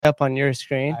up on your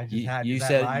screen. You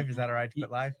said live. Is that all right to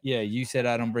put live? Yeah, you said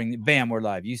I don't bring. Bam, we're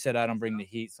live. You said I don't bring the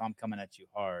heat, so I'm coming at you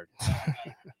hard.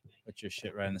 Put your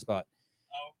shit right in the spot.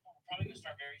 Oh, we're probably gonna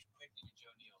start very quickly with Joe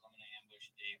Neal. I'm gonna ambush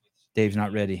Dave. Dave's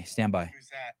not ready. Stand by. Who's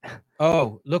that?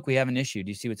 Oh, look, we have an issue. Do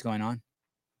you see what's going on?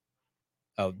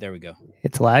 Oh, there we go.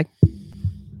 It's lag.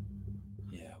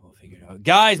 Yeah, we'll figure it out.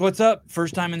 Guys, what's up?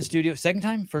 First time in the studio. Second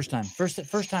time? First time.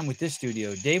 First time with this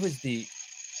studio. Dave was in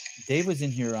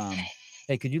here.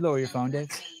 Hey, could you lower your phone, Dave?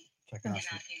 Checking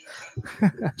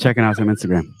out some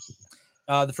Instagram.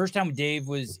 The first time Dave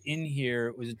was in here,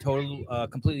 it was a total,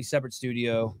 completely separate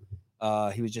studio.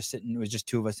 He was just sitting. It was just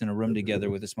two of us in a room together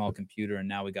with a small computer, and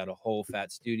now we got a whole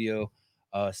fat studio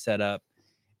set up.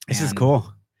 This is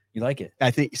cool. You like it?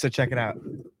 I think so. Check it out.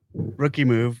 Rookie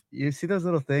move. You see those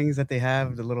little things that they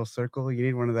have, the little circle? You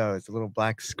need one of those, a little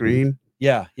black screen.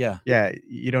 Yeah.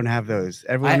 You don't have those.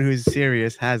 Everyone who's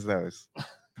serious has those.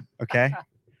 Okay.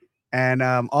 And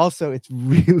also, it's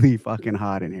really fucking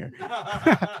hot in here.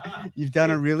 You've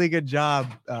done a really good job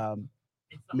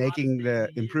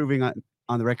improving on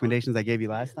the recommendations I gave you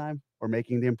last time, or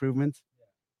making the improvements.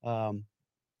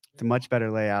 It's a much better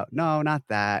layout. No, not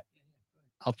that.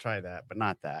 I'll try that, but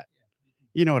not that.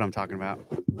 You know what I'm talking about.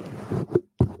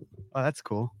 Oh, that's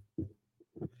cool.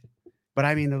 But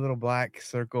I mean the little black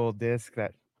circle disc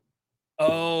that.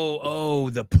 Oh,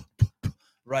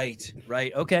 right.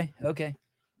 Okay.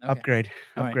 Upgrade.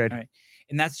 All right.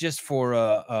 And that's just for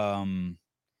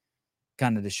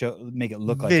kind of to show, make it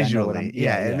look like visually.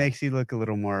 It makes you look a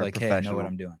little more like, professional. Hey, I know what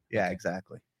I'm doing. Yeah, okay.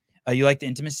 Exactly. You like the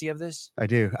intimacy of this? I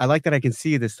do. I like that I can see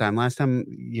you this time. Last time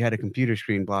you had a computer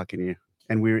screen blocking you,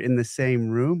 and we were in the same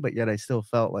room, but yet I still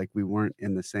felt like we weren't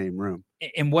in the same room.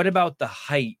 And what about the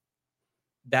height?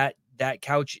 That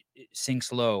couch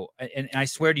sinks low. And I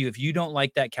swear to you, if you don't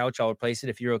like that couch, I'll replace it.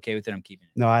 If you're okay with it, I'm keeping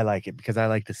it. No, I like it because I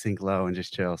like to sink low and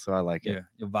just chill. So I like it.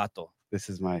 Yeah, vato. This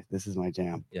is my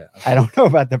jam. Yeah. Okay. I don't know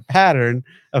about the pattern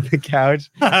of the couch.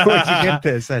 Where'd you get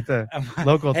this? At the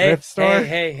local thrift store?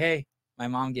 Hey. My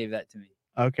mom gave that to me.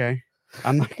 Okay.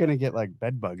 I'm not gonna get like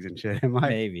bed bugs and shit, am I?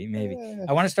 Maybe.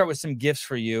 I want to start with some gifts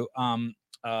for you.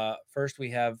 First we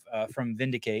have from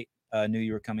Vindicate. Knew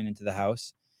you were coming into the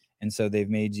house, and so they've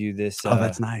made you this. Oh,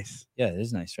 that's nice. Yeah, it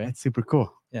is nice, right? That's super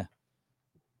cool. Yeah.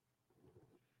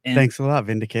 And thanks a lot,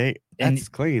 Vindicate. That's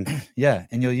clean. Yeah,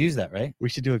 and you'll use that, right? We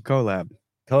should do a collab.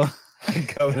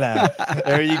 Collab.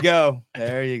 There you go.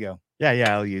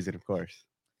 Yeah, I'll use it, of course.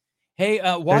 Hey,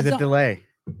 there's a delay.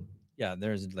 Yeah,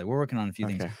 there's a delay. We're working on a few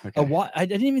things. Okay. I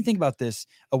didn't even think about this.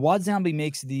 Wad Zombie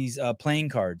makes these playing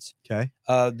cards. Okay.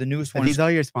 The newest one. Are these all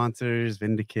your sponsors?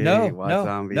 Vindicate, Wad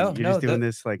Zombie. You're just doing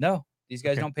this like. No, these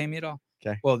guys don't pay me at all.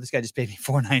 Okay. Well, this guy just paid me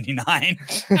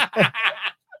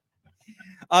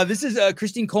 $4.99. This is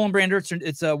Christine Kohlenbrander.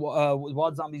 It's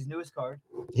Wad Zombie's newest card.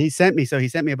 He sent me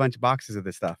a bunch of boxes of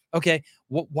this stuff. Okay.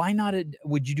 Why not?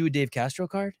 Would you do a Dave Castro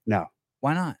card? No.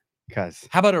 Why not? Because.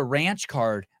 How about a ranch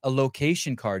card, a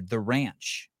location card, the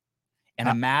ranch, and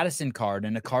a Madison card,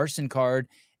 and a Carson card,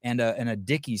 and a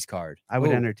Dickies card? I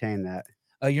would entertain that.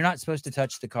 You're not supposed to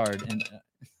touch the card, and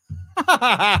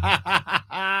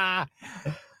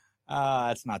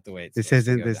that's not the way it's. This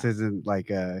isn't like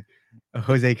a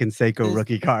Jose Canseco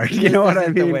rookie card. You know what I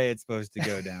mean? The way it's supposed to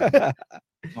go down.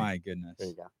 My goodness. There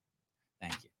you go.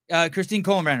 Thank you, Christine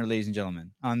Kohlenbrander, ladies and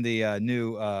gentlemen, on the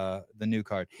new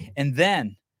card, and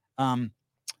then.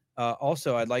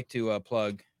 Also, I'd like to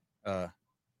plug the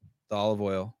olive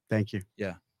oil. Thank you.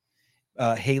 Yeah.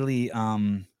 Haley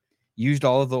used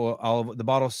all of the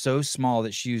bottle's so small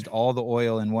that she used all the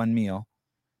oil in one meal.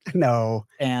 No.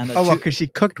 And because she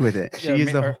cooked with it. She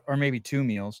used or maybe 2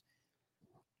 meals.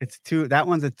 It's 2. That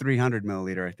one's a 300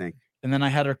 milliliter, I think. And then I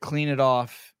had her clean it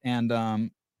off and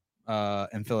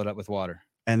fill it up with water.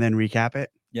 And then recap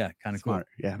it. Yeah, kind of cool.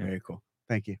 Yeah, very cool.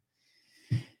 Thank you.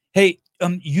 Hey,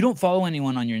 you don't follow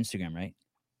anyone on your Instagram, right?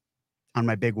 On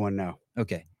my big one, no.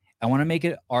 Okay. I want to make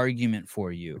an argument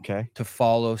for you to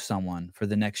follow someone for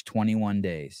the next 21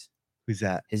 days. Who's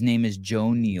that? His name is Joe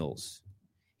Neals.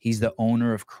 He's the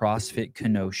owner of CrossFit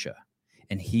Kenosha,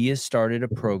 and he has started a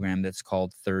program that's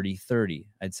called 30-30.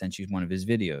 I'd sent you one of his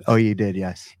videos. Oh, you did,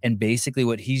 yes. And basically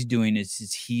what he's doing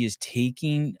is he is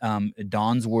taking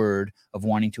Don's word of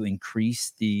wanting to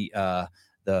increase the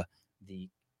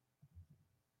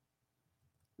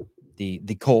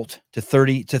cult to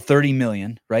 30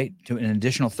 million, right? To an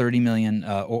additional 30 million,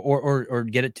 or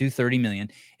get it to 30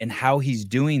 million. And how he's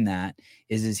doing that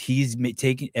is he's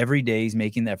taking every day, he's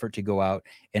making the effort to go out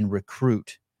and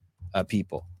recruit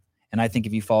people. And I think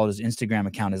if you followed his Instagram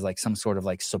account as like some sort of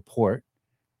like support,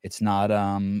 it's not,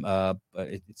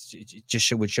 it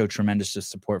just would show tremendous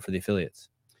support for the affiliates.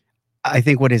 I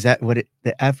think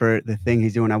the effort, the thing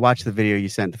he's doing. I watched the video you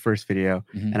sent, the first video,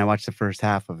 and I watched the first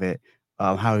half of it.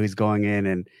 How he's going in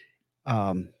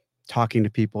and talking to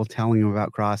people, telling them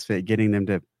about CrossFit, getting them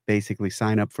to basically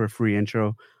sign up for a free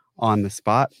intro on the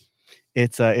spot.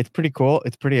 It's pretty cool.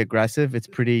 It's pretty aggressive. It's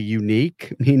pretty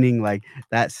unique, meaning like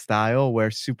that style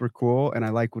where super cool. And I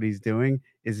like what he's doing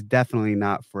is definitely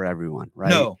not for everyone,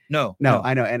 right? No.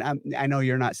 I know. And I know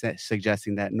you're not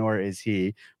suggesting that, nor is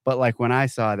he. But like when I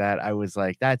saw that, I was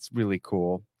like, that's really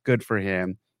cool. Good for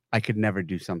him. I could never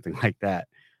do something like that.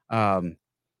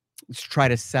 Try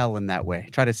to sell in that way.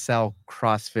 Try to sell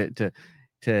CrossFit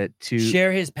to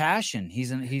share his passion.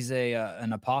 He's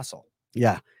an apostle.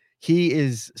 Yeah. He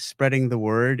is spreading the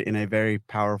word in a very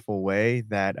powerful way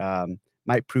that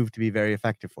might prove to be very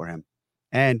effective for him.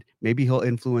 And maybe he'll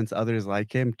influence others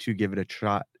like him to give it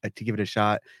a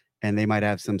shot, and they might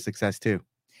have some success too.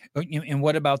 And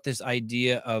what about this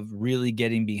idea of really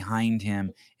getting behind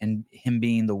him and him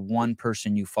being the one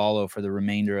person you follow for the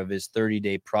remainder of his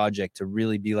 30-day project to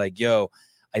really be like, yo,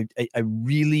 I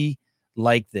really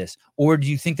like this? Or do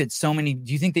you think that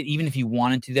even if he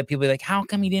wanted to, that people be like, how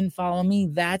come he didn't follow me?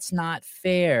 That's not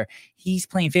fair. He's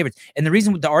playing favorites. And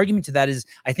the argument to that is,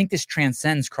 I think this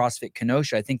transcends CrossFit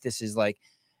Kenosha. I think this is like,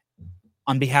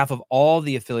 on behalf of all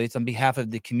the affiliates, on behalf of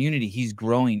the community, he's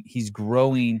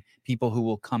growing people who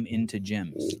will come into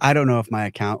gyms. I don't know if my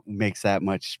account makes that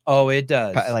much. Oh, it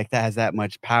does. Like that has that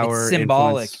much power. It's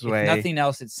symbolic. If nothing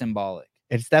else, it's symbolic.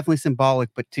 It's definitely symbolic.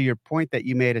 But to your point that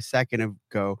you made a second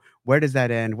ago, where does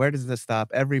that end? Where does this stop?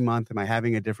 Every month, am I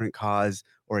having a different cause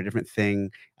or a different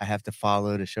thing I have to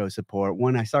follow to show support?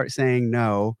 When I start saying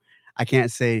no, I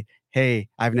can't say, hey,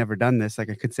 I've never done this. Like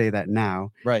I could say that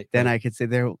now. Right. Then I could say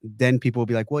then people will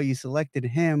be like, well, you selected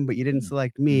him, but you didn't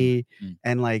select me.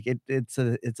 And like it's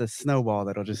a snowball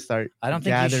that'll just start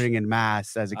gathering in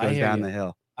mass as it goes down the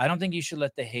hill. I don't think you should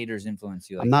let the haters influence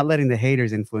you. I'm not letting the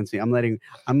haters influence me. I'm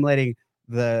letting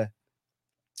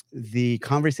the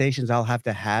conversations I'll have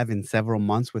to have in several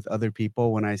months with other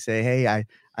people when I say, hey,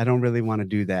 I don't really want to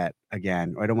do that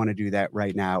again, or I don't want to do that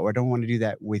right now, or I don't want to do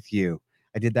that with you.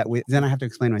 I did that with, then I have to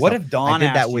explain myself. What if Don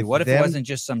asked you? What if it wasn't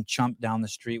just some chump down the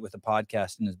street with a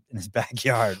podcast in his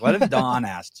backyard? What if Don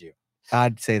asked you?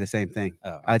 I'd say the same thing.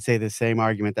 Oh. I'd say the same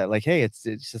argument that like, hey, it's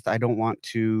just, I don't want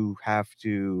to have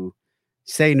to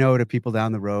say no to people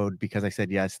down the road because I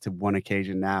said yes to one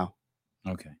occasion now.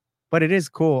 Okay. But it is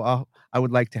cool. I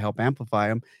would like to help amplify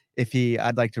him.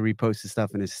 I'd like to repost his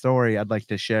stuff in his story. I'd like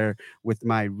to share with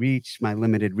my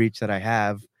limited reach that I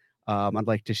have. I'd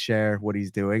like to share what he's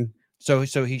doing. So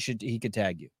he could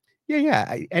tag you.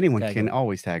 Yeah. Anyone can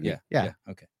always tag me. Yeah.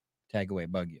 Okay. Tag away,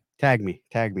 bug you. Tag me.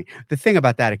 The thing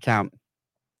about that account,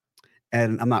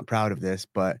 and I'm not proud of this,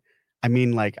 but I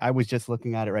mean, like I was just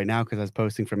looking at it right now because I was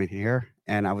posting from in here,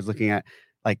 and I was looking at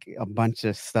like a bunch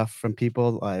of stuff from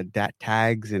people,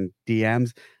 tags and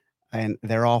DMs, and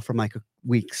they're all from like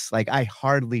weeks. Like I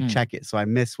hardly check it, so I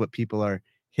miss what people are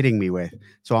hitting me with.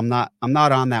 So I'm not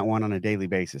on that one on a daily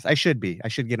basis. I should be. I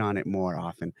should get on it more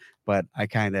often, but I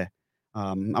kind of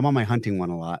I'm on my hunting one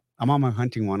a lot. I'm on my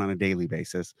hunting one on a daily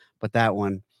basis, but that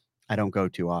one I don't go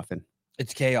too often.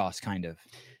 It's chaos, kind of.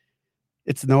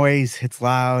 It's noise. It's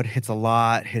loud. It's a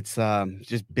lot. It's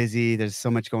just busy. There's so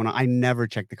much going on. I never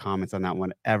check the comments on that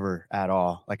one ever at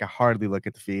all. Like I hardly look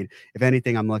at the feed. If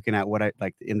anything, I'm looking at what I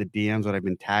like in the DMs, what I've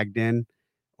been tagged in,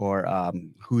 or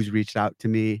who's reached out to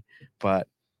me.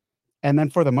 And then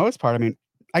for the most part, I mean,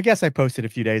 I guess I posted a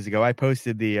few days ago. I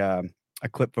posted a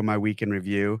clip from my week in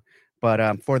review,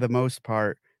 but for the most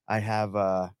part, I have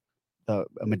a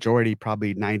majority,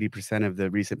 probably 90% of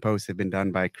the recent posts have been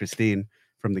done by Christine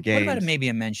from the games. What about maybe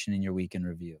a mention in your week in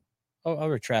review? I'll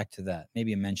retract to that.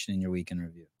 Maybe a mention in your week in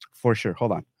review. For sure.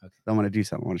 Hold on. Okay. I want to do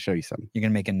something. I want to show you something. You're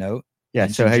gonna make a note. Yeah.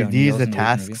 So have you used the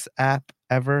Tasks app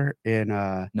ever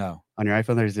no, on your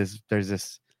iPhone? There's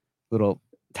this little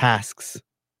Tasks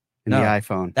in the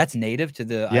iPhone. That's native to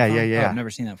the iPhone? Yeah. Oh, I've never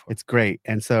seen that before. It's great.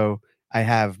 And so I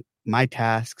have my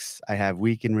tasks. I have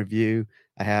week in review.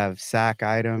 I have SAC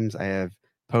items. I have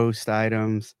post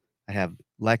items. I have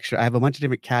lecture. I have a bunch of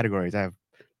different categories. I have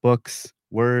books,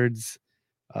 words,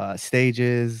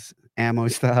 stages, ammo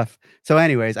stuff. So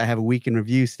anyways, I have a week in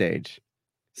review stage.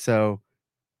 Or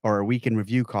a week in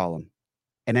review column.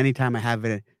 And anytime I have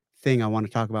a thing I want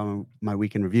to talk about my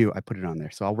week in review, I put it on there.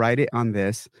 So I'll write it on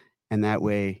this, and that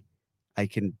way I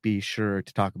can be sure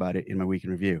to talk about it in my week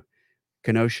in review.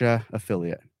 Kenosha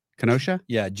affiliate. Kenosha?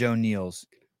 Yeah, Joe Neals.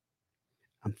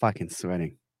 I'm fucking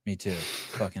sweating. Me too. It's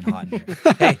fucking hot in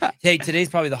here. Hey, today's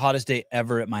probably the hottest day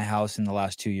ever at my house in the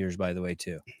last 2 years, by the way,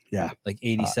 too. Yeah. Like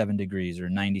 87 degrees or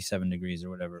 97 degrees or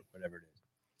whatever it is.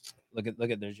 Look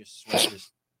at there's just sweat.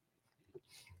 Just...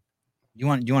 You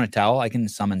want a towel? I can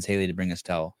summons Haley to bring us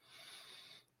towel.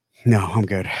 No, I'm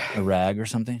good. A rag or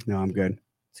something? No, I'm good.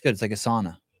 It's good. It's like a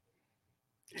sauna.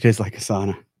 It is like a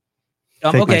sauna.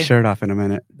 Take okay. my shirt off in a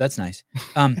minute. That's nice.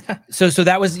 So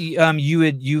that was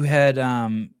you had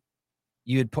done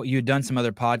some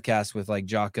other podcasts with like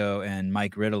Jocko and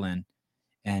Mike Ritalin,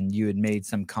 and you had made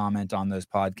some comment on those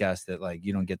podcasts that like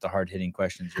you don't get the hard hitting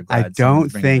questions. You're glad I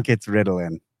don't think it's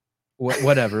Ritalin.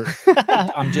 Whatever.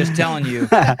 I'm just telling you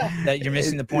that you're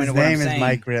missing the point of what I'm saying. His name is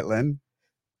Mike Ritalin.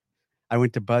 I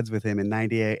went to Buds with him in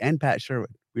 '98, and Pat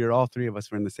Sherwood. We were all three of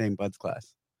us were in the same Buds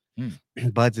class.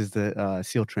 Buds is the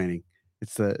SEAL training.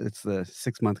 It's the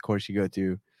 6-month course you go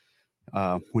to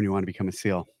when you want to become a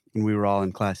SEAL. And we were all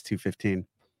in class 215.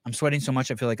 I'm sweating so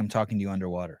much I feel like I'm talking to you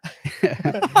underwater.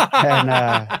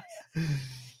 And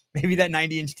maybe that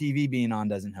 90-inch TV being on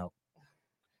doesn't help.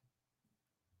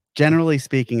 Generally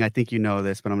speaking, I think you know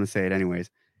this, but I'm going to say it anyways.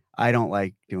 I don't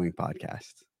like doing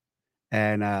podcasts.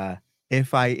 And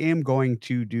if I am going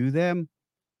to do them,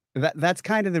 that's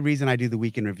kind of the reason I do the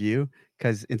week in review,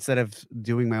 because instead of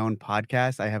doing my own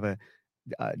podcast, I have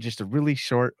just a really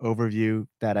short overview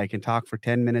that I can talk for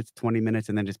 10 minutes, 20 minutes,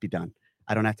 and then just be done.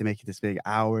 I don't have to make it this big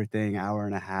hour thing, hour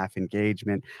and a half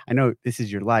engagement. I know this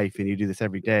is your life and you do this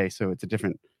every day. So it's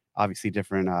obviously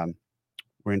different.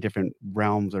 We're in different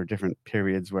realms or different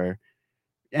periods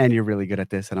and you're really good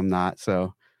at this and I'm not.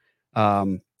 So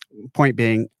point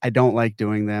being, I don't like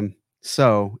doing them.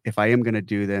 So if I am going to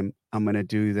do them, I'm going to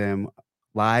do them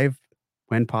live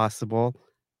when possible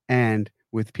and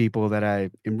with people that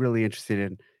I am really interested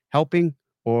in helping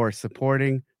or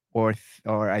supporting, or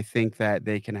I think that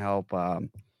they can help. In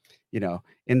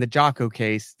the Jocko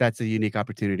case, that's a unique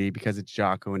opportunity because it's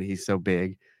Jocko and he's so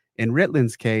big. In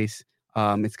Ritlin's case,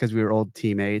 it's because we were old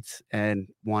teammates and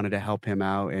wanted to help him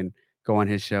out and go on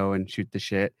his show and shoot the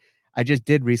shit. I just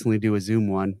did recently do a Zoom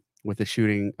one with a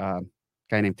shooting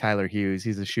guy named Tyler Hughes.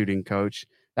 He's a shooting coach.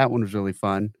 That one was really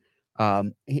fun.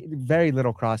 Very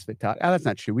little CrossFit talk. Oh, that's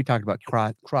not true. We talked about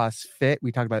CrossFit.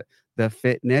 We talked about the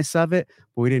fitness of it,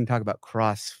 but we didn't talk about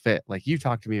CrossFit. Like you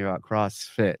talked to me about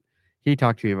CrossFit. He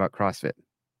talked to me about CrossFit.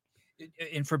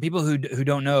 And for people who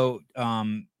don't know,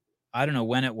 I don't know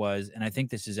when it was, and I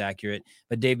think this is accurate,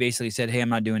 but Dave basically said, "Hey, I'm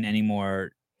not doing any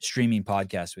more streaming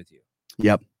podcasts with you."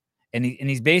 Yep. And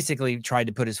he's basically tried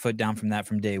to put his foot down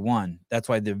from day one. That's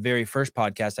why the very first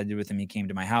podcast I did with him, he came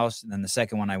to my house. And then the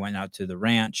second one, I went out to the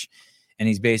ranch. And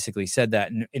he's basically said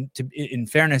that. And in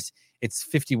fairness, it's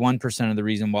 51% of the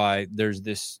reason why there's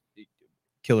this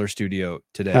killer studio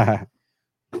today.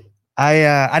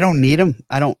 I don't need him.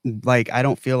 I don't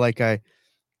feel like I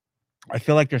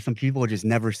feel like there's some people who just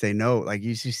never say no. Like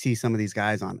you see some of these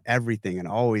guys on everything and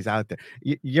always out there.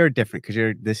 You're different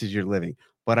because this is your living.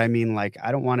 But I mean, like,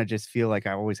 I don't want to just feel like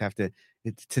I always have to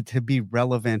be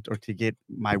relevant or to get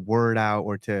my word out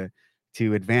or to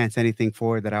advance anything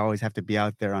forward, that I always have to be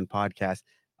out there on podcasts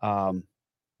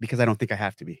because I don't think I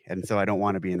have to be. And so I don't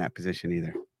want to be in that position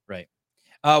either. Right.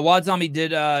 Wad Zombie,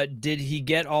 did he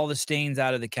get all the stains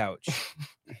out of the couch?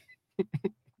 There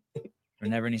were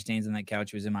never any stains on that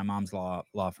couch. It was in my mom's law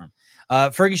firm.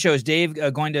 Fergie Show, is Dave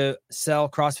going to sell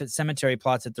CrossFit cemetery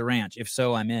plots at the ranch? If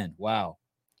so, I'm in. Wow.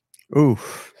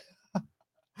 Oof.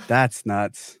 That's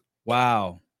nuts.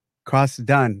 Wow.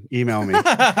 Done. Email me.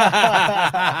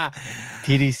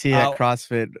 TDC at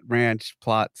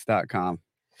CrossFitRanchPlots.com.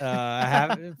 I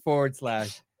have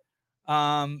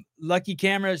 / Lucky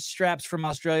Camera Straps from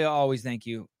Australia. Always thank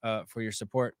you for your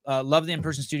support. Love the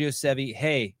in-person studio, Sevi.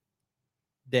 Hey,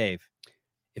 Dave,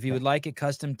 if you would like a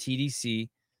custom TDC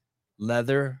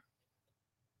leather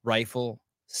rifle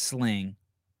sling,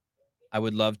 I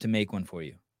would love to make one for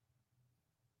you.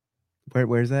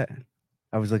 Where's that?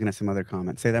 I was looking at some other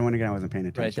comments. Say that one again. I wasn't paying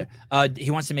attention. Right there. He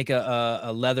wants to make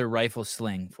a leather rifle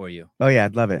sling for you. Oh yeah,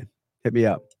 I'd love it. Hit me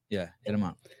up. Yeah, hit him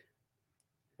up.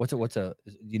 Do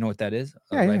you know what that is?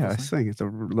 A sling. It's a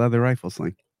leather rifle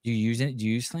sling. Do you use it? Do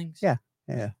you use slings? Yeah.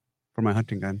 For my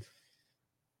hunting guns.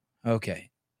 Okay.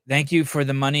 Thank you for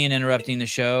the money and interrupting the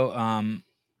show.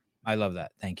 I love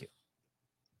that. Thank you.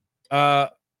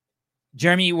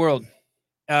 Jeremy World.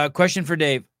 Question for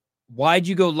Dave. Why'd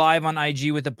you go live on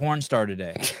IG with a porn star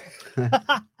today?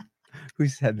 Who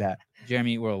said that?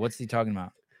 Jeremy World. What's he talking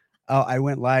about? Oh, I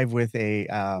went live with a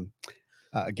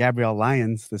Gabrielle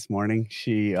Lyons this morning.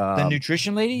 She the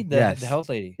nutrition lady, the health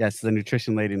lady. Yes, the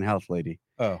nutrition lady and health lady.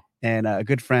 Oh, and a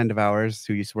good friend of ours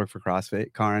who used to work for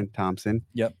CrossFit, Karen Thompson.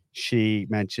 Yep. She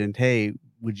mentioned, "Hey,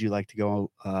 would you like to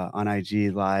go on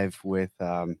IG live with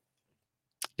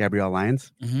Gabrielle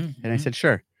Lyons?" Mm-hmm, and I said,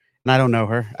 "Sure." And I don't know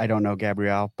her. I don't know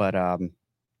Gabrielle, but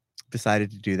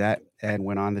decided to do that and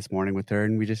went on this morning with her,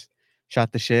 and we just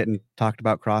shot the shit and talked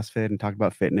about CrossFit and talked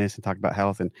about fitness and talked about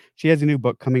health. And she has a new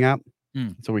book coming out.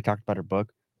 So we talked about her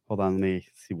book. Hold on, let me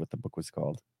see what the book was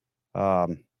called.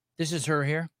 This is her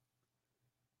here?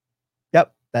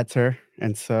 Yep, that's her.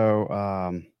 And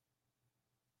so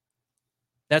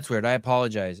that's weird. I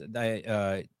apologize.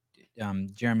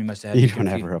 Jeremy must have had you don't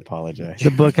ever apologize.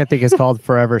 The book, I think, is called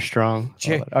Forever Strong.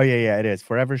 Oh yeah, it is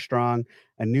Forever Strong,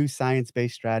 a new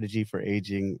science-based strategy for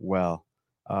aging well,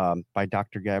 by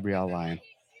Dr. Gabrielle Lyon.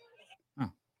 Oh,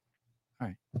 all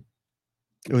right.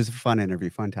 It was a fun interview,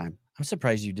 fun time. I'm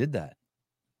surprised you did that.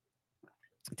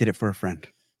 Did it for a friend.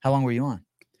 How long were you on?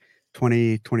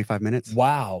 20, 25 minutes.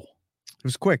 Wow. It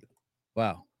was quick.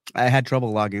 Wow. I had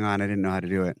trouble logging on. I didn't know how to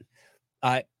do it.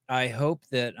 I hope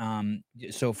that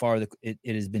so far it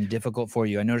has been difficult for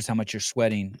you. I noticed how much you're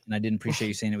sweating, and I didn't appreciate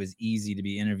you saying it was easy to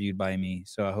be interviewed by me.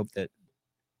 So I hope that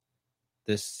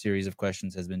this series of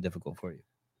questions has been difficult for you.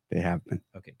 They have been.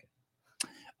 Okay,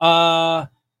 good.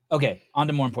 Okay, on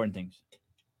to more important things.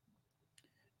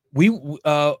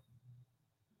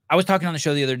 I was talking on the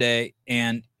show the other day,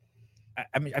 and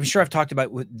I'm sure I've talked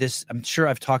about this. I'm sure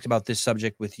I've talked about this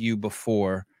subject with you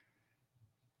before.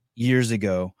 Years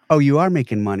ago. Oh, you are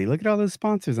making money. Look at all those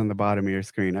sponsors on the bottom of your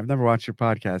screen. I've never watched your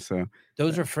podcast, so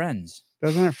those are friends.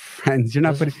 Those aren't friends. You're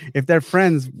not putting. If they're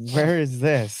friends, where is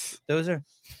this? Those are.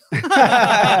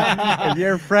 If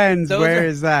you're friends, where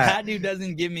is that? That dude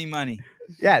doesn't give me money.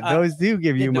 Yeah, those do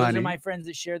give you money. Those are my friends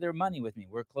that share their money with me.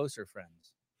 We're closer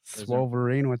friends.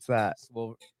 Wolverine, what's that?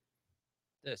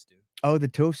 This dude. Oh, the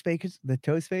toe spacers. The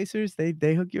toe spacers.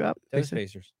 They hook you up. Toe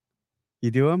spacers. You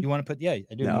do them? You want to put? Yeah, I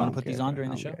do. No, you want to put these on during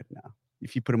the show? No.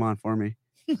 If you put them on for me.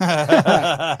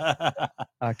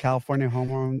 California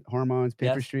Hormones,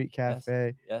 Paper Street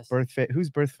Cafe. Yes. Birth Fit. Who's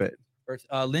Birth Fit?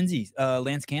 Lindsay,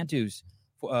 Lance Cantu's.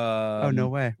 Oh, no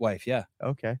way. Wife. Yeah.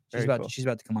 Okay. She's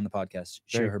about to come on the podcast.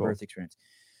 Share her birth experience.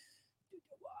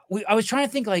 I was trying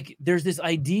to think, like, there's this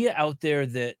idea out there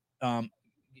that I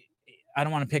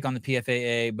don't want to pick on the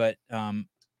PFAA, but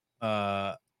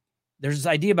there's this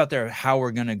idea about how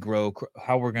we're going to grow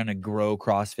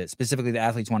CrossFit. Specifically, the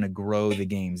athletes want to grow the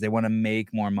games. They want to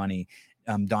make more money.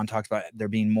 Don talks about there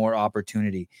being more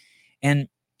opportunity. And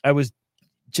I was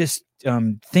just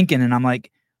thinking, and I'm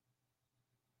like,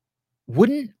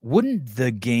 wouldn't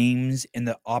the games and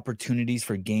the opportunities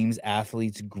for games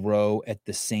athletes grow at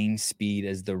the same speed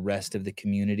as the rest of the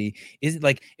community? Is it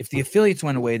like if the affiliates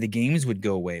went away, the games would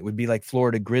go away? It would be like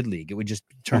Florida Grid League. It would just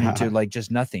turn into like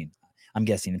just nothing. I'm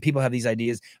guessing. And people have these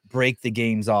ideas, break the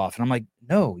games off. And I'm like,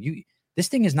 no, this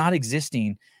thing is not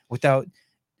existing without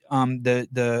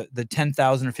the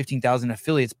 10,000 or 15,000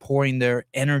 affiliates pouring their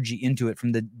energy into it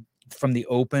from the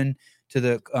open to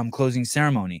the closing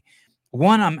ceremony.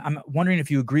 One, I'm wondering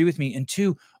if you agree with me. And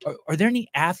two, are there any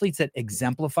athletes that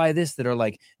exemplify this that are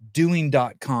like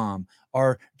doing.com,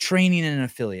 are training in an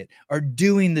affiliate, are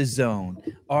doing the zone,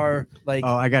 are like...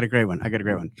 Oh, I got a great one.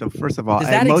 So first of all, does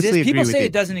that I mostly exist? agree People with say you.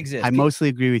 it doesn't exist. I mostly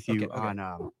agree with you Okay.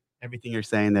 on everything you're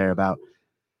saying there about,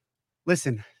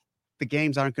 listen, the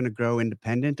games aren't going to grow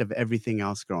independent of everything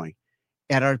else growing.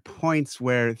 At our points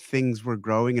where things were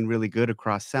growing and really good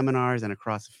across seminars and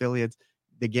across affiliates,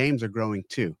 the games are growing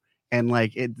too. And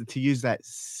like to use that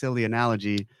silly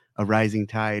analogy, a rising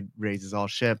tide raises all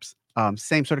ships.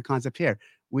 Same sort of concept here.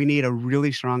 We need a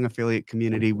really strong affiliate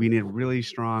community. We need a really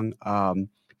strong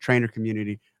trainer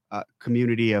community,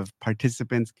 community of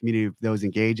participants, community of those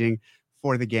engaging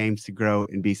for the games to grow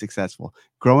and be successful.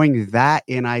 Growing that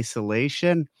in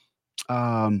isolation,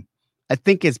 I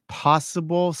think is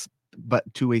possible, but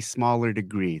to a smaller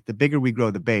degree. The bigger we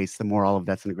grow the base, the more all of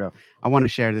that's going to grow. I want to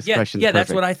share this question. Yeah,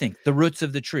 that's what I think. The roots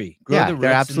of the tree. Grow the roots,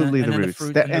 they're absolutely the roots.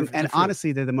 And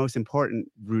honestly, they're the most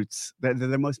important roots. They're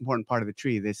the most important part of the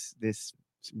tree. This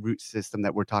root system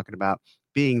that we're talking about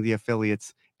being the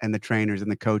affiliates and the trainers and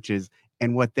the coaches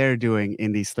and what they're doing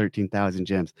in these 13,000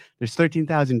 gyms. There's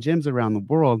 13,000 gyms around the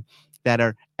world that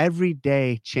are every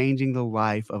day changing the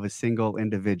life of a single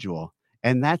individual.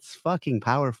 And that's fucking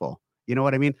powerful. You know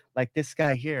what I mean? Like this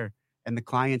guy here and the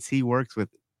clients he works with,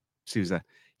 Souza,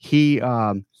 he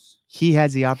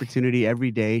has the opportunity every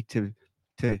day to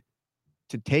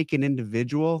take an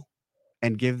individual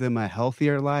and give them a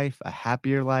healthier life, a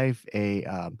happier life, a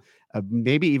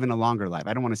maybe even a longer life.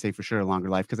 I don't want to say for sure a longer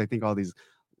life because I think all these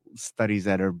studies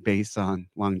that are based on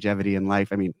longevity in life,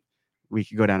 I mean, we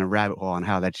could go down a rabbit hole on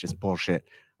how that's just bullshit.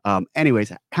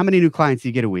 Anyways, how many new clients do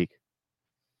you get a week?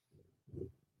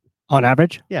 On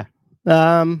average? Yeah.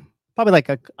 Probably like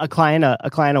a client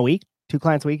a week, 2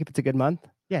 clients a week if it's a good month.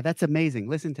 Yeah, that's amazing.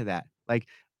 Listen to that. Like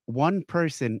one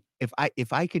person,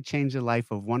 if I could change the life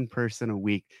of one person a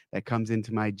week that comes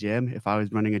into my gym, if I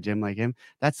was running a gym like him,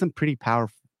 that's some pretty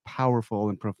powerful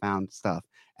and profound stuff.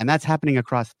 And that's happening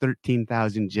across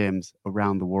 13,000 gyms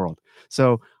around the world.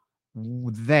 So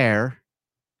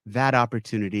that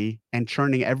opportunity and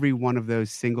turning every one of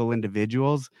those single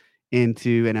individuals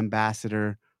into an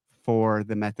ambassador for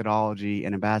the methodology,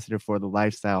 an ambassador for the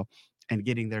lifestyle, and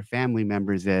getting their family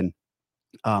members in.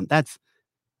 That's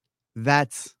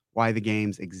why the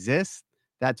games exist.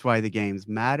 That's why the games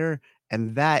matter.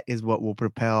 And that is what will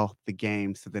propel the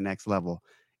games to the next level.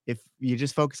 If you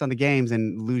just focus on the games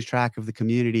and lose track of the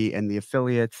community and the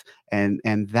affiliates and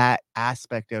that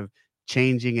aspect of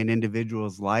changing an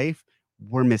individual's life,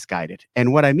 we're misguided.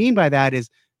 And what I mean by that is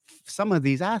some of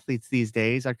these athletes these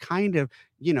days are kind of,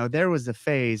 there was a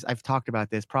phase, I've talked about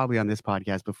this probably on this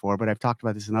podcast before, but I've talked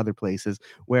about this in other places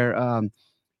where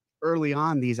early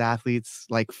on, these athletes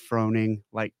like Froning,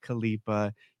 like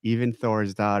Kalipa, even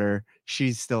Thor's daughter,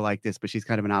 she's still like this, but she's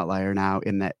kind of an outlier now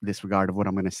in this regard of what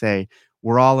I'm going to say.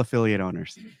 We're all affiliate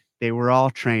owners. They were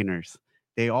all trainers.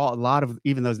 A lot of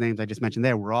even those names I just mentioned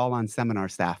there were all on seminar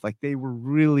staff. Like they were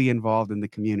really involved in the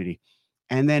community.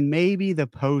 And then maybe the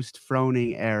post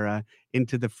Froning era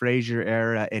into the Frazier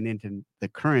era and into the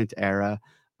current era,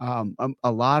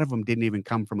 a lot of them didn't even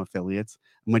come from affiliates.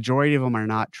 Majority of them are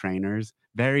not trainers.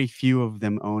 Very few of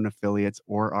them own affiliates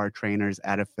or are trainers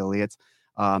at affiliates.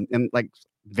 And like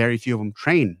very few of them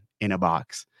train in a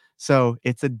box. So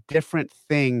it's a different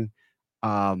thing.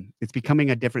 It's becoming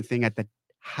a different thing at the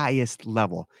highest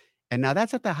level. And now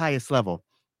that's at the highest level.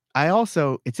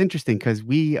 It's interesting because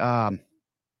we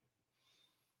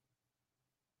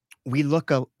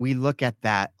look at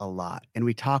that a lot and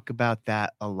we talk about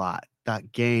that a lot,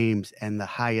 that games and the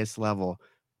highest level.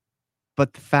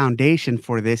 But the foundation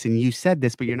for this, and you said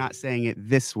this, but you're not saying it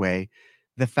this way,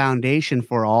 the foundation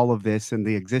for all of this and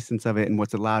the existence of it and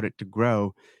what's allowed it to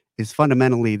grow is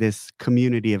fundamentally this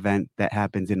community event that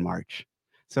happens in March.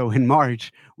 So in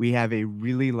March, we have a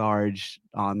really large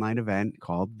online event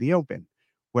called The Open,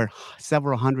 where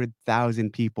several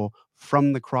 100,000 people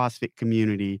from the CrossFit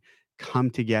community come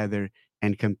together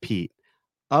and compete.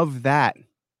 Of that,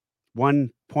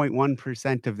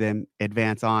 1.1% of them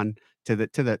advance on to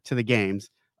the games.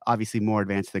 Obviously, more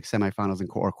advance to the semifinals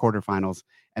or quarterfinals,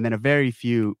 and then a very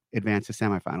few advance to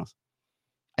semifinals.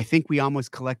 I think we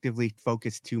almost collectively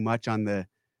focus too much on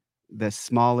the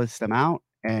smallest amount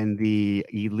and the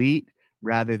elite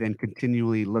rather than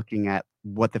continually looking at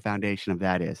what the foundation of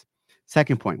that is.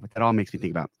 Second point, what that all makes me think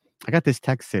about. I got this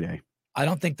text today. I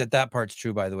don't think that part's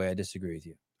true, by the way. I disagree with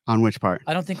you. On which part?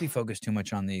 I don't think we focus too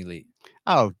much on the elite.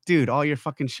 Oh, dude, all your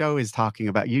fucking show is talking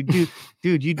about you do,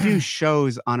 dude. You do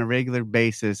shows on a regular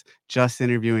basis, just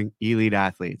interviewing elite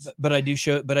athletes. But I do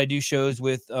shows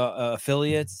with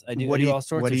affiliates. I do all sorts of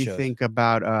shows. What do you think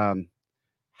about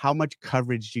how much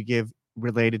coverage you give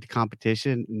related to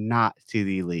competition, not to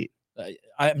the elite?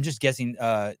 I'm just guessing.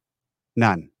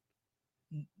 None.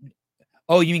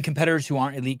 Oh, you mean competitors who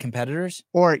aren't elite competitors?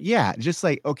 Or yeah, just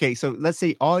like, okay, so let's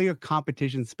say all your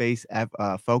competition space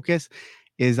focus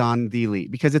is on the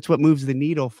elite because it's what moves the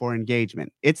needle for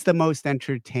engagement. It's the most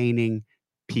entertaining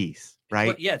piece,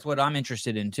 right? It's what I'm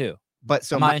interested in too. But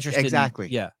so I'm not interested exactly.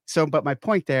 Yeah. So, but my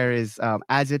point there is,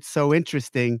 as it's so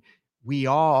interesting, we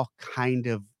all kind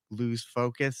of lose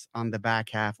focus on the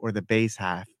back half or the base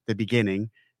half, the beginning,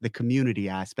 the community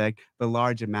aspect, the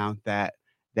large amount that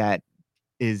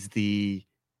is the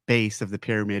base of the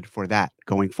pyramid for that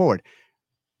going forward.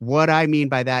 What I mean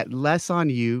by that, less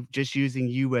on you, just using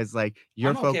you as like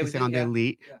you're focusing on the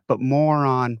elite, but more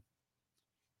on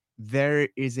there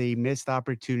is a missed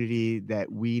opportunity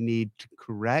that we need to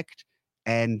correct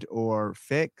and or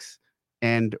fix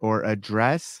and or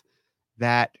address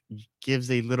that gives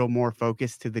a little more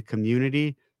focus to the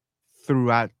community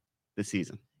throughout the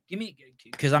season. Give me,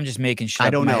 because I'm just making shit. I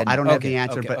don't know. I don't have the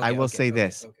answer, but I will say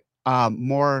this.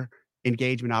 More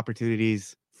engagement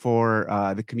opportunities for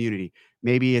the community.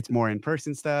 Maybe it's more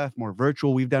in-person stuff, more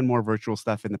virtual. We've done more virtual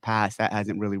stuff in the past. That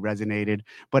hasn't really resonated,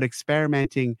 but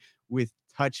experimenting with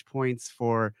touch points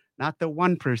for not the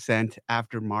 1%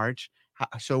 after March.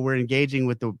 So we're engaging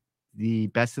with the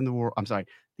best in the world. I'm sorry,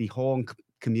 the whole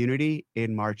community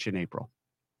in March and April.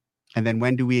 And then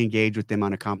when do we engage with them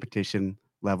on a competition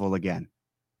level again?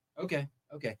 Okay.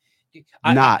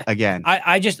 I'm not curious.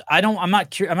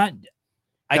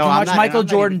 I can watch Michael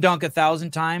Jordan dunk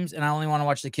 1,000 times, and I only want to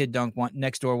watch the kid dunk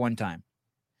next door one time.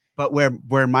 But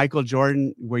where Michael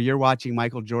Jordan, where you're watching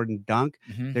Michael Jordan dunk,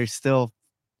 there's still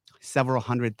several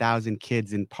 100,000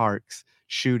 kids in parks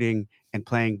shooting and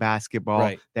playing basketball,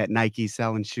 Right. that Nike's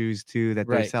selling shoes to, that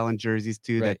they're Right. selling jerseys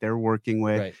to, Right. that they're working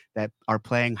with, Right. that are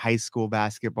playing high school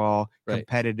basketball Right.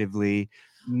 competitively.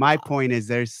 My point is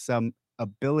there's some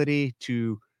ability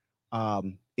to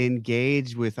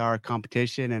engage with our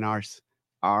competition and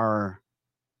our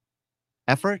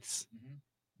efforts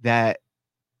that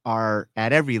are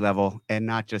at every level and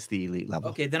not just the elite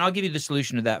level. Okay, then I'll give you the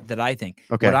solution to that I think.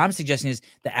 Okay. What I'm suggesting is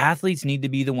the athletes need to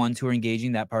be the ones who are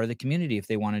engaging that part of the community if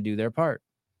they want to do their part.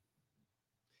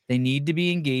 They need to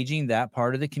be engaging that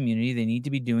part of the community. They need to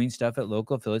be doing stuff at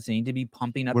local affiliates. They need to be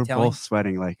pumping up. We're both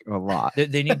sweating like a lot.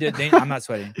 They need to. I'm not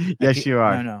sweating. Yes, you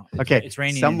are. No. Okay. It's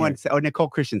raining. Someone said, Nicole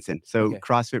Christensen. So Okay.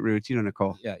 CrossFit Roots, you know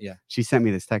Nicole. Yeah. She sent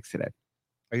me this text today.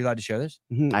 Are you allowed to share this?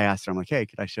 I asked her, I'm like, hey,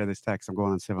 could I share this text? I'm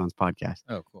going on Sivon's podcast.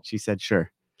 Oh, cool. She said,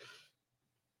 sure.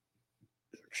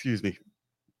 Excuse me.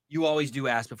 You always do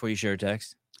ask before you share a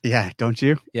text. Yeah, don't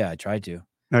you? Yeah, I try to.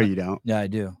 No, you don't. Yeah, I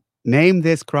do. Name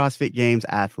this CrossFit Games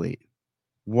athlete.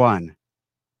 1,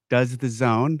 does the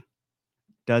zone,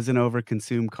 doesn't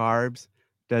overconsume carbs,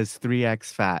 does 3x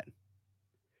fat.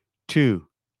 2,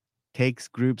 takes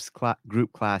group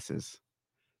classes.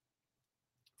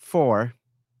 4,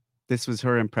 this was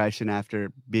her impression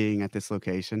after being at this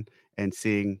location and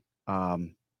seeing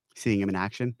him in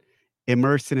action.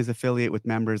 Immersed in his affiliate with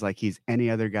members like he's any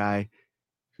other guy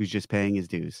who's just paying his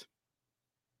dues.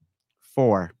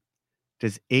 4,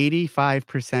 does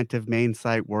 85% of main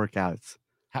site workouts.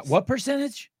 What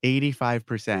percentage?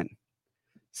 85%.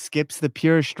 Skips the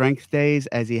pure strength days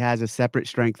as he has a separate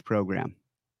strength program.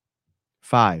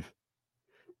 5,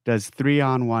 does 3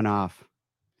 on, 1 off.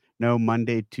 No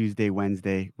Monday, Tuesday,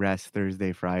 Wednesday, rest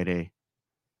Thursday, Friday.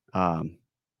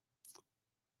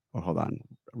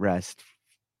 Rest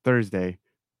Thursday,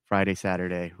 Friday,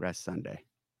 Saturday, rest Sunday.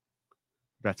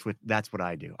 That's what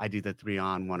I do. I do the 3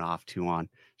 on, 1 off, 2 on.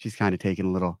 She's kind of taking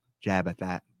a little jab at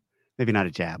that. Maybe not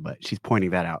a jab, but she's pointing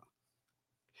that out.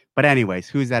 But anyways,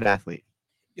 who's that athlete?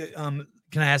 Can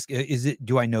I ask,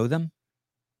 do I know them?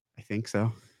 I think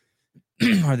so.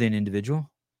 Are they an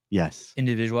individual? Yes.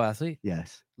 Individual athlete?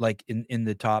 Yes. Like in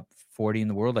the top 40 in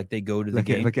the world? Like they go to the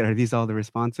game? Look at, are these all the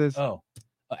responses? Oh,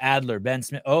 Adler, Ben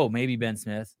Smith. Oh, maybe Ben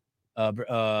Smith.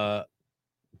 Not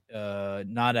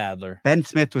Adler. Ben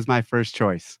Smith was my first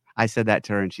choice. I said that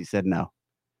to her and she said no.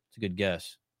 It's a good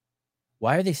guess.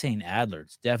 Why are they saying Adler?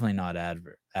 It's definitely not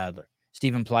Adler.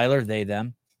 Stephen Plyler, they,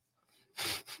 them.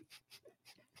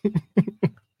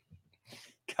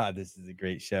 God, this is a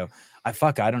great show. I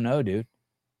don't know, dude.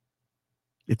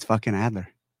 It's fucking Adler.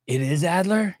 It is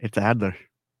Adler? It's Adler.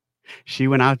 She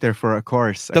went out there for a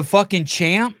course. The fucking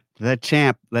champ? The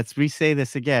champ. Let's re-say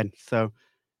this again. So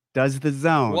does the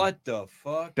zone. What the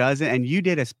fuck? Doesn't, and you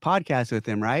did a podcast with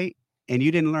him, right? And you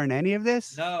didn't learn any of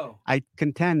this? No. I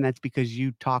contend that's because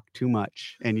you talk too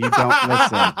much and you don't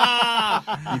listen.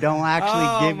 You don't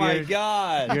actually give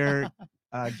your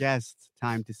guests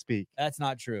time to speak. That's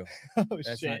not true.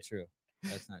 That's not true.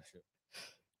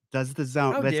 Does the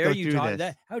zone. Let's go through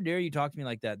this. How dare you talk to me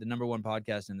like that? The number one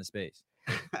podcast in the space.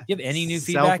 You have any new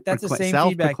feedback? That's the same feedback.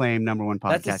 Self-proclaimed number one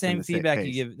podcast. That's the same feedback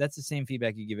you give. That's the same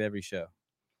feedback you give every show.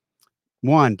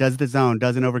 1, does the zone,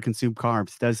 doesn't overconsume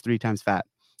carbs, does 3 times fat.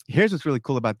 Here's what's really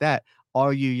cool about that.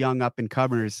 All you young up and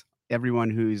comers, everyone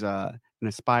who's an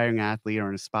aspiring athlete or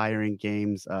an aspiring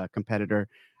games competitor,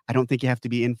 I don't think you have to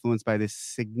be influenced by this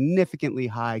significantly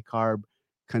high carb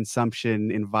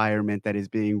consumption environment that is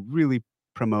being really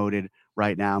promoted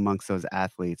right now amongst those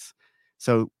athletes.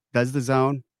 So does the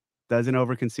zone, doesn't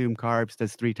overconsume carbs,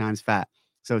 does 3 times fat.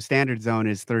 So standard zone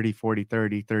is 30, 40,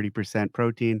 30, 30%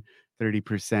 protein,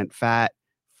 30% fat,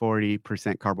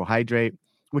 40% carbohydrate,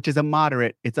 which is a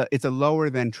moderate. It's a lower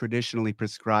than traditionally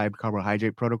prescribed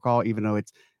carbohydrate protocol, even though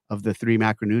it's of the 3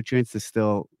 macronutrients, it's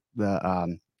still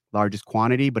the largest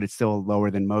quantity, but it's still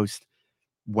lower than most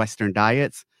Western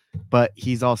diets. But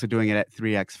he's also doing it at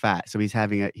 3x fat. So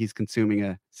he's consuming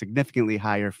a significantly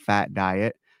higher fat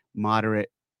diet,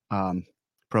 moderate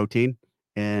protein,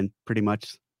 and pretty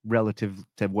much relative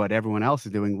to what everyone else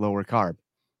is doing, lower carb.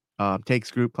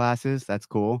 Takes group classes, that's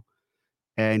cool,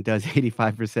 and does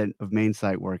 85% of main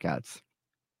site workouts.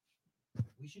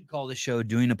 We should call this show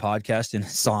 "Doing a Podcast in a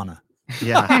Sauna."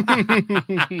 Yeah.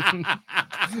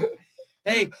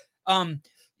 Hey,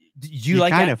 you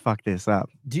like kind of fucked this up?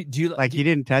 Do you like you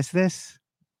didn't test this,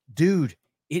 dude?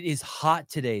 It is hot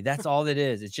today. That's all it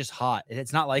is. It's just hot.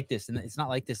 It's not like this, and it's not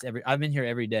like this I've been here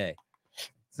every day.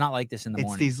 It's not like this in the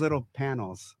morning. It's these little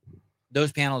panels.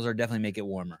 Those panels are definitely make it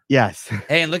warmer. Yes.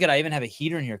 Hey, and look I even have a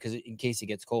heater in here because in case it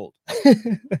gets cold.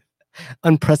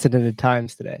 Unprecedented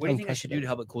times today. What do you think I should do to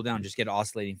help it cool down? Just get an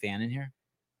oscillating fan in here?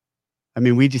 I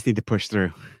mean, we just need to push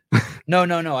through. No.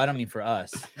 I don't mean for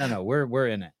us. No. We're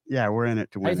in it. Yeah, we're in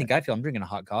it to How win. do you think I feel? I'm drinking a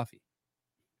hot coffee.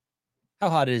 How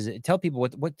hot is it? Tell people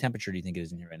what temperature do you think it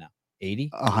is in here right now?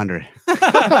 80? 100.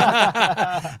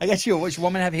 I got you. Which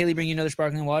woman have Haley bring you another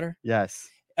sparkling water? Yes.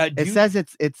 It says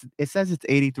it's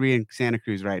 83 in Santa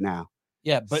Cruz right now.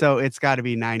 Yeah, but so it's got to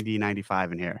be 90,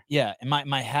 95 in here. Yeah, and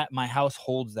my house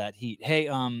holds that heat. Hey,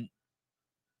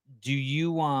 do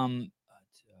you 805-264.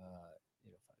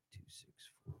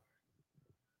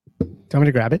 Do you want me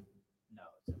to grab it? No,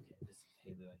 it's okay. This is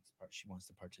Haley. She wants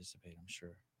to participate. I'm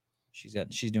sure. She's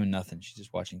doing nothing. She's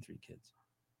just watching 3 kids.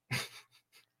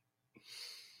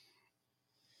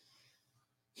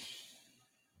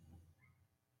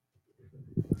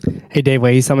 Hey, Dave,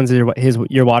 wait, he summons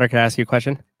your water. Can I ask you a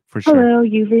question? For sure. Hello,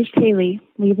 you've reached Haley.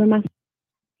 Leave a message.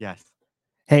 Yes.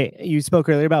 Hey, you spoke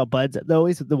earlier about buds.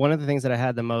 One of the things that I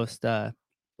had the most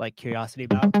like curiosity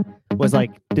about was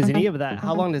like, does any of that?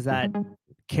 How long does that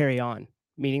carry on?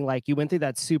 Meaning, like, you went through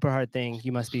that super hard thing.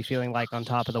 You must be feeling like on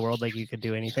top of the world, like you could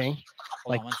do anything.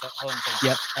 Hold on one second.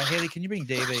 Yep. Haley, can you bring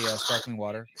Dave a sparkling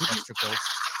water? Extra cold.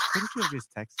 Couldn't you have just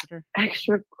texted her?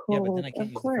 Extra cold. Yeah, but then I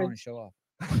can't use the phone and show off.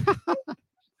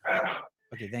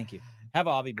 Okay, thank you. Have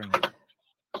Abby bring it.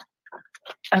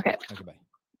 Okay. Okay, bye.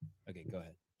 Okay, go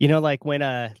ahead. You know, like when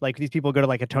like these people go to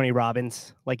like a Tony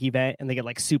Robbins like event and they get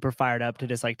like super fired up to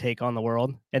just like take on the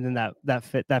world, and then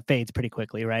that fades pretty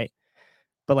quickly, right?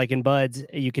 But like in buds,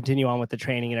 you continue on with the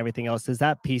training and everything else. Does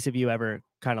that piece of you ever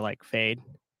kind of like fade,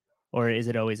 or is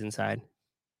it always inside?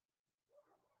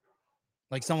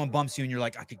 Like someone bumps you and you're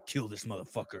like, I could kill this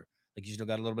motherfucker. Like you still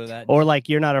got a little bit of that? Or like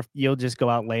you'll just go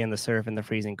out and lay in the surf in the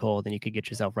freezing cold and you could get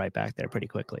yourself right back there pretty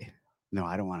quickly. No,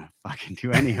 I don't want to fucking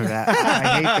do any of that.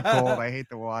 I hate the cold. I hate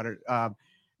the water.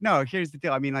 No, here's the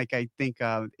deal. I mean, like, I think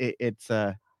it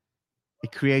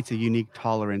creates a unique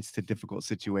tolerance to difficult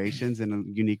situations and a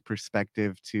unique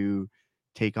perspective to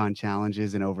take on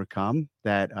challenges and overcome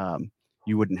that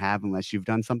you wouldn't have unless you've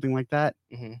done something like that.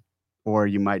 Mm-hmm. Or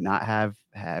you might not have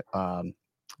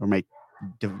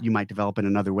you might develop in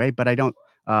another way, but I don't.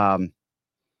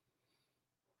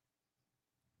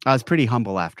 I was pretty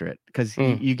humble after it because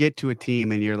you get to a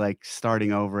team and you're like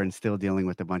starting over and still dealing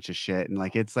with a bunch of shit, and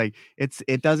like it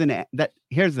doesn't.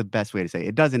 Here's the best way to say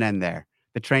it doesn't end there.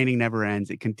 The training never ends.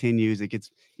 It continues. It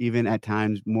gets even at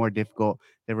times more difficult.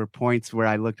 There were points where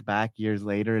I looked back years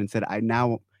later and said, I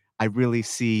really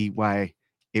see why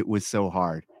it was so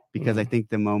hard, because I think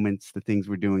the things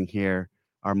we're doing here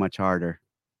are much harder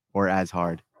or as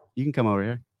hard. You can come over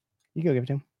here. You go give it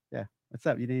to him. Yeah. What's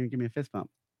up? You didn't even give me a fist bump.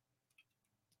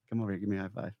 Come over here. Give me a high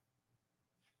five.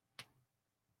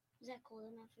 Is that cold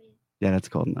enough for you? Yeah, that's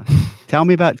cold enough. Come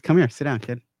here. Sit down,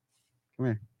 kid. Come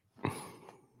here.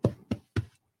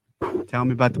 Tell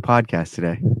me about the podcast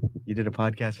today. You did a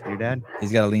podcast with your dad?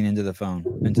 He's got to lean into the phone,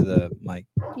 into the mic.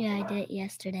 Yeah, I did it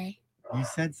yesterday. You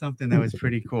said something that was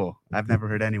pretty cool. I've never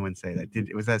heard anyone say that.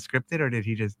 Was that scripted or did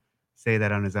he just say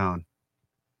that on his own?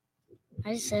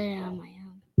 I just said it on my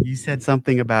own. You said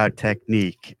something about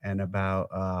technique and about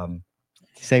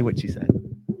say what you said.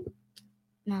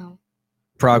 No.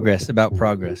 About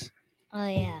progress. Oh,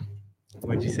 yeah.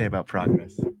 What did you say about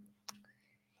progress?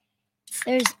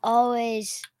 There's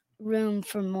always room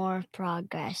for more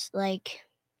progress. Like,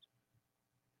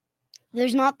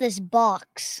 there's not this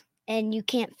box and you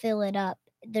can't fill it up.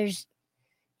 It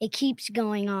keeps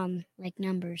going on like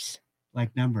numbers.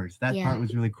 Like numbers. That part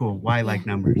was really cool. Why like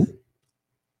numbers?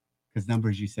 Because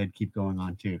numbers, you said, keep going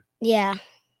on too. Yeah.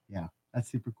 Yeah,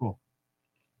 that's super cool.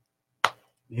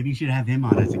 Maybe you should have him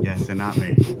on as a guest and not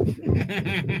me.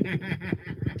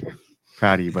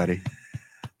 Proud of you, buddy.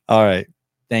 All right.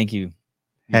 Thank you.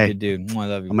 Hey, good dude. I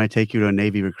love you. I'm going to take you to a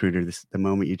Navy recruiter the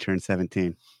moment you turn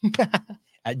 17.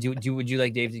 Would you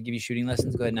like Dave to give you shooting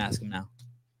lessons? Go ahead and ask him now.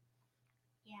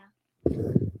 Yeah.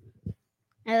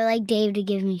 I would like Dave to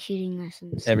give me shooting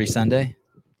lessons. Every Sunday?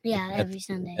 Yeah, every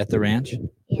Sunday. At the ranch?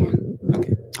 Yeah.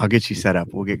 Okay. I'll get you set up.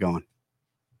 We'll get going.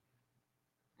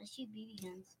 I shoot BB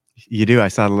guns. You do? I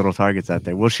saw the little targets out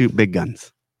there. We'll shoot big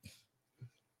guns.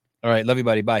 All right. Love you,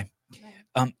 buddy. Bye.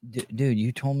 Dude,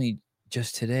 you told me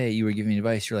just today you were giving me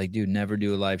advice. You're like, dude, never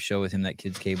do a live show with him. That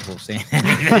kid's capable of saying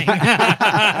anything.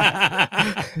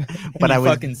 But I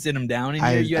fucking sit him down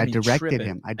in here. I directed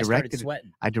him. I directed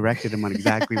him on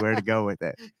exactly where to go with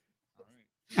it.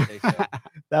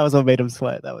 That was what made him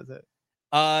sweat. That was it.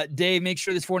 Dave, make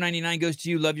sure this $4.99 goes to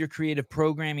you. Love your creative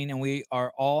programming, and we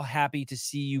are all happy to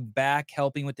see you back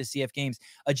helping with the CF Games.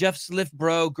 Jeff's Lift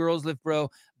Bro, Girls Lift Bro,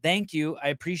 thank you. I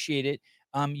appreciate it.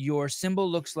 Your symbol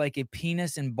looks like a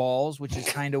penis and balls, which is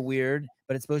kind of weird,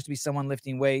 but it's supposed to be someone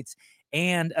lifting weights.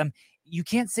 And you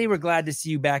can't say we're glad to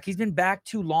see you back. He's been back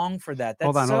too long for that.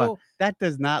 That's hold on. That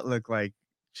does not look like.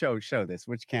 Show this.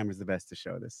 Which camera's the best to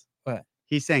show this? What?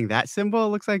 He's saying that symbol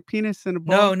looks like penis and a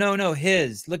ball. No.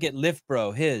 His. Look at Lift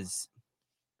Bro. His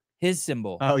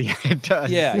symbol. Oh yeah, it does.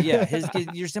 Yeah.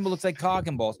 Your symbol looks like cock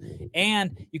and balls.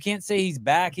 And you can't say he's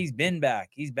back. He's been back.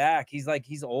 He's back. He's like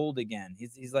he's old again.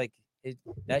 He's like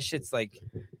that shit's like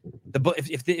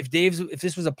if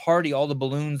this was a party, all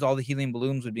the helium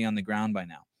balloons would be on the ground by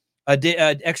now.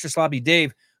 Extra sloppy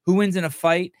Dave. Who wins in a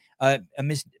fight?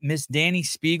 Miss Danny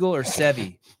Spiegel or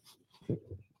Sevi?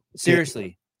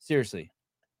 Seriously.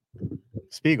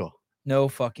 Spiegel. No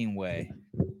fucking way.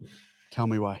 Tell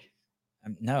me why.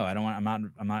 No, I don't want. I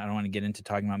don't want to get into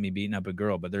talking about me beating up a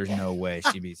girl, but there's no way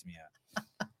she beats me up.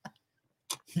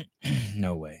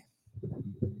 No way.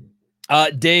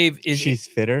 Dave is. She's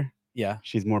fitter. Yeah.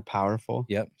 She's more powerful.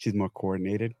 Yep. She's more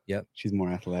coordinated. Yep. She's more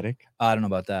athletic. I don't know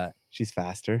about that. She's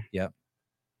faster. Yep.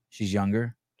 She's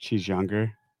younger. She's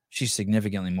younger. She's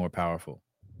significantly more powerful.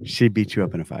 She beat you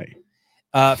up in a fight.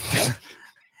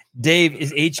 Dave,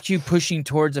 is HQ pushing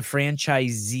towards a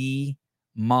franchisee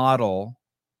model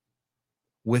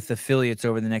with affiliates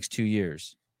over the next 2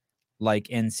 years, like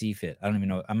NC Fit? I don't even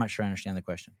know. I'm not sure I understand the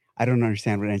question. I don't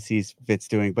understand what NC Fit's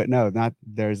doing, but no,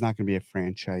 there's not going to be a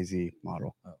franchisee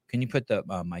model. Oh, can you put the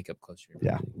mic up closer?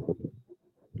 Yeah. Okay,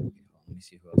 let me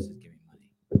see who else is giving money.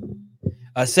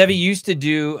 Sevi used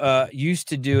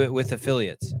to do it with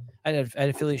affiliates. I had an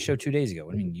affiliate show 2 days ago.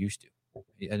 What do you mean used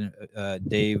to?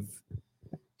 Dave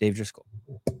Driscoll.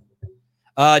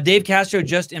 Dave Castro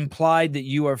just implied that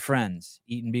you are friends.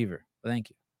 Eaton Beaver. Well, thank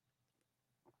you.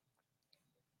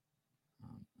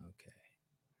 Okay.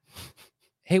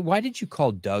 Hey, why did you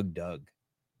call Doug?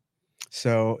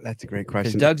 So that's a great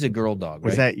question. Doug's a girl dog.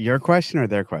 Was that your question or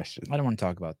their question? I don't want to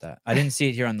talk about that. I didn't see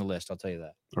it here on the list. I'll tell you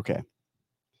that. Okay.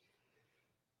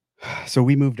 So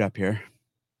we moved up here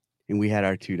and we had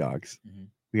our 2 dogs. Mm-hmm.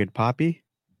 We had Poppy.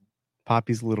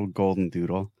 Poppy's a little golden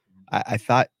doodle. I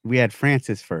thought we had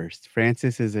Francis first.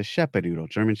 Francis is a Shepadoodle,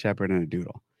 German Shepherd and a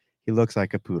doodle. He looks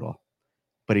like a poodle,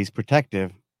 but he's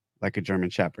protective like a German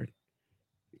Shepherd.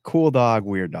 Cool dog,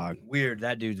 weird dog. Weird.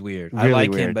 That dude's weird. Really I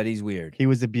like weird. him, but he's weird. He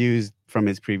was abused from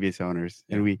his previous owners,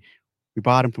 and we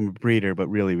bought him from a breeder, but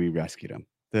really we rescued him.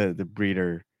 The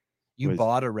breeder. You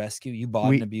bought a rescue? You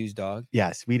bought an abused dog?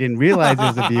 Yes, we didn't realize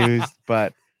it was abused,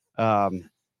 but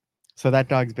so that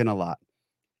dog's been a lot.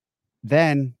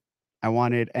 Then I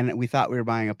wanted, and we thought we were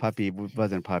buying a puppy. It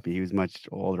wasn't a puppy. He was much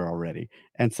older already.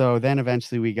 And so then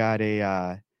eventually we got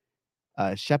a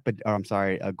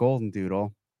golden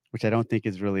doodle, which I don't think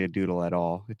is really a doodle at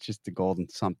all. It's just a golden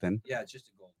something. Yeah, it's just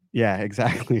a golden. Yeah,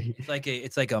 exactly.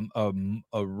 It's like a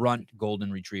runt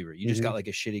golden retriever. You just got like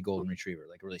a shitty golden retriever,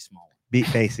 like a really small one.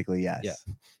 Basically, yes. Yeah.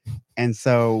 And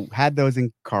so had those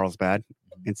in Carlsbad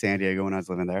in San Diego when I was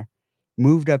living there.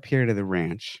 Moved up here to the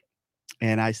ranch.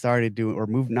 And I started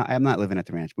I'm not living at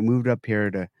the ranch, but moved up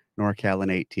here to NorCal in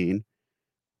 2018.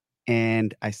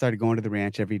 And I started going to the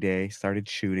ranch every day, started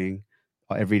shooting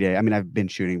every day. I mean, I've been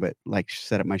shooting, but like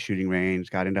set up my shooting range,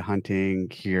 got into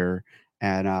hunting here,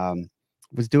 and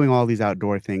was doing all these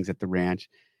outdoor things at the ranch.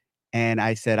 And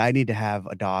I said, I need to have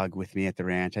a dog with me at the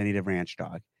ranch. I need a ranch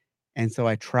dog. And so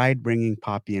I tried bringing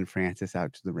Poppy and Francis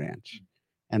out to the ranch.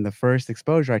 And the first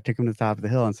exposure, I took them to the top of the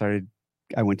hill and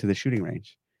I went to the shooting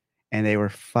range. And they were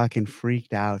fucking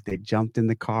freaked out. They jumped in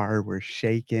the car, were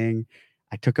shaking.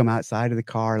 I took them outside of the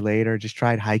car later, just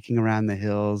tried hiking around the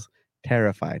hills,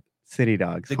 terrified. City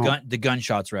dogs. The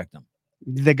gunshots wrecked them.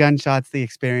 The gunshots, the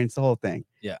experience, the whole thing.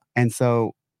 Yeah. And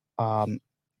so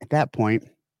at that point,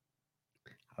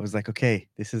 I was like, okay,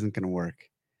 this isn't going to work.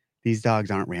 These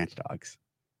dogs aren't ranch dogs.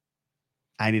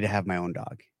 I need to have my own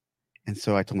dog. And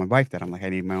so I told my wife that. I'm like, I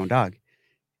need my own dog.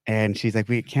 And she's like,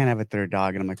 we can't have a third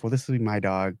dog. And I'm like, well, this will be my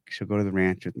dog. She'll go to the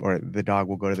ranch or the dog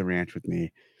will go to the ranch with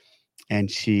me.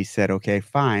 And she said, okay,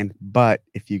 fine. But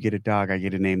if you get a dog, I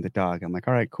get to name the dog. I'm like,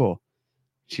 all right, cool.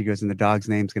 She goes, and the dog's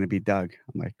name's going to be Doug.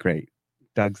 I'm like, great.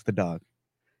 Doug's the dog.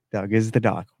 Doug is the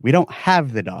dog. We don't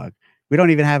have the dog. We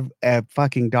don't even have a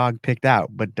fucking dog picked out,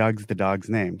 but Doug's the dog's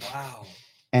name. Wow.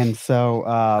 And so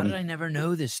how did I never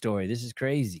know this story? This is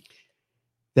crazy.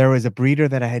 There was a breeder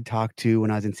that I had talked to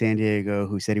when I was in San Diego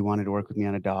who said he wanted to work with me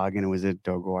on a dog, and it was a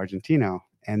Dogo Argentino.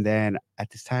 And then at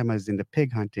this time I was into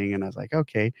pig hunting, and I was like,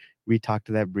 okay, we talked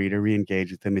to that breeder,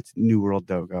 re-engaged with him. It's New World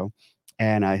Dogo.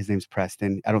 And his name's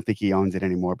Preston. I don't think he owns it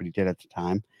anymore, but he did at the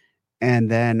time. And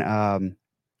then I'm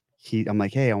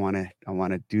like, hey, I want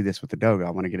to do this with the Dogo.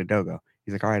 I want to get a Dogo.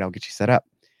 He's like, all right, I'll get you set up.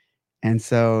 And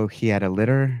so he had a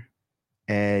litter,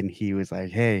 and he was like,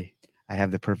 hey, I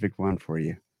have the perfect one for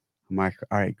you. I'm like,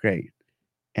 all right, great.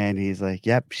 And he's like,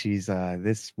 yep, she's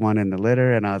this one in the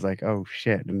litter. And I was like, oh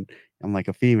shit. And I'm like,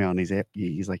 a female. And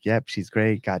he's like, yep, she's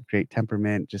great, got great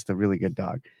temperament, just a really good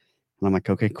dog. And I'm like,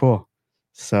 okay, cool.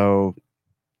 So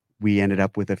we ended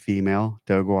up with a female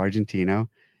Dogo Argentino.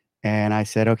 And I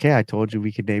said, okay, I told you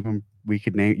we could name him, you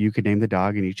could name the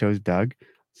dog, and you chose Doug.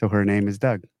 So her name is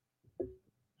Doug.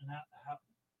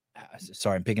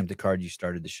 Sorry, I'm picking up the card you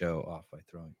started the show off by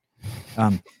throwing.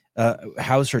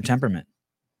 How's her temperament?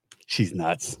 She's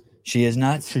nuts. She is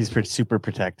nuts. She's super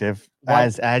protective.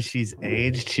 What? As she's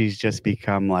aged, she's just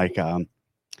become like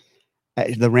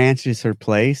the ranch is her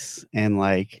place, and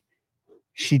like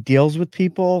she deals with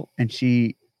people, and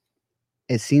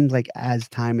it seems like as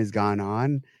time has gone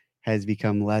on, has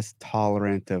become less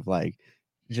tolerant of like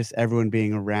just everyone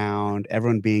being around,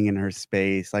 everyone being in her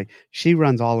space. Like she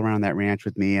runs all around that ranch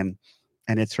with me, and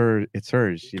it's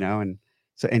hers, you know. And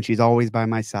so, and she's always by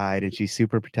my side, and she's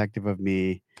super protective of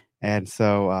me. And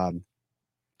so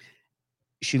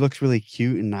she looks really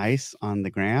cute and nice on the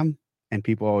gram, and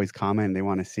people always comment and they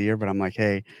want to see her. But I'm like,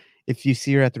 hey, if you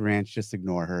see her at the ranch, just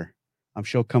ignore her.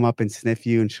 She'll come up and sniff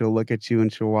you, and she'll look at you,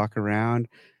 and she'll walk around.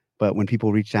 But when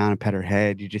people reach down and pet her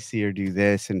head, you just see her do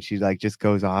this, and she like just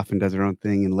goes off and does her own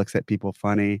thing and looks at people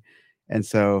funny. And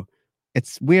so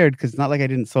it's weird because it's not like I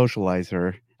didn't socialize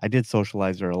her. I did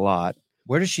socialize her a lot.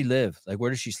 Where does she live? Like, where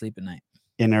does she sleep at night?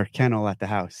 In her kennel at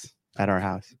our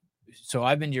house. So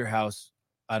I've been to your house.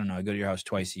 I don't know. I go to your house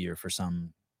twice a year for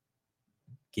some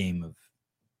game of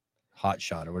Hot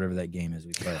Shot or whatever that game is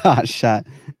we play. Hot Shot,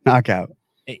 knockout.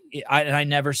 I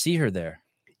never see her there.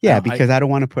 Yeah, because I don't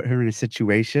want to put her in a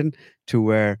situation to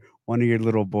where one of your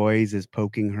little boys is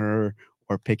poking her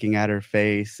or picking at her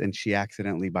face and she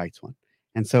accidentally bites one.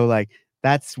 And so like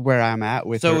that's where I'm at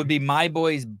with So her. it would be my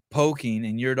boys poking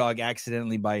and your dog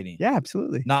accidentally biting. Yeah,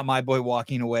 absolutely. Not my boy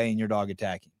walking away and your dog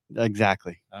attacking.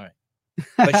 Exactly. All right.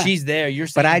 But she's there. You're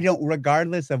saying, but I don't,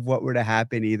 regardless of what were to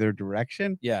happen either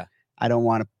direction. Yeah. I don't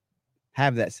want to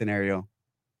have that scenario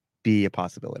be a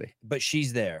possibility. But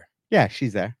she's there. Yeah,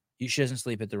 she's there. She doesn't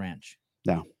sleep at the ranch.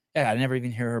 No. Yeah, I never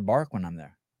even hear her bark when I'm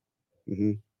there.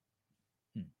 Mm-hmm.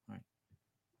 All right.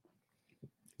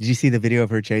 Did you see the video of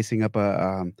her chasing up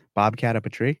a bobcat up a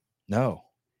tree? No.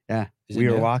 Yeah, we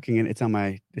were walking, and it's on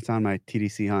my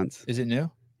TDC hunts. Is it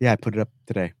new? Yeah, I put it up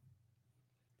today.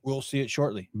 We'll see it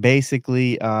shortly.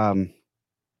 Basically,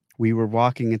 we were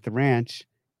walking at the ranch,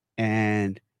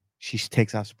 and she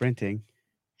takes off sprinting,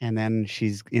 and then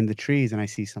she's in the trees, and I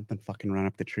see something fucking run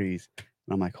up the trees, and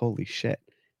I'm like, holy shit!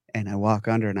 And I walk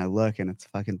under, and I look, and it's a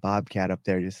fucking bobcat up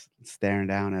there, just staring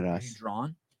down at us. Are you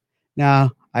drawn?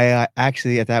 No, I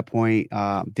actually at that point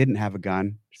didn't have a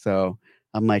gun, so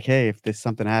I'm like, hey, if this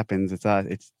something happens,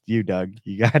 it's you, Doug.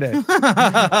 You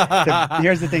gotta.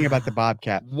 Here's the thing about the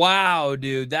bobcat. Wow,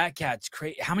 dude, that cat's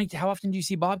crazy. How often do you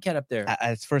see bobcat up there?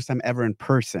 It's first time ever in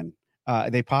person.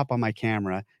 They pop on my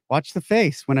camera. Watch the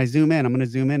face when I zoom in. I'm gonna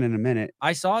zoom in a minute.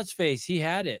 I saw its face. He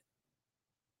had it.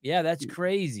 Yeah, that's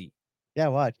crazy. Yeah,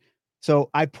 watch. So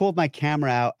I pulled my camera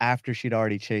out after she'd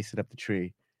already chased it up the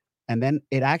tree, and then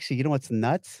it actually, you know what's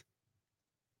nuts?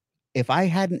 If I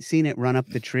hadn't seen it run up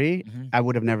the tree, I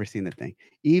would have never seen the thing.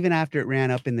 Even after it ran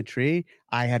up in the tree,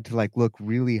 I had to like look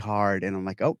really hard, and I'm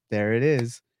like, oh, there it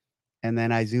is. And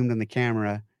then I zoomed on the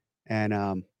camera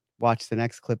and watch the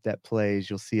next clip that plays.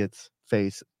 You'll see its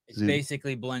face. It's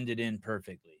basically blended in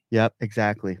perfectly. Yep,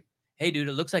 exactly. Hey, dude,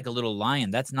 it looks like a little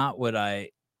lion. That's not what I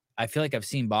feel like I've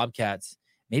seen bobcats.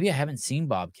 Maybe I haven't seen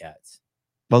bobcats.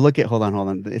 Well, hold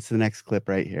on. It's the next clip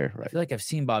right here. Right. I feel like I've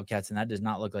seen bobcats, and that does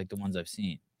not look like the ones I've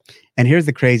seen. And here's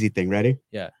the crazy thing. Ready?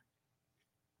 Yeah.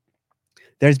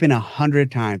 There's been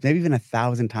 100 times, maybe even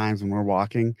 1,000 times when we're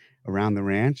walking around the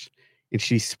ranch and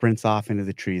she sprints off into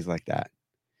the trees like that.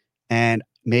 And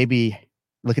maybe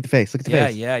look at the face. Look at the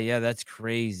face. Yeah. That's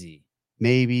crazy.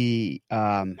 Maybe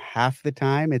half the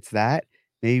time it's that.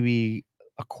 Maybe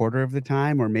a quarter of the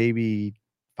time, or maybe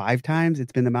 5 times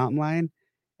it's been the mountain lion,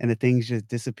 and the thing's just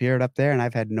disappeared up there, and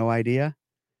I've had no idea.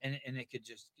 And it could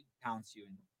just pounce you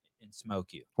and smoke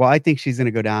you. Well, I think she's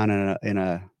gonna go down in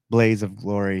a blaze of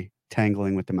glory,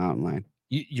 tangling with the mountain lion.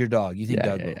 Your dog. You think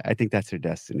Doug? Yeah, I think that's her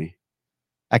destiny.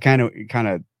 I kind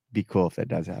of be cool if that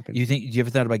does happen. Do you ever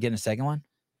thought about getting a second one?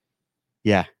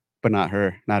 Yeah, but not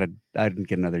her. I didn't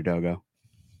get another dogo.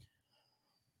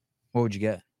 What would you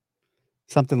get?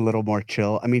 Something a little more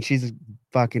chill. I mean, she's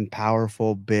fucking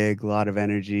powerful, big, a lot of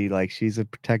energy. Like she's a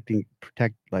protector.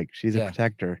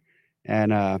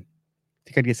 And I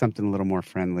think I'd get something a little more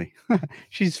friendly.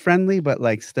 She's friendly, but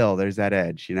like still there's that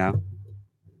edge, you know?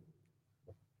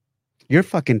 Your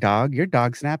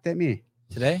dog snapped at me.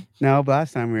 Today? No, but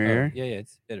last time we were Oh, here. yeah,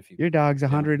 it's hit a few. Your dog's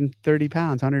 130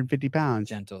 pounds, 150 pounds.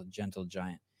 Gentle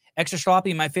giant. Extra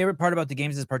sloppy. My favorite part about the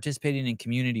games is participating in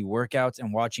community workouts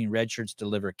and watching red shirts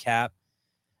deliver cap.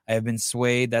 I have been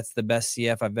swayed. That's the best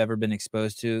CF I've ever been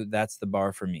exposed to. That's the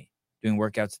bar for me. Doing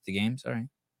workouts at the games. All right.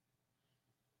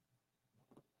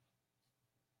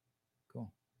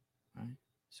 Cool. All right.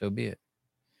 So be it.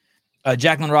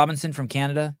 Jacqueline Robinson from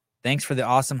Canada. Thanks for the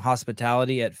awesome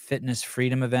hospitality at Fitness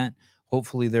Freedom event.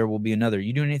 Hopefully there will be another.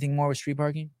 You doing anything more with street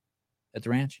parking at the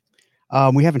ranch?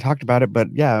 We haven't talked about it, but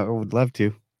yeah, I would love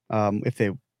to. If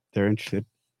they're interested.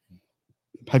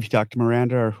 Have you talked to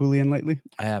Miranda or Julian lately?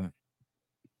 I haven't.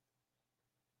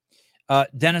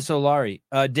 Dennis Olari.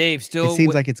 Dave, still. It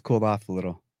seems like it's cooled off a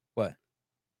little. What?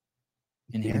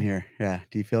 In here? In here. Yeah.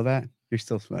 Do you feel that? You're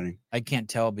still sweating. I can't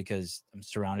tell because I'm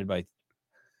surrounded by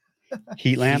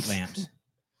heat lamps.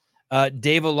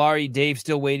 Dave Olari. Dave,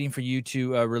 still waiting for you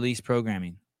to release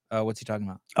programming. What's he talking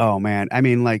about? Oh man, I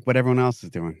mean, like what everyone else is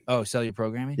doing. Oh, sell your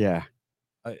programming? Yeah.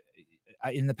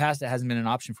 In the past, it hasn't been an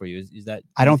option for you. Is that?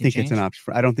 I don't think it's an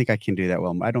option. I don't think I can do that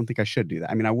well. I don't think I should do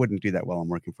that. I mean, I wouldn't do that while I'm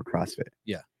working for CrossFit.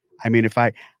 Yeah. I mean, if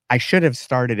I should have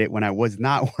started it when I was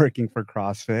not working for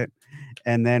CrossFit,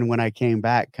 and then when I came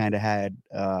back, kind of had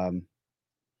an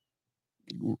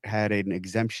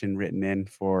exemption written in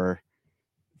for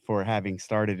having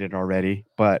started it already,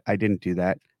 but I didn't do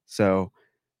that. So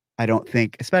I don't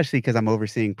think, especially because I'm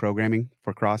overseeing programming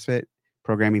for CrossFit,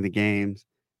 programming the games,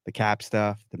 the cap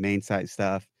stuff, the main site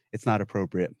stuff, it's not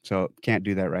appropriate. So can't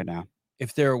do that right now.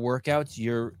 If there are workouts,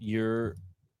 you're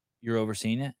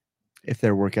overseeing it. If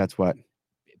there are workouts, what?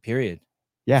 Period.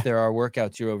 Yeah. If there are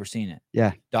workouts, you're overseeing it.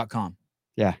 Yeah. .com.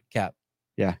 Yeah. Cap.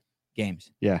 Yeah.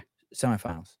 Games. Yeah.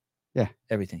 Semifinals. Yeah.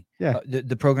 Everything. Yeah.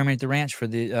 The programming at the ranch for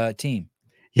the team.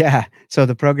 Yeah. So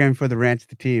the program for the ranch,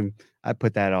 the team, I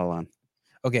put that all on.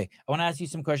 Okay. I want to ask you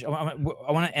some questions. I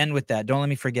want to end with that. Don't let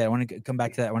me forget. I want to come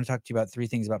back to that. I want to talk to you about 3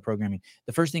 things about programming.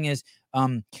 The first thing is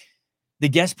the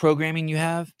guest programming you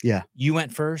have. Yeah. You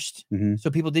went first. Mm-hmm. So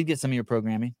people did get some of your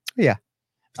programming. Yeah.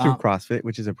 Through CrossFit,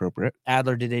 which is appropriate.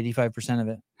 Adler did 85% of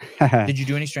it. Did you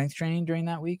do any strength training during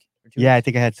that week? Yeah, I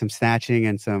think I had some snatching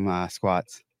and some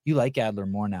squats. You like Adler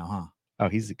more now, huh? Oh,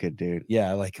 he's a good dude.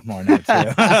 Yeah, I like him more now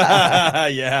too.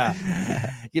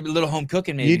 Yeah, give a little home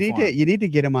cooking maybe. You need to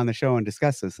get him on the show and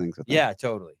discuss those things with him. Yeah,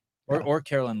 totally. Or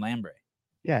Carolyn Lambre.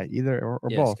 Yeah, either or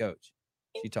yes, both. Coach.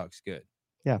 She talks good.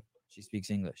 Yeah, she speaks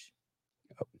English.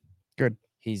 Oh, good.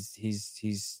 He's.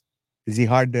 Is he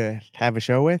hard to have a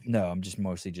show with? No, I'm just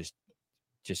mostly just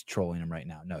trolling him right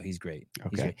now. No, he's great.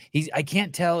 Okay. I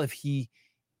can't tell if he.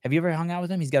 Have you ever hung out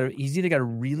with him? He's either got a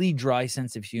really dry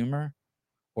sense of humor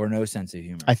or no sense of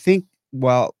humor. I think,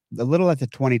 well, a little at the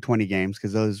 2020 games,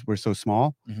 because those were so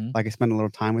small. Mm-hmm. Like I spent a little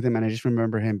time with him, and I just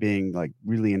remember him being like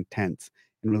really intense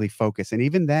and really focused. And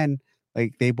even then,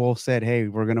 like they both said, "Hey,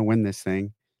 we're gonna win this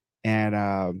thing," and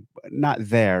not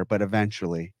there, but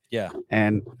eventually. Yeah.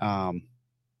 And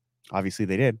obviously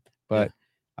they did, but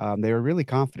they were really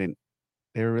confident.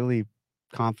 They were really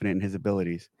confident in his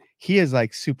abilities. He is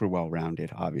like super well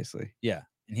rounded, obviously. Yeah.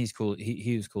 And he's cool.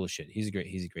 He was cool as shit. He's a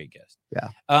great guest.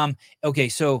 Yeah. Okay.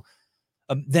 So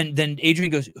then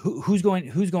Adrian goes, who's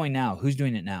going now? Who's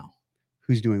doing it now?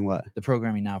 Who's doing what? The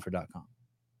programming now for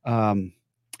 .com.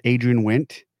 Adrian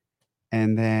went,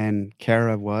 and then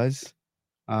Kara was.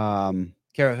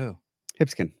 Kara who?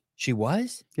 Hipskin. She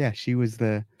was? Yeah, she was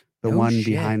the one shit.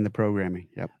 behind the programming.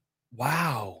 Yep.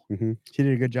 Wow. Mm-hmm. She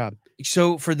did a good job.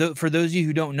 So for those of you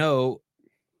who don't know,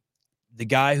 the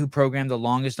guy who programmed the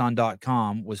longest on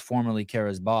 .com was formerly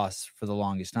Kara's boss for the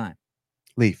longest time.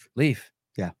 Leaf.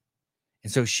 Yeah.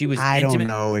 And so she was I don't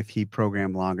know if he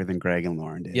programmed longer than Greg and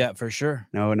Lauren did. Yeah, for sure.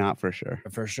 No, not for sure.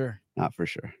 For sure. Not for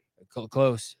sure.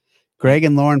 Close. Greg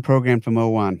and Lauren programmed from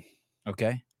 01.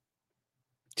 Okay.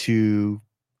 To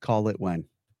call it when?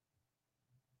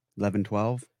 11,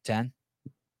 12? 10?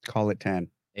 Call it 10.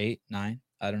 8, 9?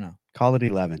 I don't know. Call it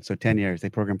 11. So 10 years. They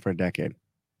programmed for a decade.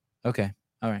 Okay.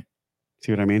 All right.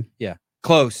 See what I mean? Yeah.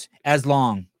 Close. As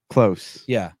long. Close.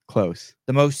 Yeah. Close.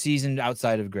 The most seasoned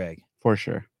outside of Greg. For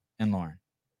sure. And Lauren.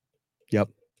 Yep.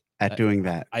 At doing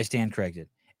that. I stand corrected.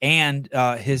 And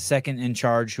his second in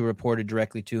charge, who reported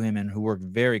directly to him and who worked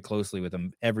very closely with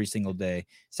him every single day,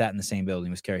 sat in the same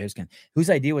building, was Kara Hipskin. Whose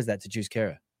idea was that to choose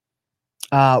Kara?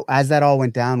 As that all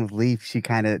went down with Leaf, she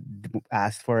kind of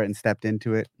asked for it and stepped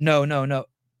into it. No.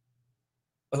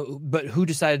 But who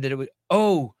decided that it would?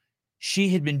 Oh, she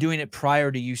had been doing it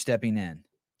prior to you stepping in.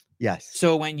 Yes.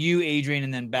 So when you, Adrian,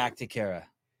 and then back to Kara.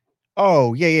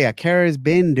 Oh, yeah. Kara's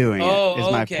been doing it,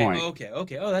 is my point.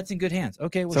 Okay. Oh, that's in good hands.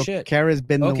 Okay, well, so shit. Kara's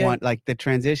been the one, like the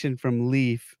transition from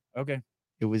Leaf. Okay.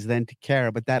 It was then to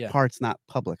Kara, but that Yeah. part's not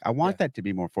public. I want that to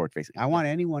be more forward facing. I want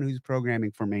anyone who's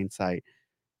programming for main site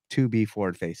to be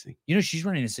forward facing. You know, she's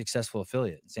running a successful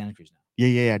affiliate in Santa Cruz now.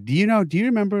 Yeah. Do you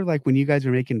remember like when you guys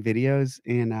were making videos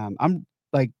and I'm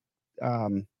like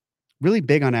really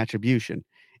big on attribution.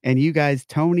 And you guys,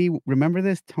 Tony, remember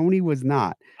this? Tony was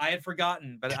not. I had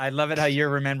forgotten, but I love it how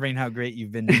you're remembering how great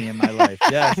you've been to me in my life.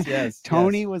 Yes.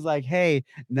 Tony was like, hey,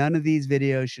 none of these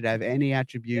videos should have any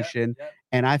attribution.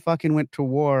 And I fucking went to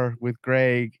war with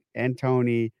Greg and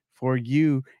Tony for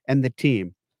you and the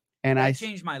team. And that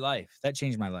changed my life. That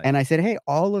changed my life. And I said, hey,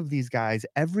 all of these guys,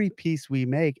 every piece we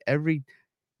make, every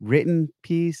written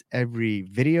piece, every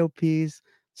video piece,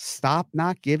 stop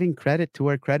not giving credit to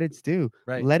where credit's due.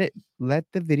 Right. Let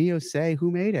the video say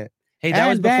who made it. Hey, that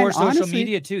was before social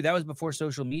media too. That was before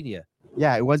social media.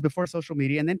 Yeah, it was before social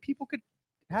media. And then people could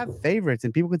have favorites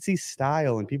and people could see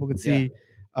style and people could see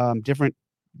different.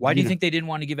 Why do you think they didn't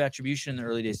want to give attribution in the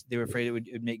early days? They were afraid it would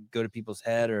go to people's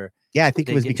head, or I think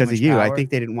it was because of you. Power? I think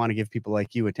they didn't want to give people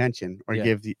like you attention or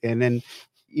and then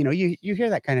you hear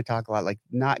that kind of talk a lot, like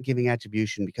not giving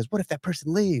attribution because what if that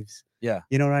person leaves? Yeah.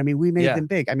 You know what I mean? We made them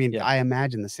big. I mean, I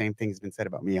imagine the same thing has been said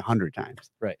about me 100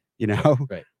 times. Right. You know?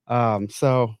 Right.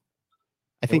 So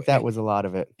I think that was a lot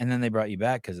of it. And then they brought you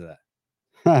back because of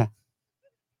that.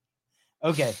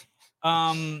 Okay.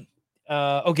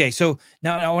 Okay. So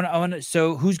now I want to,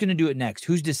 so who's going to do it next?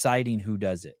 Who's deciding who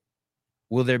does it?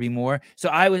 Will there be more? So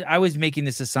I was making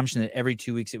this assumption that every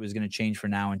 2 weeks it was going to change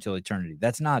from now until eternity.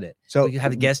 That's not it. So we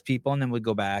have guest people and then we'll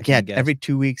go back. Yeah. Every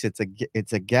 2 weeks, it's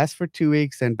a guest for 2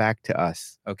 weeks and back to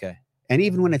us. Okay. And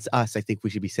even when it's us, I think we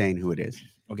should be saying who it is.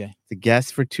 Okay. The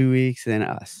guest for 2 weeks, then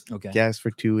us. Okay. Guest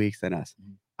for 2 weeks, then us.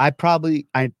 I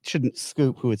shouldn't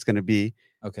scoop who it's going to be.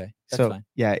 Okay. That's fine.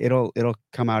 Yeah, it'll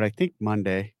come out, I think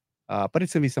Monday, but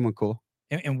it's going to be someone cool.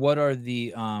 And what are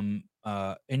the, and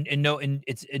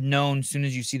it's known as soon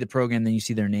as you see the program, then you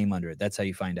see their name under it. That's how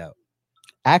you find out.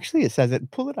 Actually, it says it.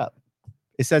 Pull it up.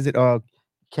 It says it.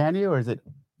 Can you, or is it?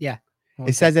 Yeah.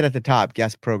 It says it at the top,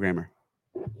 guest programmer.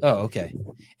 Oh, okay.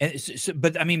 And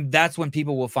but I mean, that's when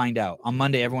people will find out. On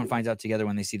Monday, everyone finds out together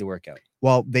when they see the workout.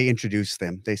 Well, they introduce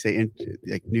them. They say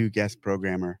like new guest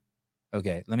programmer.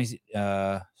 Okay, let me see.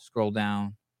 Scroll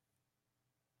down.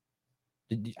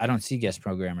 I don't see guest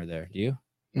programmer there. Do you?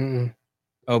 Mm-mm.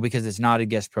 Oh, because it's not a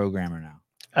guest programmer now.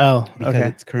 Oh, because okay.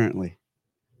 It's currently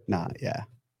not. Yeah.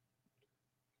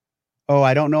 Oh,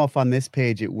 I don't know if on this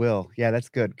page it will. Yeah, that's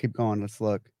good. Keep going. Let's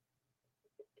look.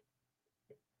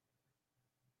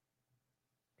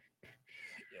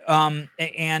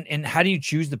 And how do you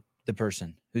choose the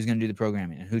person who's going to do the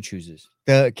programming, and who chooses?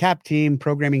 The CAP team,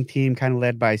 programming team, kind of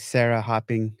led by Sarah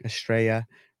Hopping Estrella.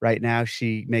 Right now,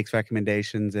 she makes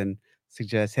recommendations and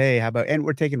suggests, hey, how about, and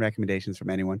we're taking recommendations from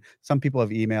anyone. Some people have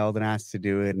emailed and asked to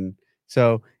do it. And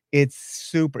so it's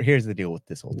super, here's the deal with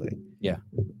this whole thing. Yeah.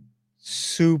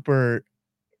 Super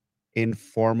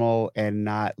informal and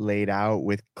not laid out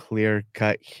with clear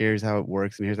cut, here's how it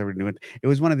works and here's how we're doing it. It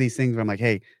was one of these things where I'm like,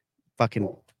 hey,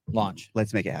 fucking launch,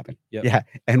 let's make it happen. Yep. Yeah,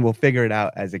 and we'll figure it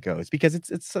out as it goes, because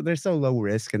it's so, they're so low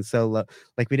risk and so low,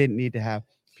 like we didn't need to have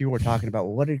people were talking about,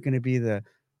 well, what are going to be the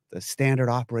standard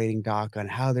operating doc on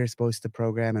how they're supposed to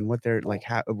program and what they're like,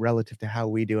 how relative to how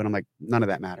we do. And I'm like, none of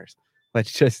that matters.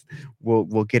 Let's just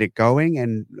we'll get it going.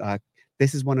 And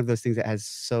this is one of those things that has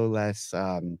so less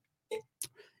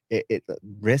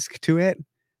risk to it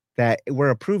that we're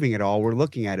approving it all, we're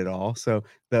looking at it all, so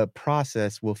the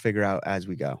process we'll figure out as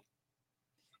we go.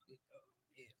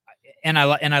 And I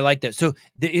like that. So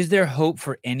is there hope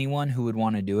for anyone who would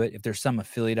want to do it? If there's some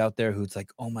affiliate out there who's like,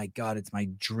 oh my God, it's my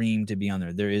dream to be on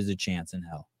there, there is a chance in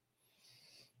hell.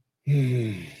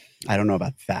 I don't know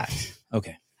about that.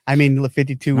 Okay. I mean,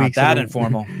 52 not weeks. That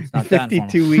informal. It's not 52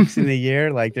 that informal. weeks in a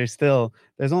year. Like there's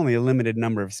only a limited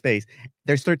number of space.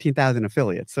 There's 13,000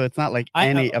 affiliates. So it's not like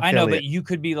any affiliate. I know, but you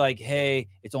could be like, hey,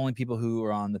 it's only people who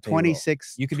are on the payroll.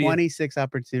 26, you could 26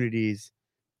 opportunities.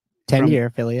 10-year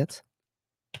affiliates.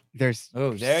 There's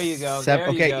there you go. There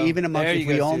you go. Even among, if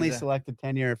we only Susan. selected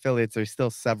 10-year affiliates, there's still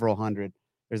several hundred.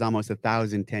 There's almost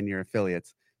 1,000 10-year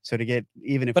affiliates. So to get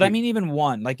I mean, even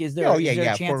one, like, is there,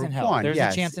 a chance in hell? One, there's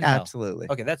a chance in hell. Absolutely.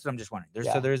 Okay, that's what I'm just wondering.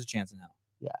 So there is a chance in hell.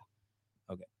 Yeah.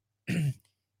 Okay.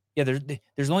 Yeah,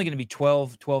 there's only going to be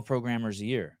 12 programmers a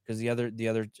year, because the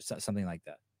other something like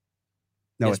that.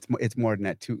 No, yes. it's more than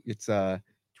that too. It's 12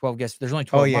 guests. There's only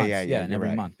 12 months. Yeah, in every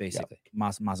right. month, basically.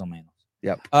 Yep. Mazel Manos.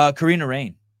 Yep. Karina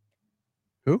Rain.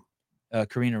 Who?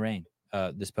 Karina Rain.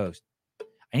 This post.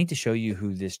 I need to show you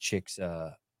who this chick's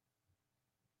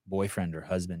boyfriend or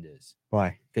husband is.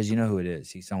 Why? Because you know who it is.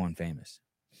 He's someone famous.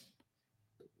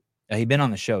 He's been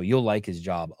on the show. You'll like his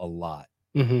job a lot.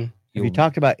 Mm-hmm. Have you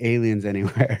talked about Aliens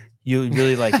Anywhere? You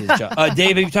really like his job.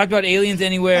 Dave, have you talked about Aliens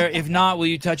Anywhere? If not, will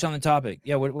you touch on the topic?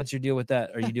 Yeah, what's your deal with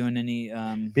that? Are you doing any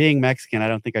Being Mexican, I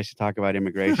don't think I should talk about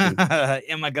immigration.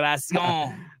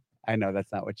 Immigration. I know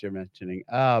that's not what you're mentioning.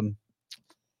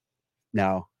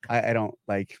 No, I don't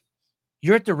like.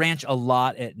 You're at the ranch a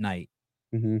lot at night.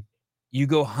 Mm-hmm. You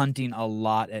go hunting a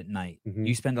lot at night. Mm-hmm.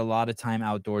 You spend a lot of time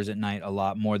outdoors at night, a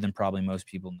lot more than probably most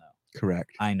people know.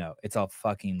 Correct. I know. It's a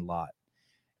fucking lot.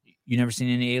 You never seen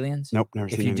any aliens? Nope, never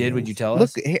seen any. If you did, aliens. would you tell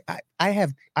us? us? Look,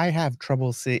 I have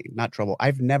trouble seeing. Not trouble.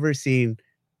 I've never seen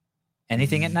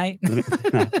anything at night.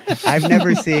 I've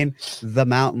never seen the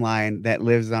mountain lion that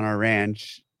lives on our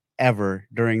ranch ever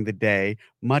during the day,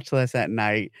 much less at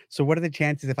night. So what are the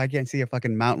chances if I can't see a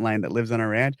fucking mountain lion that lives on our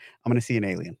ranch, I'm gonna see an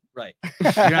alien? Right.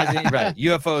 You're not seeing, right.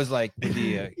 UFOs like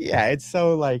yeah, it's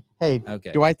so like, hey,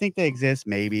 okay. Do I think they exist?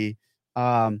 Maybe.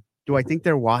 Do I think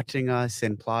they're watching us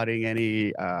and plotting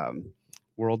any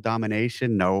world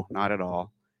domination? No, not at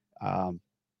all. I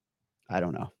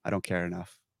don't know. I don't care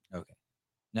enough. Okay.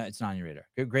 No, it's not on your radar.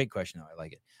 Great question, though. I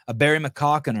like it. Barry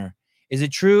McCockiner. Is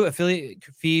it true affiliate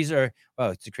fees are...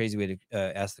 Oh, it's a crazy way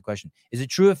to ask the question. Is it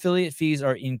true affiliate fees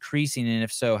are increasing? And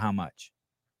if so, how much?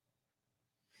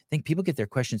 I think people get their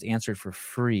questions answered for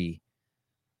free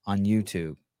on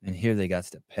YouTube. And here they got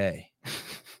to pay.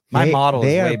 My model is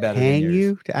way better than yours. They are paying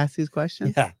you to ask these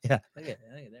questions? Yeah. Look at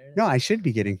no, I should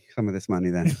be getting some of this money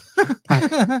then.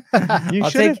 I'll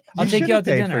take you out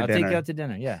to dinner. I'll take you out to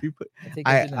dinner. Yeah.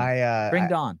 Bring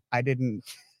Dawn.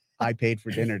 I paid for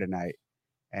dinner tonight.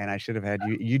 And I should have had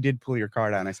you. You did pull your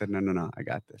card out. And I said, no, I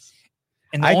got this.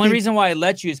 And the only reason why I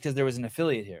let you is because there was an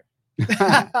affiliate here.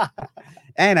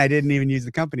 And I didn't even use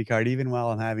the company card, even while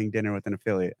I'm having dinner with an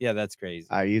affiliate. Yeah, that's crazy.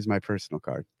 I used my personal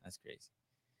card. That's crazy.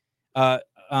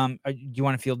 Do you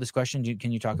want to field this question?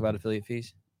 Can you talk about affiliate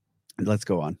fees? Let's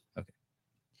go on. Okay.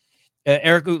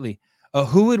 Eric Utley,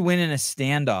 who would win in a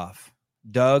standoff,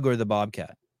 Doug or the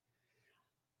Bobcat?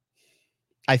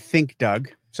 I think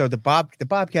Doug. So the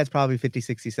Bobcat's probably 50,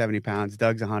 60, 70 pounds.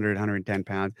 Doug's 100, 110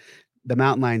 pounds. The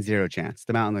mountain lion's 0 chance.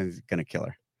 The mountain lion's going to kill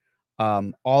her.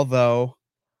 Although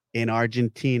in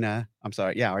Argentina,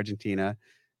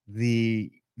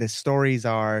 the stories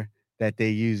are that they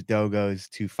use dogos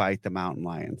to fight the mountain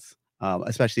lions,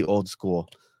 especially old school.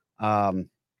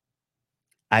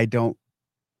 I don't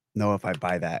know if I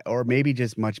buy that, or maybe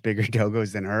just much bigger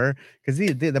dogos than her, because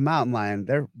the mountain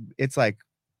lion, it's like,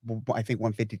 I think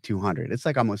 150, 200. It's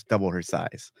like almost double her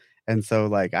size. And so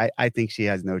like, I think she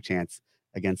has no chance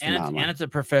against the mountain lion. And it's a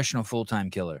professional full-time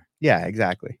killer. Yeah,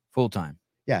 exactly. Full-time.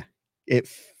 Yeah. It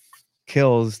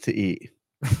kills to eat.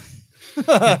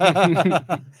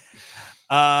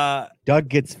 Doug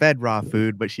gets fed raw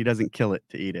food, but she doesn't kill it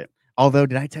to eat it. Although,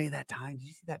 did I tell you that time? Did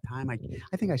you see that time? I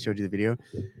think I showed you the video.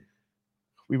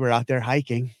 We were out there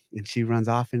hiking and she runs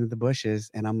off into the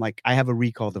bushes. And I'm like, I have a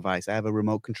recall device. I have a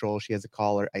remote control. She has a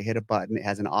collar. I hit a button. It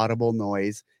has an audible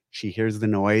noise. She hears the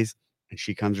noise and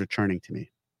she comes returning to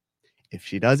me. If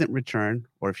she doesn't return,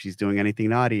 or if she's doing anything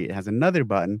naughty, it has another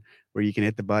button where you can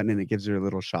hit the button and it gives her a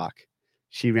little shock.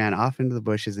 She ran off into the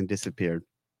bushes and disappeared.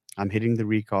 I'm hitting the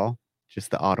recall, just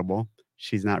the audible.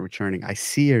 She's not returning. I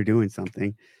see her doing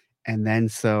something. And then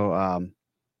I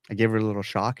gave her a little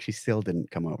shock. She still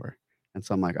didn't come over. And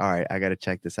so I'm like, all right, I got to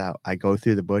check this out. I go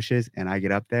through the bushes and I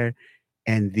get up there,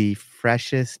 and the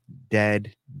freshest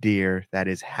dead deer that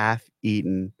is half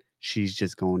eaten, she's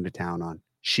just going to town on.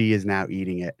 She is now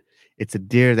eating it. It's a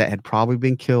deer that had probably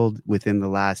been killed within the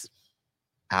last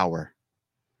hour.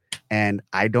 And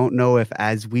I don't know if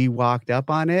as we walked up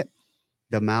on it,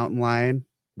 the mountain lion,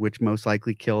 which most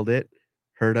likely killed it,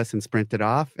 heard us and sprinted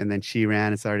off, and then she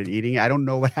ran and started eating it. I don't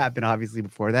know what happened, obviously,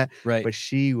 before that. Right. But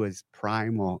she was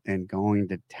primal and going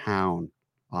to town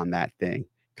on that thing,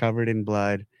 covered in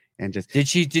blood, and just... Did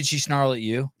she snarl at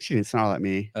you? She didn't snarl at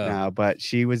me, no, but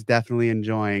she was definitely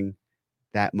enjoying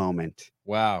that moment.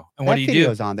 Wow. And what do you do? That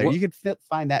video's on there. You could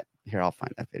find that. Here, I'll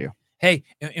find that video. Hey,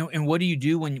 and what do you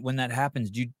do when that happens?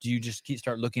 Do you just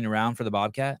start looking around for the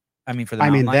Bobcat? I mean, for the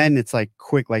mountain lion? Then it's like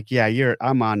quick, like, yeah,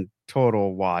 I'm on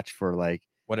total watch for like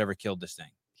whatever killed this thing.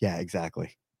 Yeah,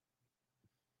 exactly.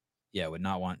 Yeah, would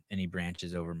not want any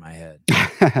branches over my head.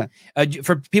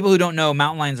 For people who don't know,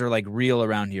 mountain lions are like real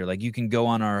around here. Like you can go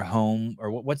on our home,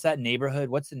 or what's that neighborhood?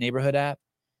 What's the neighborhood app?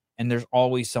 And there's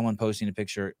always someone posting a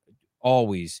picture,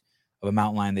 always, of a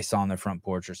mountain lion they saw on their front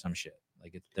porch or some shit.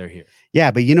 Like they're here.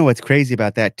 Yeah, but you know what's crazy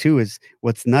about that too is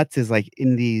what's nuts is like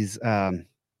in these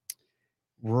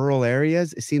rural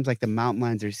areas, it seems like the mountain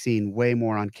lions are seen way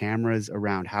more on cameras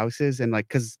around houses, and like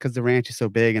because the ranch is so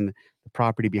big and the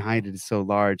property behind it is so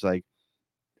large, like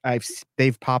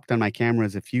they've popped on my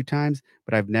cameras a few times,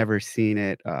 but I've never seen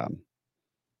it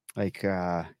like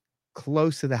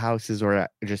close to the houses or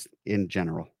just in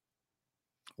general.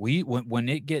 When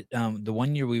it get the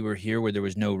one year we were here where there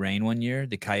was no rain one year,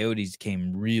 the coyotes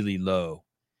came really low.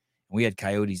 We had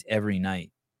coyotes every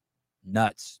night,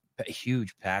 nuts,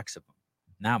 huge packs of them.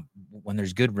 Now, when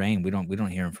there's good rain, we don't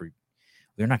hear them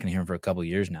we're not going to hear them for a couple of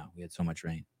years now. We had so much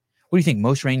rain. What do you think?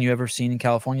 Most rain you ever seen in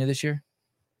California this year?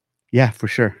 Yeah, for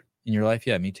sure. In your life?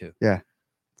 Yeah, me too. Yeah,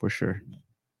 for sure.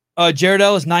 Jared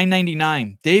Ellis,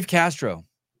 $9.99. Dave Castro.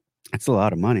 That's a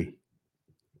lot of money.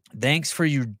 Thanks for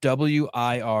your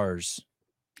WIRs.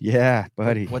 Yeah,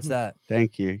 buddy. What's that?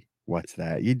 Thank you. What's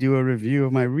that? You do a review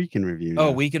of my weekend review.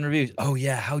 Oh, weekend reviews. Oh,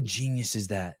 yeah. How genius is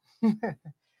that?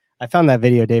 I found that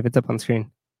video, Dave. It's up on screen.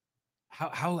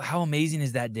 How amazing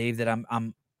is that, Dave? That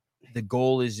I'm. The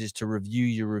goal is to review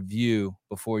your review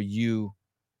before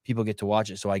people get to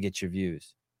watch it, so I get your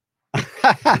views.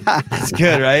 That's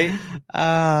good, right?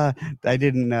 I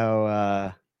didn't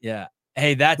know. Yeah.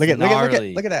 Hey, that's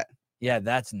gnarly. Look at that. Yeah,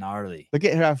 that's gnarly. Look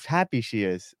at her, how happy she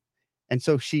is. And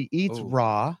so she eats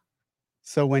raw.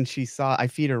 So when I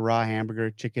feed her raw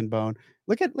hamburger, chicken bone.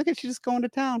 Look at she's just going to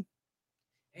town.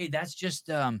 Hey, that's just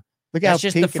look at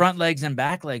the front legs and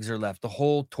back legs are left. The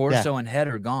whole torso and head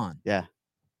are gone. Yeah.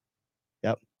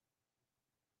 Yep.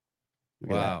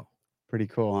 Wow. Pretty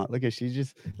cool, huh?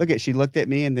 She looked at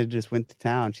me and then just went to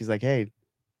town. She's like, hey,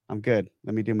 I'm good.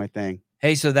 Let me do my thing.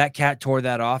 Hey, so that cat tore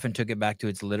that off and took it back to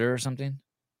its litter or something?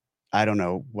 I don't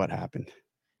know what happened.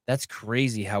 That's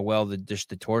crazy how well the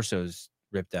torso's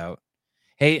ripped out.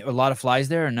 Hey, a lot of flies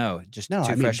there or no? Just too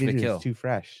fresh for the kill. Too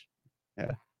fresh.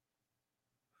 Yeah.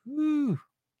 Woo.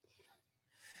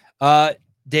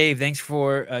 Dave, thanks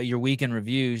for your weekend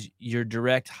reviews. Your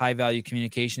direct, high-value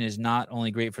communication is not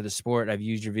only great for the sport. I've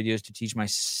used your videos to teach my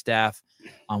staff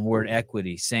on word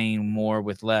equity, saying more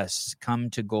with less. Come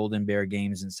to Golden Bear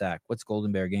Games in Sac. What's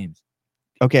Golden Bear Games?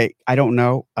 Okay, I don't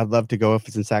know. I'd love to go if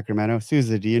it's in Sacramento.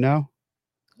 Susan, do you know?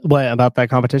 What, about that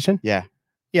competition? Yeah.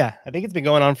 Yeah, I think it's been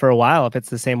going on for a while. If it's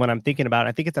the same one I'm thinking about,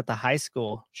 I think it's at the high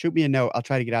school. Shoot me a note. I'll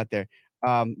try to get out there.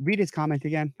 Read his comment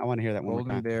again. I want to hear that one more time.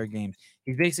 Golden Bear Games.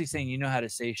 He's basically saying you know how to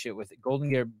say shit with it. Golden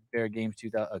Bear Games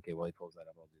 2000. Okay, well, he pulls that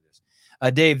up. I'll do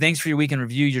this. Dave, thanks for your weekend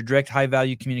review. Your direct,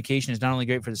 high-value communication is not only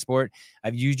great for the sport.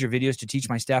 I've used your videos to teach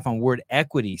my staff on word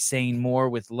equity, saying more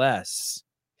with less.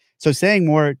 So saying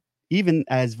more, even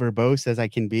as verbose as I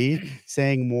can be,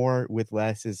 saying more with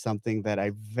less is something that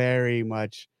I very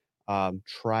much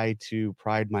try to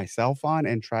pride myself on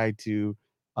and try to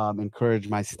encourage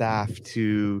my staff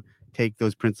to take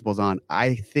those principles on.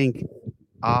 I think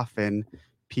often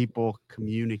people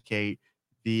communicate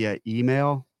via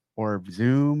email or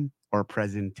Zoom or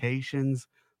presentations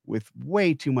with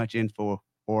way too much info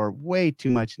or way too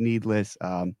much needless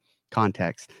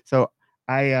context. So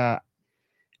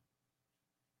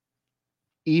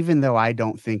even though I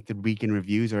don't think the weekend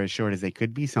reviews are as short as they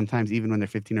could be, sometimes even when they're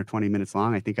 15 or 20 minutes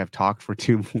long, I think I've talked for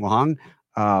too long.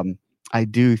 I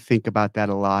do think about that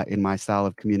a lot in my style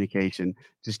of communication,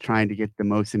 just trying to get the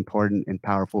most important and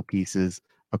powerful pieces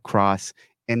across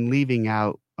and leaving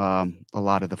out a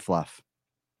lot of the fluff.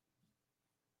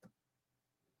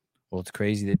 Well, it's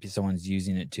crazy that someone's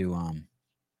using it to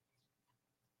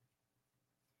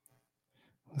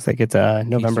looks like it's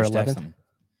November 11th.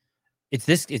 It's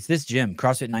this gym,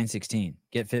 CrossFit 916.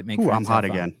 Get fit, make friends. I'm hot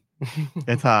again.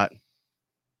 It's hot.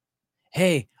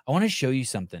 Hey, I want to show you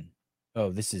something. Oh,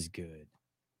 this is good.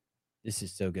 This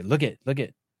is so good. Look at.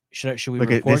 Should we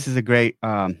report? This is a great.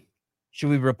 Should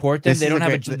we report them? They don't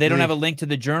have a link to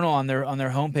the journal on their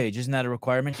homepage. Isn't that a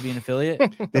requirement to be an affiliate?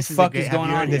 This the fuck is going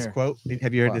on here? This quote?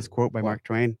 Have you heard this quote by Mark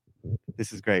Twain?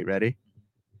 This is great. Ready?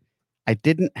 I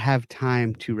didn't have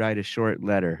time to write a short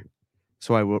letter,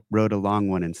 so I wrote a long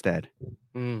one instead.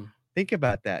 Think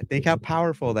about that. Think how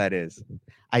powerful that is.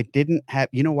 I didn't have,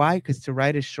 you know why? Because to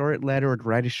write a short letter or to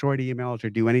write a short email or to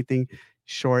do anything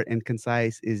short and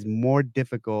concise is more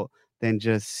difficult than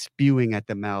just spewing at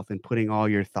the mouth and putting all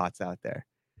your thoughts out there.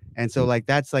 And so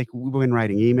that's like when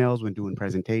writing emails, when doing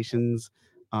presentations,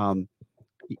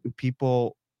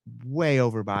 people way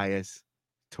over bias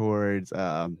towards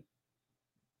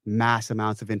mass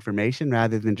amounts of information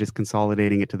rather than just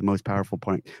consolidating it to the most powerful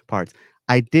parts.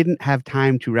 I didn't have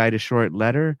time to write a short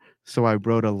letter, so I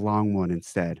wrote a long one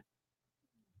instead.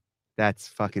 That's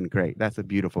fucking great. That's a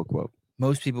beautiful quote.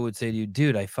 Most people would say to you,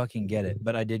 dude, I fucking get it,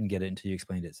 but I didn't get it until you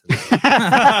explained it. So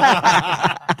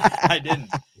I didn't.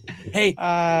 Hey,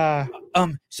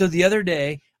 so the other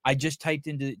day I just typed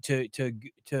into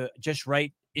to just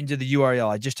write into the URL.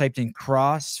 I just typed in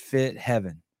CrossFit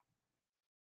Heaven.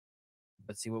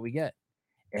 Let's see what we get.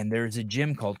 and there's a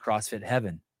gym called CrossFit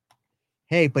Heaven.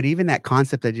 Hey, but even that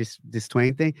concept of just this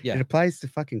Twain thing, Yeah. it applies to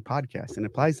fucking podcasts and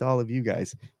applies to all of you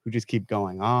guys who just keep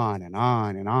going on and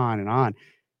on and on and on.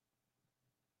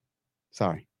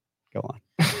 Sorry, go on.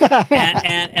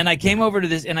 and I came over to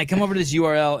this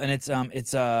URL, and it's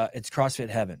CrossFit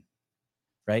Heaven,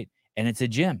 right? And it's a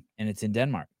gym, and it's in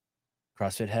Denmark.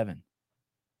 CrossFit Heaven.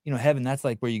 You know, heaven, that's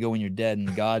like where you go when you're dead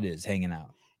and God is hanging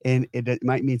out. And it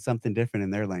might mean something different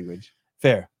in their language.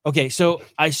 Fair. Okay, so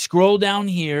I scroll down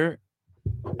here,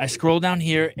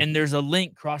 and there's a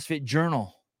link, CrossFit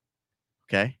Journal.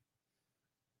 Okay.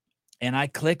 And I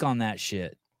click on that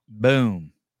shit.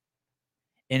 Boom.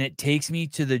 And it takes me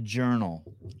to the journal.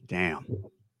 Damn.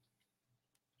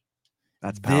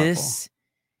 That's powerful. This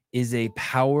is a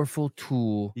powerful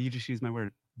tool. You just use my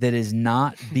word. That is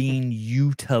not being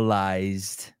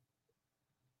utilized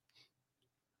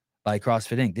by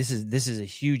CrossFit Inc. This is a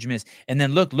huge miss. And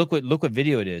then look what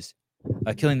video it is.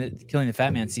 Killing the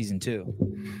Fat Man season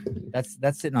 2. That's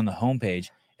sitting on the homepage.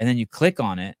 And then you click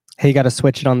on it. Hey, you got to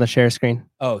switch it on the share screen.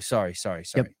 Oh, sorry.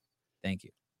 Yep. Thank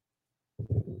you.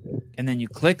 And then you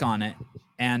click on it,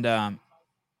 and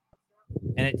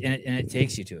it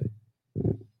takes you to it.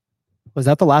 Was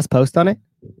that the last post on it?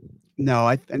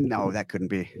 No, no, that couldn't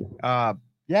be.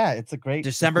 Yeah, it's a great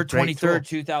December 23rd,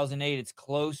 2008. It's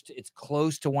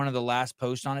close to one of the last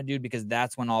posts on it, dude, because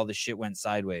that's when all the shit went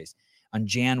sideways. On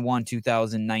Jan 1,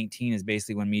 2019 is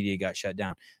basically when media got shut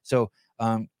down. So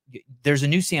there's a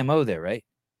new CMO there, right?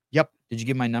 Yep. Did you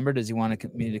give my number? Does he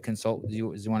want me to consult? Does he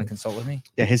want to consult with me?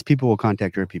 Yeah, his people will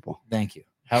contact your people. Thank you.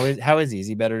 How is he? Is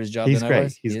he better at his job He's than great. I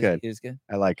was? He's good. He's good.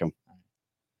 I like him.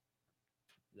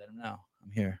 Let him know.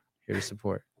 I'm here to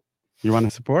support. You want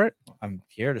to support? I'm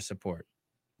here to support.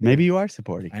 Maybe you are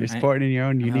supporting. You're supporting in your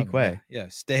own unique way. Yeah.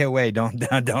 Stay away. Don't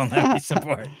let me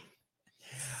support.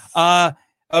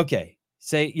 Okay.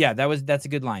 That's a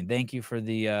good line. Thank you for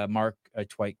the Mark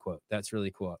Twight quote. That's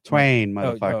really cool. Twain,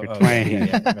 motherfucker. Twain.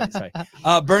 Yeah, right, sorry.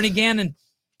 Bernie Gannon,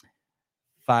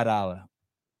 $5.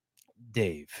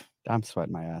 Dave, I'm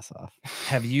sweating my ass off.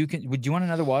 Would you want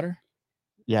another water?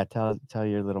 Yeah, tell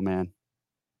your little man.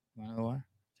 Want another water?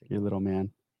 Your little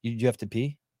man. You have to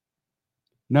pee?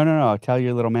 No. Tell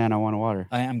your little man I want a water.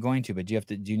 I am going to, but do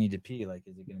you need to pee? Like,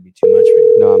 is it going to be too much for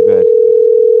you? No, I'm good.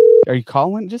 Are you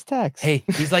calling? Just text. Hey,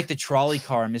 he's like the trolley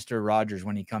car, Mr. Rogers,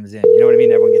 when he comes in. You know what I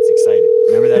mean? Everyone gets excited.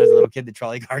 Remember that as a little kid, the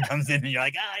trolley car comes in, and you're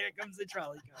like, here comes the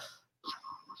trolley car.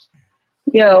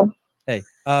 Yo. Hey,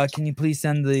 can you please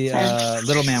send the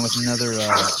little man with another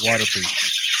water,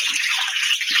 please?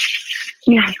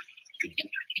 Yeah.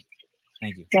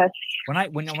 Thank you. Yes. When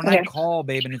I call,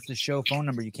 babe, and it's the show phone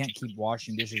number, you can't keep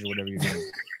washing dishes or whatever you're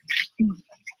doing.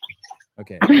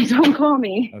 Okay. Don't call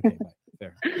me. Okay, bye.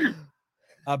 Fair.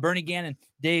 Bernie Gannon,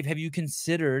 Dave, have you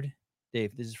considered?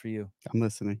 Dave, this is for you. I'm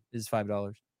listening. This is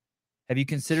 $5. Have you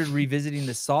considered revisiting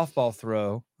the softball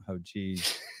throw? Oh,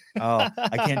 geez. Oh,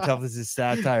 I can't tell if this is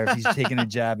satire. If he's taking a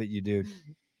jab at you, dude.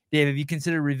 Dave, have you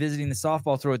considered revisiting the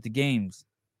softball throw at the games?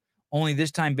 Only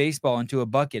this time baseball into a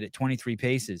bucket at 23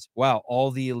 paces. Wow,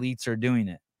 all the elites are doing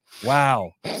it.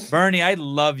 Wow. Bernie, I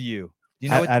love you. You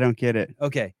know I don't get it.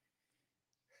 Okay.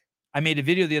 I made a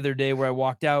video the other day where I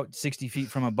walked out 60 feet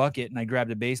from a bucket and I grabbed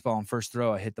a baseball and first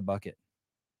throw, I hit the bucket.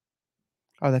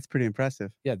 Oh, that's pretty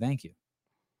impressive. Yeah, thank you.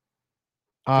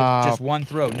 Just one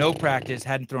throw, no practice,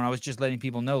 hadn't thrown. I was just letting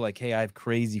people know, like, hey, I have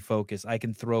crazy focus. I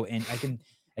can throw and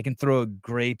I can throw a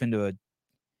grape into a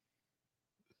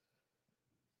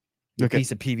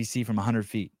piece of PVC from 100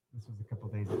 feet. This was a couple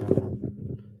days ago.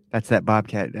 That's that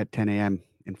bobcat at 10 a.m.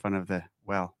 in front of the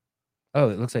well. Oh,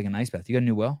 it looks like an ice bath. You got a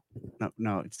new well?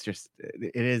 No, it's just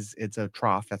it's a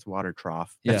trough. That's water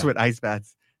trough. That's what ice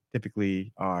baths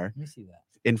typically are. Let me see that.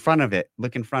 In front of it,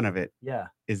 look in front of it. Yeah.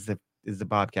 Is the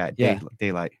bobcat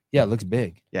daylight. Yeah, it looks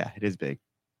big. Yeah, it is big.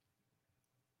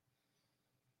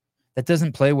 That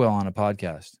doesn't play well on a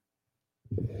podcast.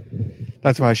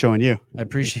 That's why I'm showing you. I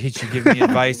appreciate you giving me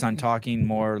advice on talking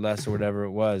more or less or whatever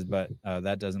it was, but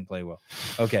that doesn't play well.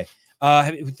 Okay.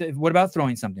 What about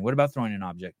throwing something? What about throwing an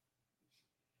object?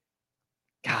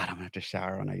 God, I'm gonna have to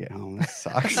shower when I get home. That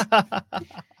sucks.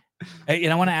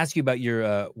 And I want to ask you about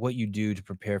your what you do to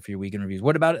prepare for your weekend reviews.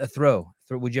 What about a throw?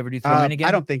 Would you ever do throwing again?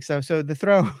 I don't think so. So the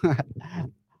throw,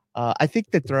 I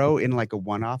think the throw in like a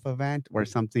one-off event or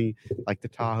something like the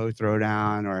Tahoe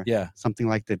Throwdown or something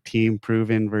like the Team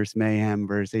Proven versus Mayhem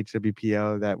versus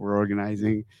HWPO that we're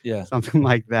organizing. Yeah, something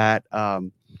like that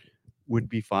would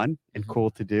be fun and cool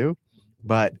to do.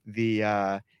 But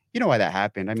the you know why that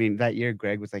happened? I mean, that year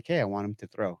Greg was like, "Hey, I want him to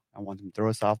throw. I want them to throw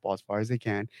a softball as far as they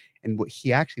can." And what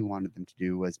he actually wanted them to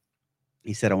do was,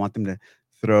 he said, "I want them to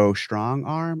throw strong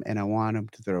arm and I want them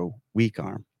to throw weak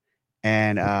arm.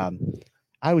 And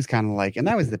I was kind of like, and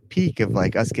that was the peak of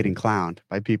like us getting clowned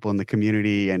by people in the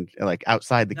community and like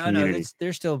outside the community. No,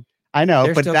 they're still. I know,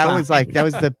 they're but still that clowning. was like that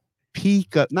was the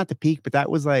peak of, not the peak, but that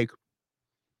was like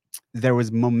there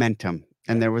was momentum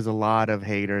and there was a lot of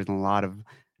haters and a lot of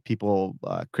people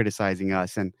criticizing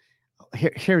us. And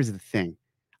here's the thing.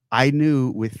 I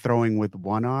knew with throwing with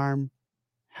one arm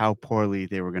how poorly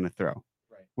they were going to throw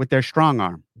with their strong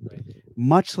arm,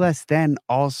 much less then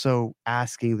also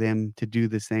asking them to do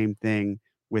the same thing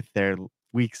with their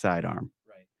weak side arm.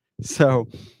 So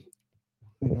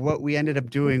what we ended up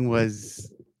doing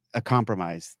was a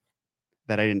compromise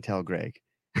that I didn't tell Greg.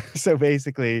 So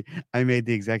basically, I made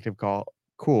the executive call.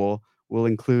 Cool, we'll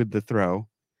include the throw,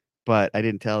 but I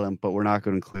didn't tell him. But we're not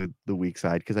going to include the weak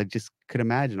side because I just could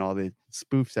imagine all the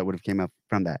spoofs that would have came up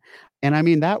from that. And I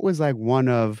mean, that was like one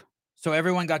of. So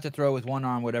everyone got to throw with one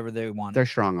arm, whatever they wanted. Their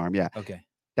strong arm, yeah. Okay.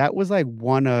 That was like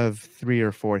one of 3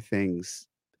 or 4 things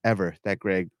ever that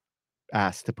Greg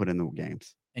asked to put in the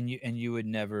games. And you would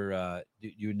never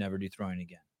do throwing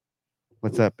again.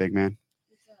 What's up, big man?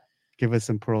 Give us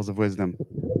some pearls of wisdom.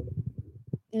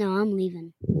 No, I'm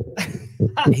leaving.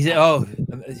 He said, "Oh,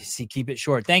 see, keep it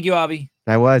short." Thank you, Avi.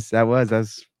 That was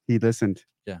he listened.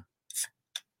 Yeah.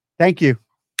 Thank you.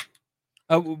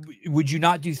 Would you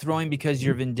not do throwing because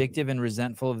you're vindictive and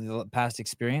resentful of the past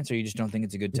experience, or you just don't think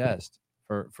it's a good test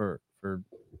for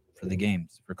the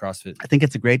games, for CrossFit? I think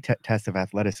it's a great test of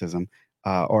athleticism,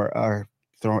 or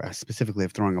specifically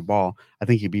of throwing a ball. I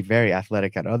think you'd be very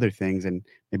athletic at other things and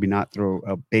maybe not throw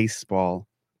a baseball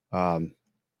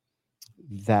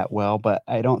that well. But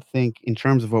I don't think, in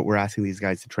terms of what we're asking these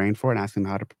guys to train for and asking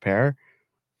them how to prepare,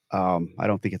 I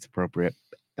don't think it's appropriate.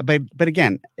 But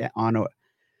again, at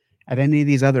any of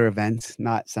these other events,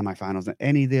 not semifinals,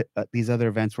 any of these other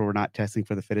events where we're not testing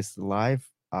for the fittest alive,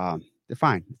 they're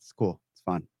fine. It's cool. It's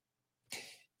fun.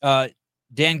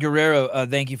 Dan Guerrero,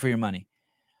 thank you for your money.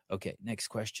 Okay, next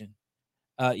question.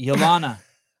 Yolana.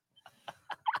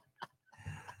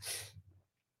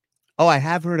 Oh, I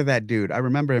have heard of that dude. I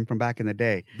remember him from back in the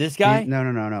day. This guy?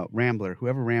 No. Rambler.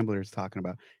 Whoever Rambler is talking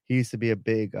about. He used to be a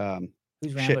big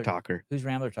shit talker. Who's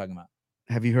Rambler talking about?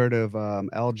 Have you heard of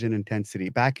Elgin Intensity?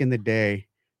 Back in the day,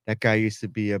 that guy used to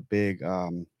be a big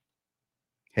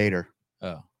hater.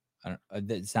 Oh, I don't.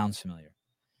 That sounds familiar.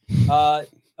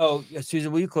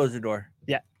 Susan, will you close the door?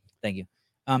 Yeah. Thank you.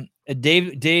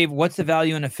 Dave, what's the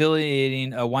value in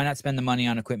affiliating? Why not spend the money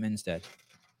on equipment instead?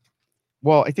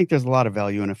 Well, I think there's a lot of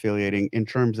value in affiliating in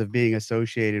terms of being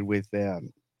associated with a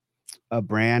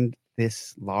brand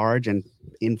this large and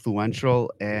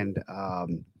influential and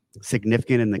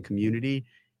significant in the community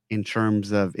in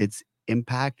terms of its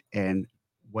impact and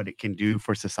what it can do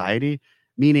for society.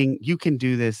 Meaning you can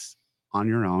do this on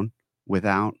your own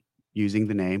without using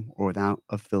the name or without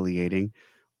affiliating,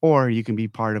 or you can be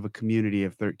part of a community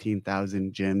of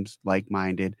 13,000 gyms,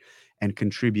 like-minded, and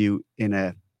contribute in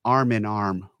a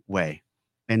arm-in-arm way.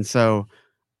 And so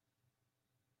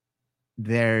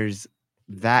there's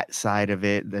that side of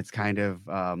it that's kind of,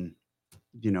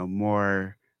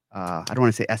 more, I don't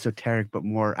want to say esoteric, but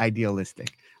more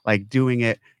idealistic, like doing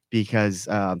it because,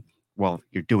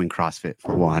 you're doing CrossFit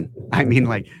for one. I mean,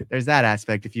 like there's that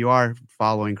aspect. If you are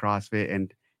following CrossFit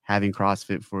and having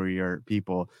CrossFit for your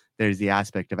people, there's the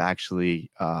aspect of actually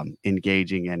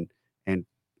engaging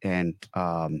and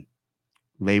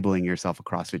labeling yourself a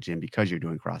CrossFit gym because you're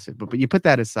doing CrossFit. But you put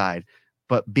that aside,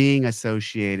 but being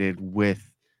associated with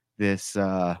this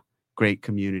great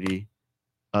community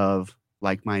of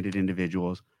like-minded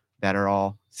individuals that are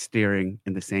all steering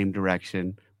in the same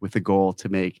direction with the goal to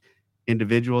make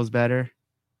individuals better,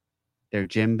 their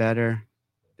gym better,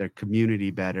 their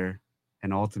community better,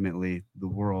 and ultimately the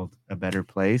world a better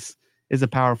place is a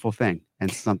powerful thing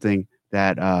and something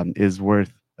that is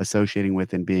worth associating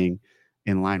with and being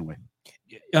in line with.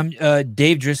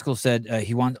 Dave Driscoll said I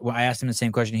asked him the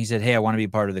same question. He said, "Hey, I want to be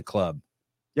part of the club."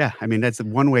 Yeah, I mean that's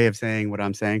one way of saying what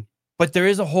I'm saying. But there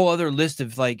is a whole other list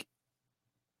of like,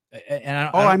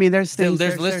 and there's a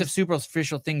list of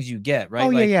superficial things you get, right? Oh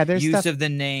like yeah. There's use stuff, of the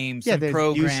name, yeah, some there's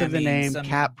programming, use of the name,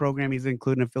 cap programming is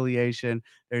including affiliation.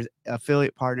 There's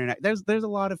affiliate partner. There's a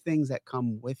lot of things that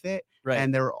come with it, right?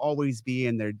 And there will always be,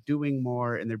 and they're doing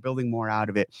more and they're building more out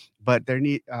of it. But there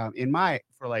need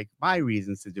for my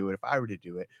reasons to do it, if I were to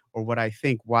do it, or what I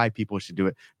think why people should do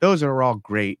it, those are all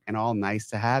great and all nice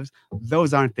to haves.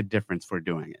 Those aren't the difference for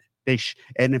doing it.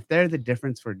 And if they're the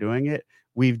difference for doing it,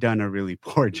 we've done a really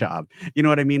poor job. You know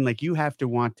what I mean? Like you have to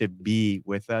want to be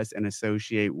with us and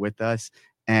associate with us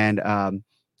and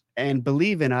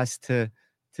believe in us to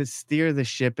steer the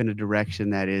ship in a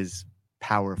direction that is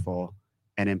powerful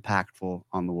and impactful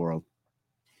on the world.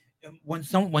 When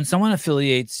someone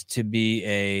affiliates to be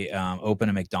a open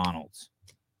a McDonald's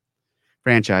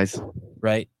Franchise.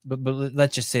 right? But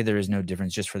let's just say there is no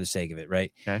difference, just for the sake of it,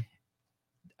 right? Okay.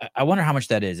 I wonder how much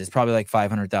that is. It's probably like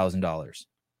 $500,000,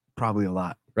 Probably a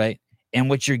lot. right? And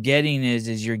what you're getting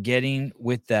is you're getting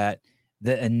with that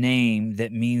a name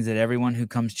that means that everyone who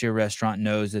comes to your restaurant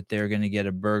knows that they're going to get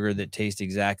a burger that tastes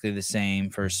exactly the same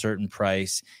for a certain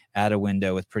price at a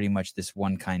window with pretty much this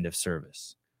one kind of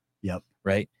service. Yep.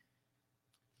 Right.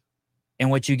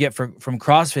 And what you get from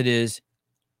CrossFit is,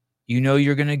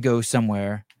 you're going to go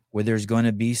somewhere where there's going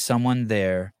to be someone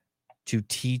there to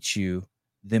teach you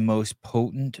the most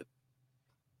potent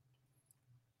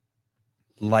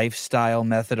lifestyle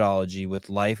methodology with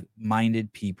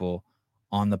like-minded people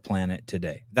on the planet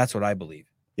today. That's what I believe.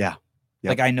 Yeah. Yep.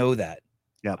 Like, I know that.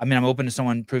 Yeah. I mean, I'm open to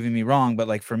someone proving me wrong, but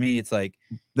like for me, it's like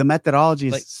the methodology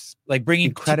is like bringing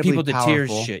incredibly people to powerful.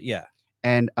 tears shit. Yeah.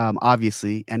 And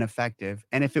obviously and effective.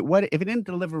 And if it didn't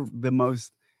deliver the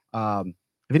most,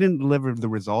 if it didn't deliver the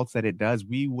results that it does,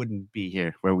 we wouldn't be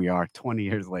here where we are 20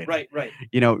 years later. Right. Right.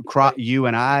 You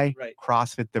and I, right.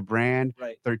 CrossFit the brand,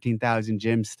 right. 13,000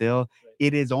 gyms still. Right.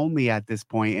 It is only at this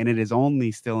point, and it is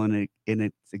only still in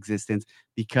its existence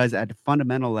because at a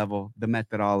fundamental level, the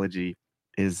methodology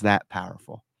is that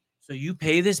powerful. So you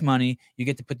pay this money, you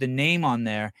get to put the name on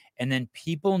there, and then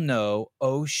people know,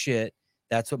 oh shit,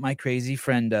 that's what my crazy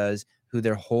friend does, who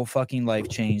their whole fucking life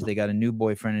changed. They got a new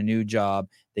boyfriend, a new job,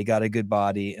 they got a good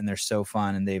body, and they're so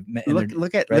fun. And they've met.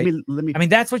 Look at right? let me. I mean,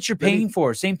 that's what you're paying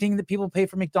for. Same thing that people pay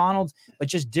for McDonald's, but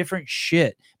just different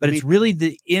shit. But it's really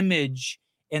the image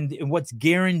and what's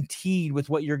guaranteed with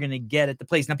what you're going to get at the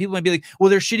place. Now, people might be like, well,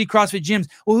 there's shitty CrossFit gyms.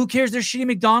 Well, who cares? There's shitty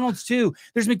McDonald's too.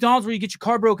 There's McDonald's where you get your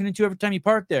car broken into every time you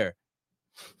park there.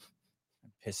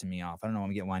 Pissing me off. I don't know when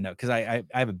we get wind up because I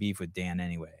have a beef with Dan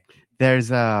anyway. There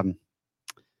was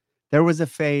a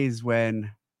phase when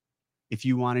if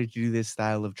you wanted to do this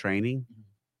style of training,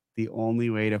 the only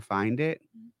way to find it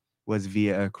was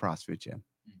via a CrossFit gym,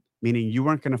 meaning you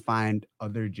weren't going to find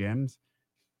other gyms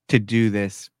to do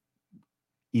this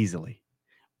easily.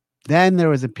 Then there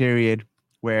was a period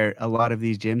where a lot of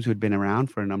these gyms who had been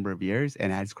around for a number of years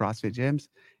and as CrossFit gyms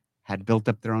had built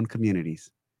up their own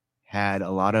communities, had a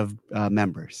lot of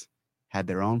members, had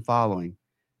their own following,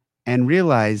 and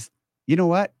realized, you know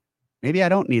what? Maybe I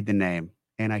don't need the name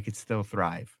and I could still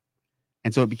thrive.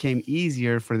 And so it became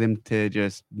easier for them to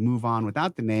just move on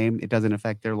without the name. It doesn't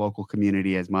affect their local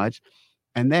community as much.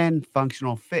 And then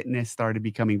functional fitness started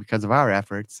becoming, because of our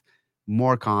efforts,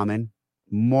 more common,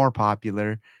 more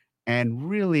popular. And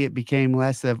really it became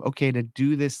less of, okay, to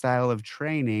do this style of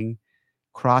training,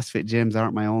 CrossFit gyms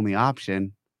aren't my only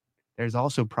option. There's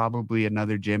also probably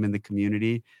another gym in the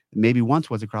community that maybe once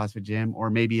was a CrossFit gym, or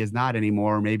maybe is not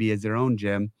anymore, or maybe is their own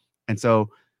gym. And so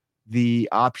the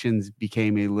options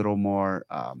became a little more,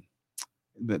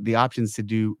 the options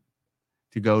to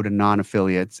go to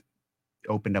non-affiliates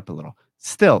opened up a little.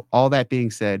 Still, all that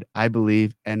being said, I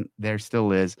believe, and there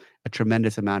still is a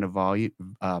tremendous amount of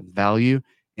value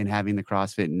in having the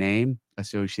CrossFit name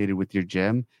associated with your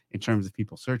gym in terms of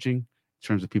people searching, in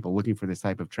terms of people looking for this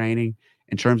type of training,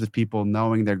 in terms of people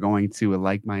knowing they're going to a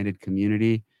like-minded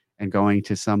community and going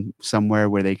to somewhere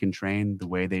where they can train the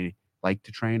way they like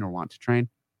to train or want to train.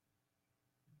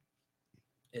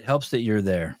 It helps that you're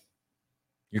there.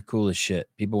 You're cool as shit.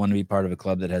 People want to be part of a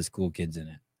club that has cool kids in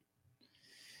it.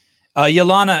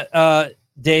 Yolana,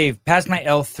 Dave, passed my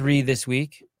L3 this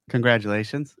week.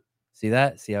 Congratulations. See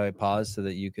that? See how I paused so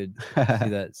that you could see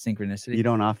that synchronicity? You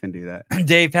don't often do that.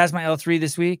 Dave, passed my L3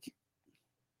 this week.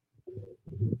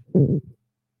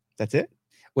 That's it?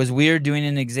 Was weird doing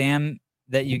an exam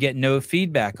that you get no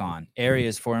feedback on.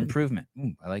 Areas for improvement.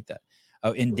 Ooh, I like that.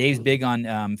 Oh, and Dave's big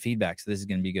on feedback, so this is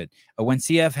going to be good. When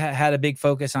CF had a big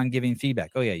focus on giving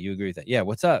feedback. Oh, yeah, you agree with that. Yeah,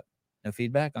 what's up? No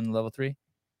feedback on the level 3?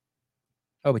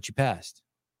 Oh, but you passed.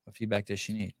 What feedback does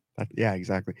she need? Yeah,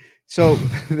 exactly. So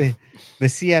the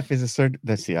CF is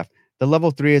the level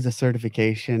 3 is a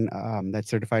certification that's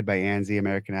certified by ANSI,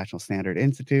 American National Standard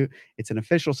Institute. It's an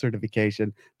official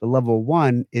certification. The level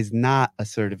 1 is not a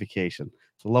certification.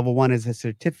 The level 1 is a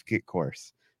certificate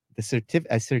course.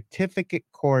 A certificate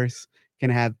course can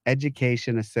have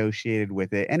education associated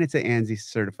with it, and it's an ANSI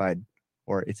certified,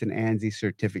 or it's an ANSI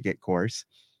certificate course.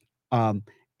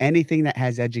 Anything that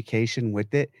has education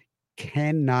with it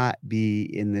cannot be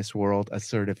in this world a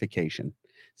certification.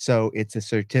 So it's a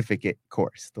certificate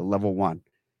course, the level 1.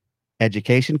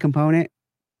 Education component,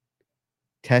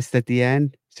 test at the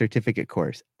end, certificate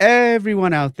course.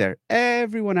 Everyone out there,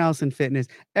 everyone else in fitness,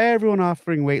 everyone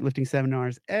offering weightlifting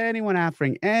seminars, anyone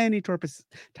offering any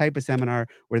type of seminar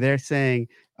where they're saying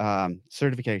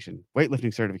certification,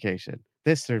 weightlifting certification,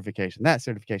 this certification, that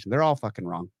certification, they're all fucking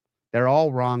wrong. They're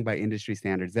all wrong by industry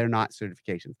standards. They're not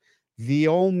certifications. The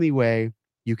only way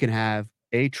you can have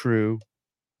a true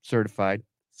certified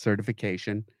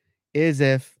certification is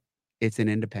if it's an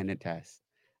independent test,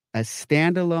 a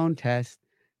standalone test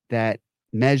that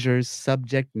measures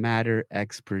subject matter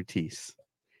expertise.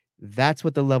 That's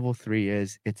what the level 3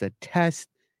 is. It's a test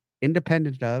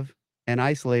independent of and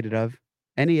isolated of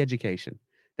any education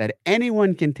that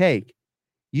anyone can take.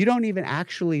 You don't even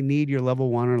actually need your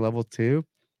level 1 or level 2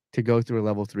 to go through a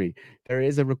level 3. There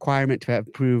is a requirement to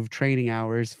have proved training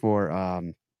hours for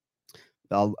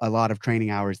a lot of training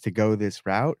hours to go this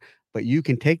route, but you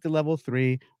can take the level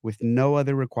 3 with no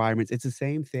other requirements. It's the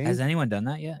same thing. Has anyone done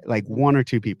that yet? Like 1 or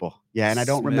 2 people. Yeah, and I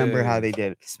don't remember how they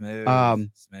did it. Smooth.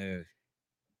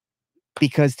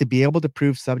 Because to be able to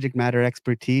prove subject matter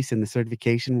expertise in the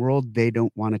certification world, they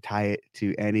don't want to tie it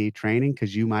to any training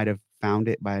because you might have found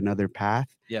it by another path.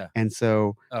 Yeah. And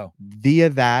so via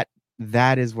that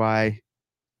is why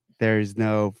there's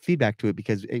no feedback to it,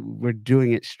 because we're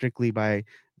doing it strictly by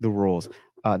the rules,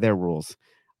 their rules.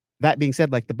 That being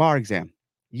said, like the bar exam,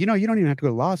 you don't even have to go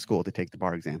to law school to take the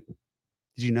bar exam.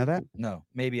 Did you know that? No,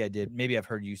 maybe I did. Maybe I've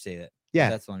heard you say that. Yeah.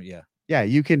 That's one. Yeah. Yeah.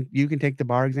 You can take the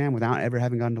bar exam without ever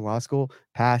having gone to law school,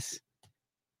 pass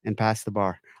the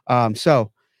bar.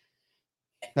 So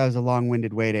that was a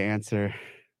long-winded way to answer.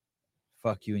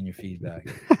 Fuck you and your feedback.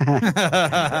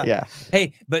 Yeah.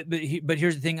 Hey, but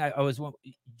here's the thing.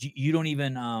 You don't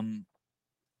even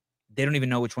they don't even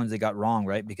know which ones they got wrong,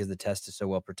 right? Because the test is so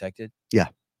well protected. Yeah,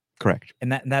 correct.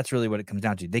 And that's really what it comes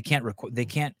down to. They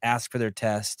can't ask for their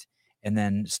test and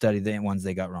then study the ones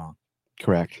they got wrong.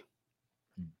 Correct.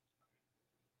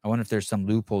 I wonder if there's some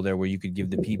loophole there where you could give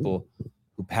the people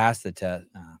who passed the test.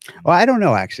 Well, I don't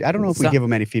know. Actually, I don't know if we give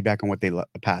them any feedback on what they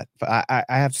pass. I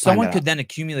have to someone could then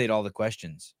accumulate all the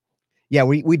questions. Yeah,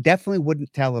 we definitely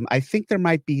wouldn't tell them. I think there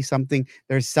might be something.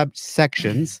 There's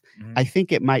subsections. I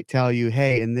think it might tell you,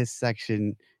 hey, in this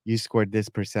section you scored this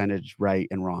percentage right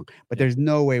and wrong. But there's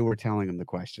no way we're telling them the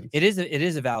questions. It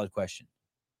is a valid question.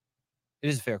 It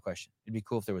is a fair question. It'd be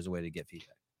cool if there was a way to get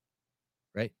feedback,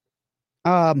 right?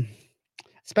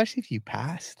 Especially if you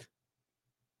passed.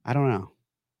 I don't know.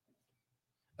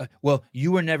 Well,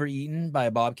 you were never eaten by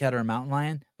a bobcat or a mountain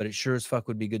lion, but it sure as fuck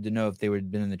would be good to know if they would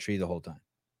have been in the tree the whole time.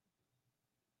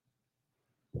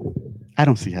 I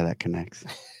don't see how that connects.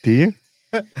 Do you?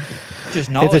 Just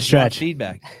knowledge, it's a stretch.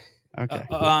 Feedback. Okay.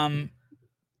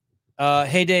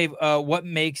 Hey Dave,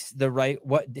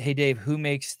 Hey Dave, who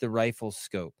makes the rifle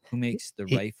scope? Who makes the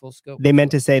rifle scope? They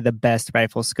meant to say the best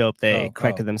rifle scope. They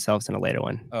corrected themselves in a later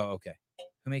one. Oh, okay.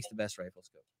 Who makes the best rifle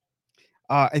scope?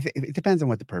 It depends on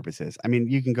what the purpose is. I mean,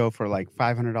 you can go for like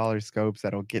 $500 scopes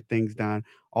that'll get things done,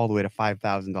 all the way to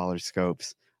 $5,000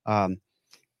 scopes.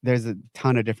 There's a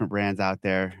ton of different brands out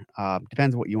there.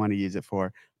 Depends what you want to use it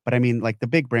for. But I mean, like the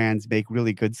big brands make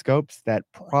really good scopes that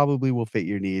probably will fit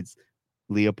your needs.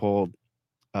 Leopold,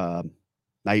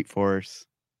 Night Force,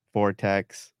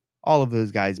 Vortex, all of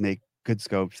those guys make good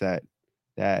scopes that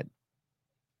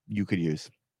you could use.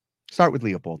 Start with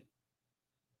Leopold.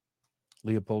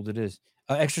 Leopold it is.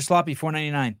 Extra sloppy,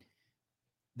 $4.99.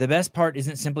 The best part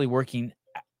isn't simply working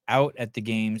out at the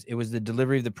games. It was the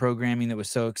delivery of the programming that was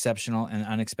so exceptional and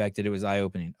unexpected. It was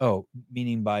eye-opening. Oh,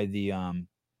 meaning by the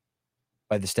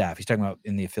staff. He's talking about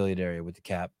in the affiliate area with the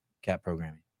cap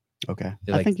programming. Okay.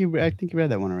 I think you read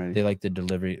that one already. They like the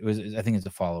delivery. I think it's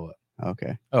a follow-up.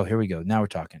 Okay. Oh, here we go. Now we're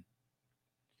talking.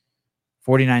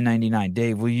 $49.99.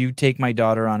 Dave, will you take my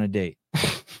daughter on a date?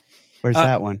 Where's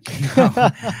that one?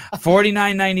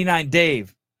 $49.99.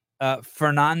 Dave,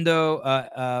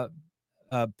 Fernando,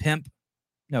 Pimp,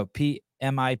 no,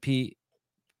 PMI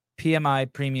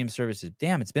Premium Services.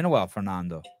 Damn, it's been a while,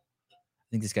 Fernando. I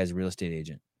think this guy's a real estate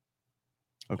agent.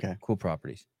 Okay. Cool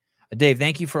properties. Dave,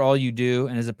 thank you for all you do.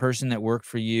 And as a person that worked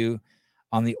for you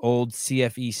on the old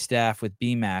CFE staff with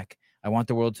BMAC, I want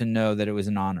the world to know that it was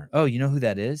an honor. Oh, you know who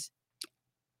that is?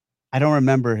 I don't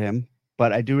remember him,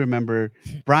 but I do remember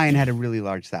Brian had a really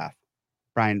large staff,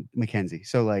 Brian McKenzie.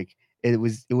 So like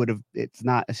it's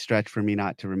not a stretch for me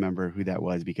not to remember who that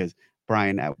was, because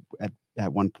Brian at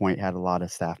one point had a lot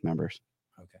of staff members.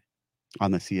 Okay.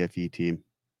 On the CFE team.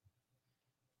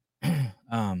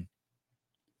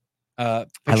 I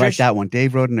like that one.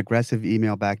 Dave wrote an aggressive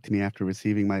email back to me after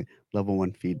receiving my level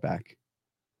 1 feedback.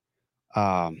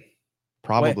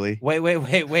 Probably. Wait. Oh,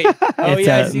 It's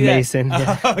yeah, I see Mason.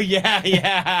 that. Oh, yeah.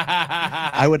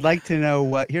 I would like to know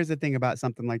what. Here's the thing about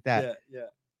something like that. Yeah.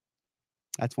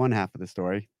 That's one half of the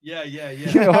story. Yeah.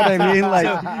 You know what I mean? Like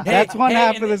So, that's one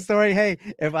half and of the story. Hey,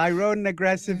 if I wrote an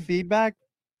aggressive feedback,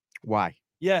 why?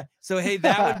 Yeah. So, hey,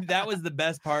 that was the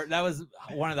best part. That was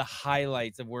one of the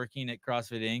highlights of working at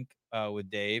CrossFit Inc. With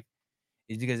Dave,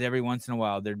 is because every once in a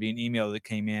while there'd be an email that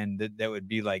came in that would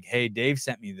be like, "Hey, Dave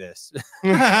sent me this."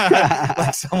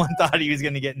 Like someone thought he was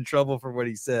going to get in trouble for what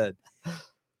he said.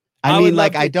 I mean,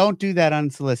 like I don't do that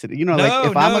unsolicited. You know, like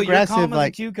if I'm aggressive, you're calm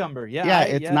like as a cucumber.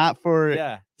 it's not for.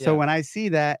 Yeah. So when I see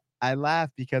that, I laugh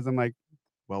because I'm like,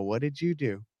 well, what did you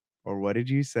do, or what did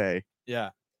you say? Yeah.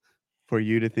 For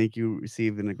you to think you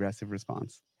received an aggressive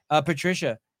response.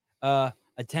 Patricia,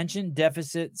 attention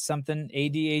deficit something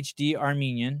ADHD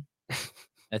Armenian.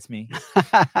 That's me.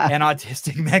 And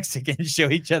autistic Mexican show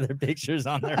each other pictures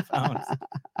on their phones.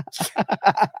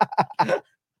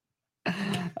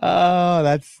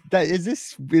 Oh,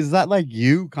 is that like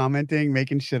you commenting,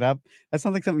 making shit up? That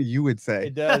sounds like something you would say.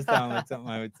 It does sound like something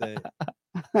I would say.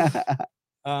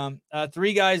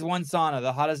 3 guys, 1 sauna,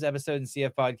 the hottest episode in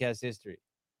CF podcast history.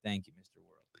 Thank you, Mr.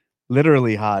 World.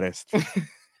 Literally hottest.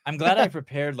 I'm glad I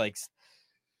prepared like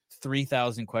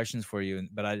 3,000 questions for you,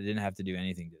 but I didn't have to do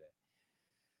anything today.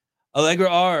 Allegra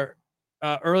R.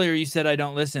 Earlier you said I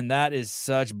don't listen. That is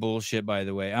such bullshit, by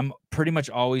the way. I'm pretty much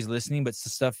always listening, but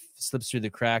stuff slips through the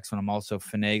cracks when I'm also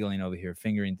finagling over here,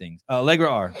 fingering things. Allegra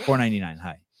R. 499.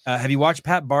 Hi. Have you watched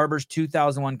Pat Barber's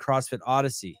 2001 CrossFit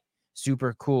Odyssey?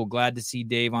 Super cool. Glad to see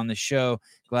Dave on the show.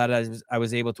 Glad I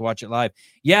was able to watch it live.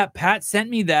 Yeah, Pat sent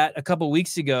me that a couple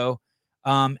weeks ago,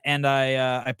 and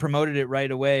I promoted it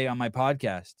right away on my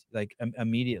podcast, like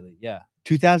immediately. Yeah.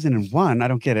 2001. I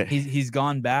don't get it. He's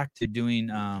gone back to doing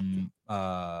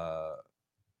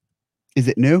Is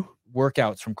it new?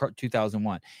 Workouts from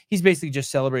 2001. He's basically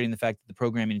just celebrating the fact that the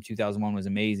programming in 2001 was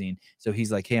amazing. So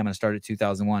he's like, hey, I'm going to start at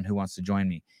 2001. Who wants to join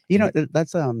me? You know,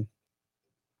 that's I've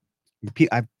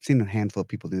seen a handful of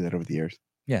people do that over the years.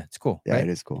 Yeah, it's cool. Yeah, right? It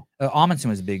is cool.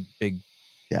 Amundsen was a big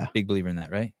believer in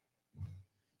that, right?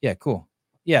 Yeah, cool.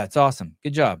 Yeah, it's awesome.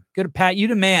 Good job. Good, Pat. You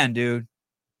the man, dude.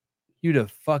 You the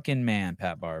fucking man,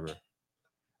 Pat Barber.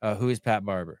 Who is Pat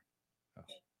Barber?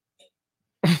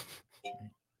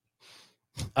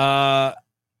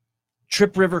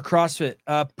 Trip River CrossFit.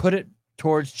 Put it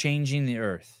towards changing the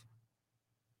earth.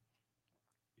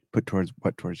 Put towards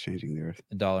what? Towards changing the earth.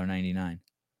 $1.99.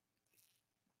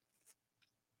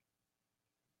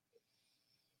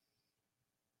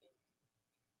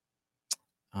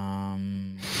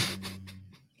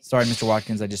 Sorry, Mr.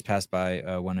 Watkins. I just passed by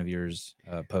one of yours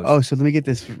posts. Oh, so let me get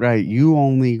this right. You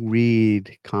only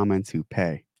read comments who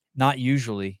pay. Not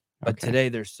usually, but Okay. today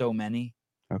there's so many.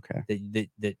 Okay.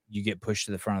 That you get pushed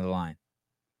to the front of the line.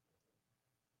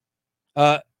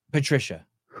 Patricia.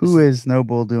 Who is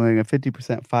Noble doing a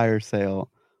 50% fire sale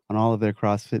on all of their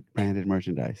CrossFit branded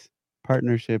merchandise?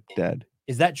 Partnership dead.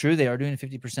 Is that true? They are doing a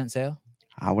 50% sale?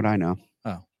 How would I know?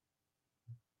 Oh.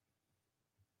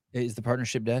 Is the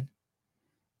partnership dead?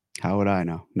 How would I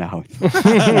know? No.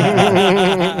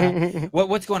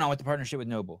 What's going on with the partnership with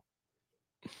Noble?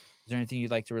 Is there anything you'd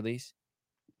like to release?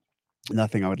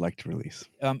 Nothing I would like to release.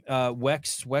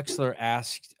 Wexler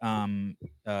asked Don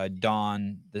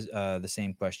the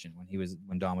same question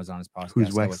when Don was on his podcast.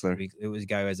 Who's Wexler? It was a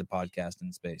guy who has a podcast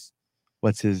in space.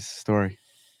 What's his story?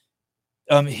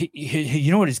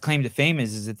 You know what his claim to fame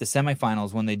is at the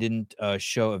semifinals when they didn't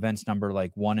show events number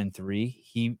like 1 and 3.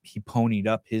 He ponied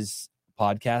up his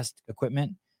podcast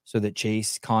equipment so that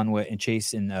Chase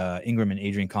and Ingram and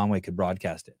Adrian Conway could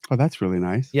broadcast it. Oh, that's really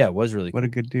nice. Yeah, it was really cool. What a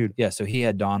good dude. Yeah, so he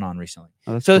had Don on recently.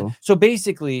 Oh, that's cool. So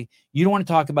basically, you don't want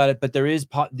to talk about it, but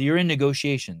you're in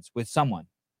negotiations with someone.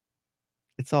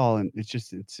 It's all in, it's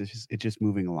just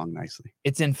moving along nicely.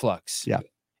 It's in flux. Yeah.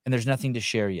 And there's nothing to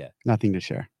share yet. Nothing to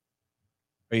share.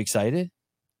 Are you excited?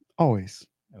 Always.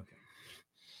 Okay.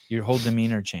 Your whole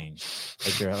demeanor changed,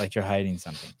 like you're hiding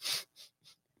something.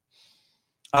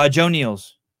 Joe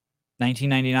Neals,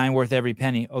 $19.99 worth every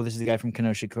penny. Oh, this is the guy from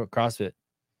Kenosha CrossFit.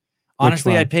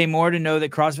 Honestly, I'd pay more to know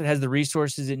that CrossFit has the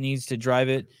resources it needs to drive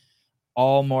it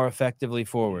all more effectively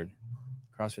forward.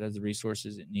 CrossFit has the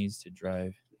resources it needs to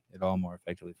drive it all more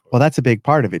effectively forward. Well, that's a big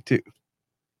part of it too.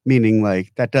 Meaning,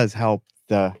 like, that does help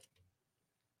the.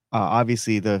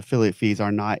 Obviously, the affiliate fees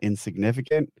are not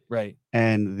insignificant, right?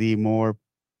 And the more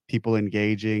people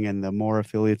engaging, and the more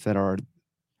affiliates that are.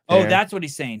 Oh, that's what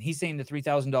he's saying. He's saying the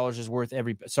 $3,000 is worth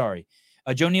every. Sorry,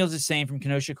 Joe Neals is saying from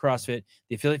Kenosha CrossFit,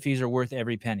 the affiliate fees are worth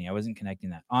every penny. I wasn't connecting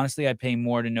that. Honestly, I'd pay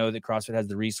more to know that CrossFit has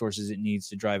the resources it needs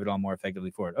to drive it all more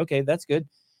effectively forward. Okay, that's good.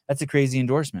 That's a crazy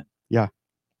endorsement. Yeah.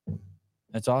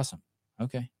 That's awesome.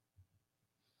 Okay.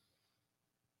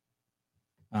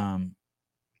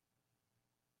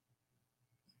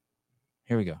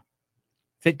 Here we go.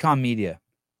 Fitcom Media.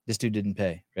 This dude didn't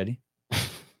pay. Ready?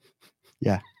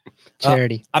 Yeah.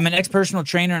 Charity. I'm an ex-personal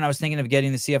trainer, and I was thinking of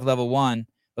getting the CF level 1,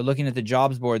 but looking at the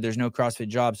jobs board, there's no CrossFit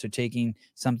jobs, so taking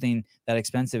something that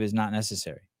expensive is not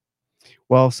necessary.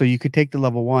 Well, so you could take the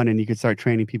level 1 and you could start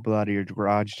training people out of your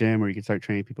garage gym, or you could start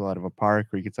training people out of a park,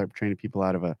 or you could start training people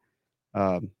out of a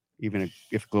even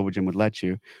if Global Gym would let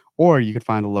you, or you could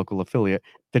find a local affiliate.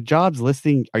 The jobs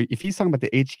listing, if he's talking about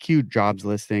the HQ jobs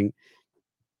listing,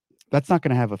 that's not going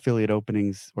to have affiliate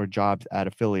openings or jobs at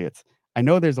affiliates. I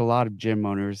know there's a lot of gym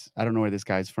owners, I don't know where this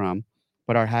guy's from,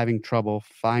 but are having trouble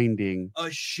finding A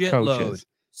shitload. coaches.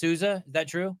 Souza, is that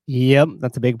true? Yep,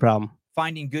 that's a big problem.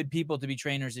 Finding good people to be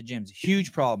trainers at gyms.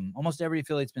 Huge problem. Almost every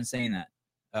affiliate's been saying that.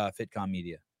 Fitcom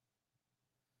Media.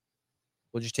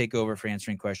 We'll just take over for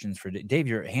answering questions for Dave.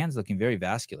 Your hand's looking very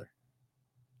vascular.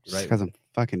 Right, because I'm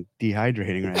fucking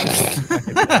dehydrating right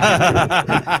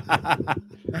now.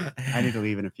 I need to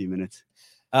leave in a few minutes.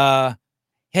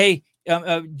 Hey,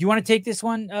 do you want to take this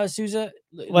one, Souza?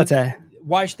 What's that?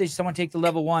 Why should someone take the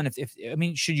level 1? If I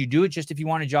mean, should you do it just if you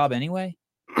want a job anyway?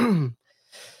 I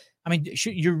mean,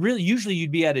 usually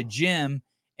you'd be at a gym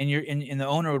and the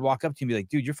owner would walk up to you and be like,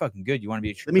 dude, you're fucking good. You want to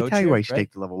be a coach? Let me tell you here, why you should right?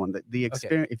 take the level 1. The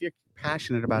experience, if you're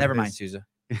passionate about Never mind, Souza.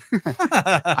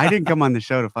 I didn't come on the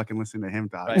show to fucking listen to him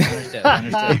talk. Right, understood.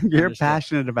 If you're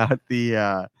passionate about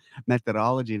the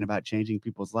methodology and about changing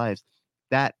people's lives,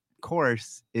 that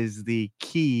course is the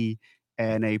key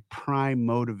and a prime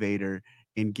motivator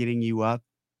in getting you up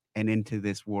and into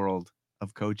this world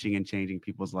of coaching and changing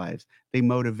people's lives. The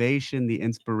motivation, the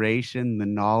inspiration, the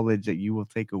knowledge that you will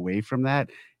take away from that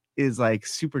is like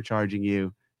supercharging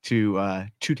you to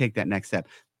take that next step.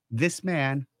 This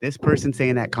person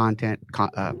saying that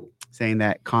saying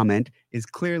that comment is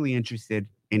clearly interested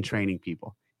in training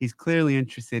people. He's clearly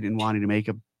interested in wanting to make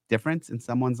a difference in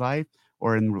someone's life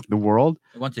or in the world.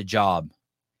 He wants a job.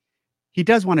 He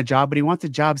does want a job, but he wants a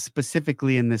job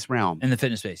specifically in this realm. In the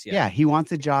fitness space, yeah. Yeah, he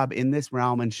wants a job in this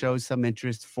realm and shows some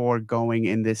interest for going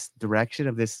in this direction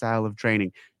of this style of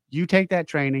training. You take that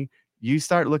training, you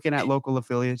start looking at local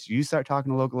affiliates, you start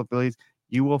talking to local affiliates,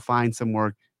 you will find some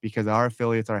work because our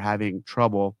affiliates are having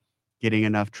trouble getting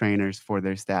enough trainers for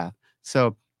their staff.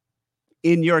 So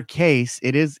in your case,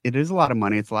 it is a lot of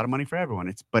money. It's a lot of money for everyone.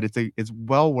 It's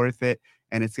well worth it.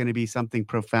 And it's going to be something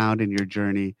profound in your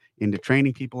journey into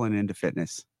training people and into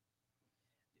fitness.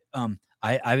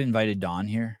 I've invited Don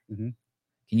here. Mm-hmm.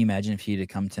 Can you imagine if he'd have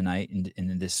come tonight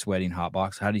in this sweating hot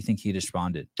box? How do you think he'd have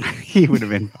responded? He would have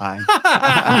been fine.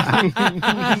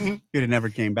 He'd have never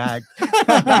came back. He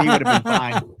would have been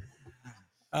fine.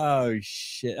 Oh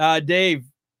shit, Dave,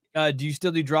 do you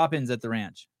still do drop-ins at the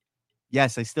ranch?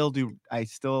 Yes, I still do. I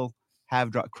still have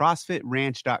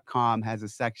CrossFitRanch.com has a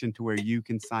section to where you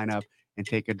can sign up and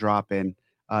take a drop-in.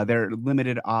 There are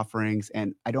limited offerings,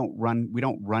 and we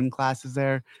don't run classes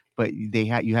there, but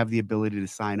you have the ability to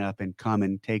sign up and come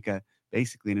and take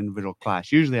basically an individual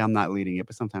class. Usually I'm not leading it,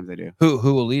 but sometimes I do.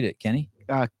 Who will lead it? Kenny?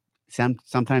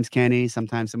 Sometimes Kenny,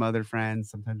 sometimes some other friends,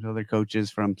 sometimes other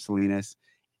coaches from Salinas.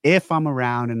 If I'm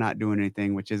around and not doing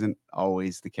anything, which isn't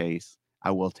always the case, I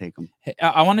will take them. Hey,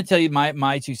 I want to tell you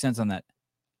my 2 cents on that.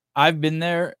 I've been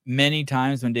there many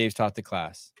times when Dave's taught the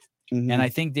class. Mm-hmm. And I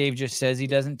think Dave just says he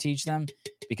doesn't teach them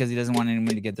because he doesn't want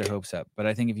anyone to get their hopes up. But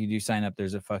I think if you do sign up,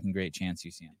 there's a fucking great chance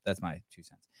you see him. That's my 2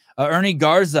 cents. Ernie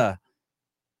Garza,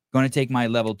 going to take my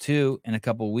level 2 in a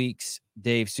couple weeks.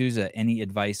 Dave Souza, any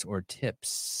advice or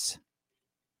tips?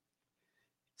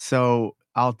 So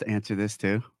I'll answer this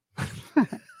too.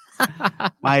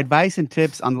 My advice and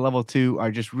tips on the level 2 are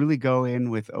just really go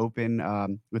in with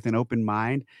an open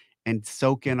mind and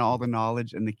soak in all the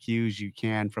knowledge and the cues you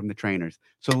can from the trainers.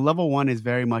 So level 1 is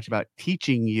very much about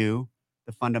teaching you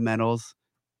the fundamentals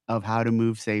of how to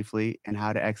move safely and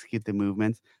how to execute the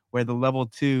movements, where the level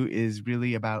 2 is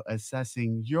really about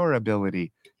assessing your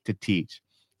ability to teach.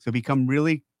 So become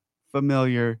really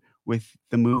familiar with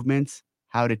the movements,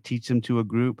 how to teach them to a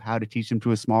group, how to teach them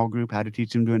to a small group, how to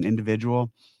teach them to an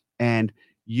individual, and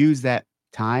use that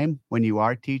time when you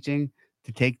are teaching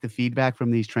to take the feedback from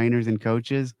these trainers and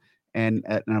coaches and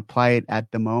apply it at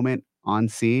the moment on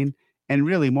scene. And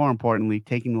really, more importantly,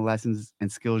 taking the lessons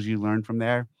and skills you learn from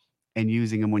there and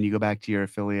using them when you go back to your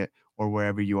affiliate or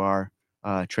wherever you are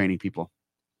training people.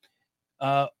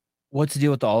 What's the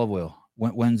deal with the olive oil?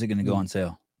 When's it going to go on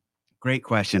sale? Great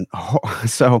question.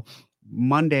 So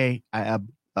Monday, a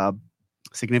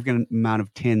significant amount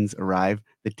of tins arrive.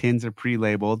 The tins are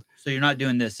pre-labeled. So you're not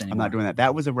doing this anymore? I'm not doing that.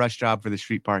 That was a rush job for the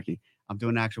street parking. I'm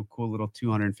doing an actual cool little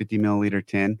 250 milliliter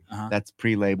tin that's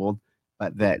pre-labeled,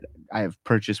 but that I have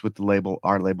purchased with the label,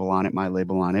 our label on it, my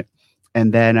label on it.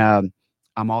 And then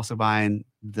I'm also buying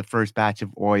the first batch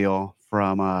of oil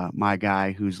from my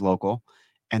guy who's local.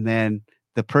 And then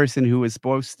the person who is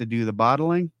supposed to do the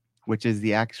bottling, which is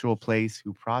the actual place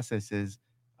who processes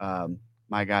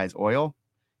my guy's oil,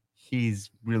 he's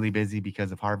really busy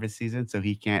because of harvest season, so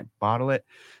he can't bottle it.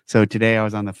 So today I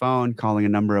was on the phone calling a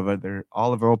number of other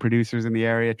olive oil producers in the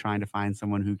area, trying to find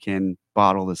someone who can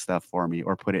bottle the stuff for me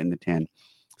or put it in the tin.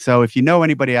 So if you know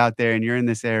anybody out there and you're in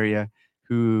this area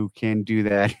who can do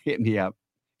that, hit me up,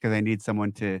 because I need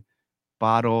someone to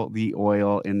bottle the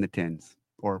oil in the tins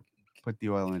or put the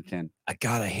oil in a tin. I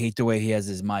hate the way he has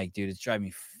his mic, dude. It's driving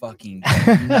me fucking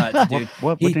nuts, dude.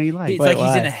 What don't you like? It's like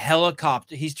he's in a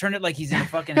helicopter. He's turned it like he's in a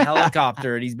fucking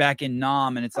helicopter, and he's back in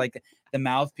Nam, and it's like the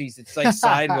mouthpiece. It's like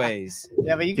sideways.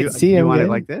 Yeah, but you can see him. You want it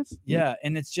like this? Yeah,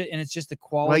 and it's just the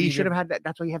quality. Well, you should have had that.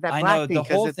 That's why you have that I black know thing. the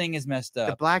whole thing is messed up.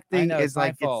 The black thing know, is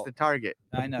like fault. it's the target.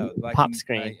 I know. Pop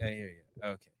screen. I hear you.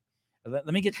 Okay. Let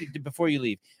me get to, before you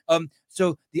leave.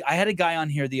 So I had a guy on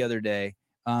here the other day.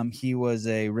 He was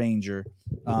a ranger,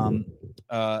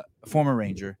 a former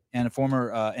ranger, and a former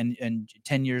and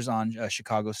 10 years on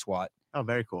Chicago SWAT. Oh,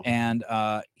 very cool. And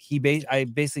I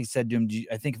basically said to him,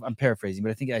 I think I'm paraphrasing,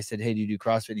 but I think I said, "Hey, do you do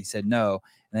CrossFit?" And he said no.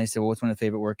 And I said, "Well, what's one of the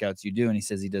favorite workouts you do?" And he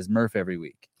says he does Murph every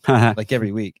week, like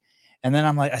every week. And then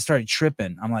I started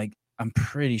tripping. I'm like, I'm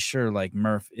pretty sure like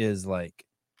Murph is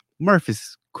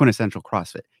quintessential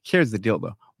CrossFit. Here's the deal,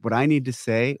 though. What I need to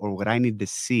say or what I need to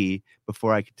see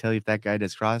before I can tell you if that guy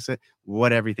does CrossFit,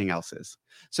 what everything else is.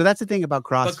 So that's the thing about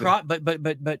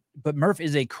CrossFit. But Murph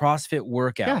is a CrossFit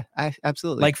workout. Yeah,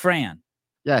 absolutely. Like Fran.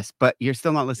 Yes, but you're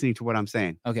still not listening to what I'm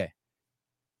saying. Okay.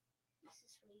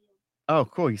 Oh,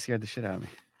 cool. You scared the shit out of me.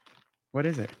 What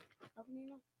is it?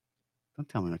 Don't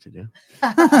tell me what to do.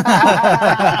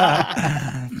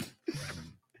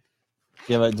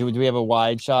 Do we have a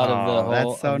wide shot of the whole?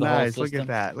 That's so nice. Look at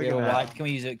that. Look at that. Can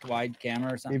we use a wide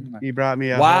camera or something? He brought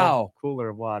me a cooler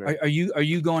of water. Are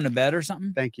you going to bed or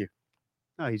something? Thank you.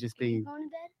 No, he's just being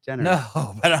generous.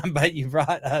 No, but you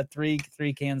brought three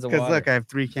cans of water. Because look, I have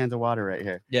 3 cans of water right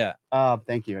here. Yeah.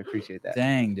 Thank you. I appreciate that.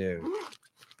 Dang, dude. Hold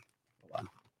on.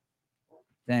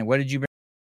 Dang, what did you bring?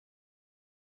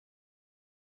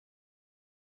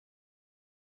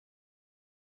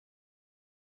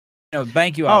 No,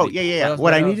 thank you. Oh, yeah.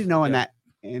 What I need to know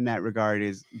in that regard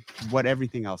is what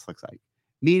everything else looks like.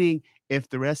 Meaning, if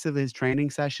the rest of his training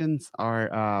sessions are,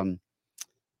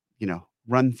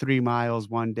 run 3 miles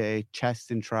one day,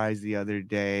 chest and tries the other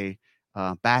day,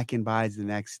 back and bides the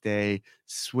next day,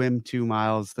 swim 2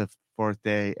 miles the 4th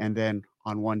day, and then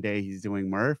on one day he's doing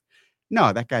Murph.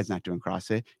 No, that guy's not doing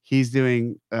CrossFit. He's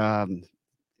doing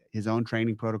his own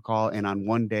training protocol, and on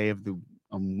one day of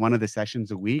one of the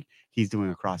sessions a week, he's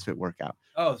doing a CrossFit workout.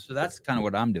 Oh, so that's kind of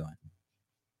what I'm doing.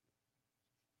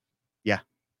 Yeah.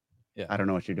 Yeah. I don't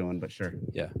know what you're doing, but sure.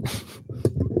 Yeah.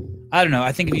 I don't know.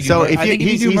 I think if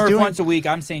you do Murph once a week,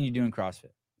 I'm saying you're doing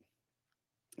CrossFit.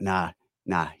 Nah.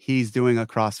 He's doing a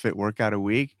CrossFit workout a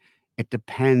week. It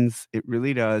depends. It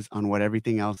really does on what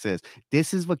everything else is.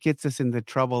 This is what gets us into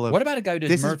trouble. What about a guy who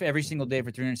does Murph every single day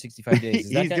for 365 days?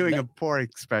 He's doing a poor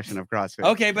expression of CrossFit.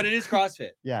 Okay, but it is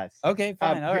CrossFit. Yes. Okay,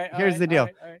 fine. All right. Here's the deal.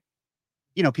 All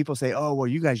right. People say, "Oh, well,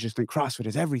 you guys just think CrossFit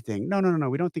is everything." No.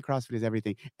 We don't think CrossFit is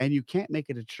everything. And you can't make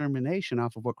a determination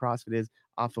off of what CrossFit is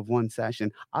off of one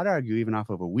session. I'd argue even off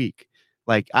of a week.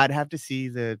 Like, I'd have to see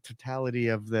the totality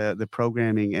of the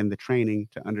programming and the training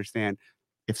to understand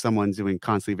if someone's doing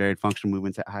constantly varied functional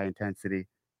movements at high intensity.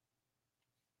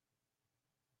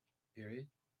 Period.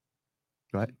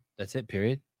 What? That's it.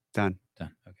 Period. Done.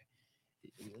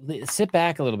 Okay. Sit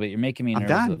back a little bit. You're making me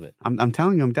nervous a little bit. I'm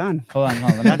telling you, I'm done. Hold on.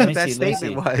 That's what that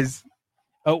statement was.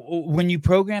 Oh, when you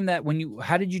program that,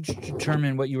 how did you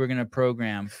determine what you were going to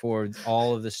program for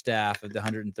all of the staff of the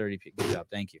 130 people? Good job.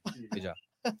 Thank you. Good job.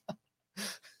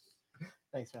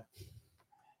 Thanks, man.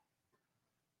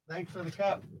 Thanks for the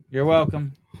cup. You're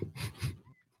welcome.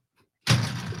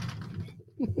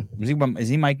 Is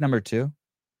he mic number 2?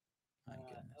 My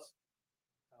goodness.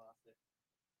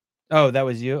 Oh, that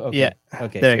was you? Okay. Yeah.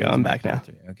 Okay. There you go. I'm back now.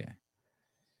 Okay.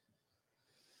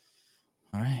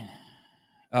 All right.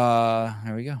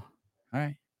 There we go. All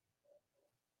right.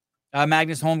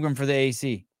 Magnus Holmgren for the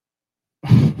AC.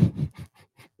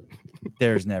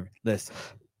 There's never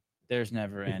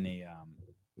any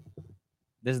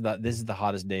this is the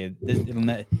hottest day.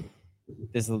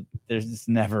 It's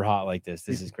never hot like this.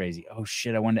 This is crazy. Oh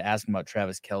shit, I wanted to ask him about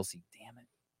Travis Kelce. Damn it.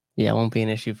 Yeah, it won't be an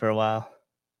issue for a while.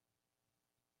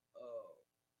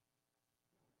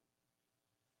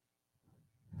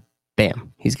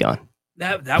 Bam, he's gone.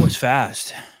 That was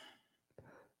fast.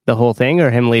 The whole thing,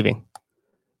 or him leaving?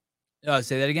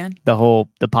 Say that again. The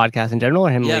podcast in general,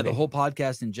 or him leaving? The whole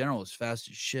podcast in general was fast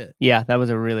as shit. Yeah, that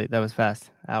was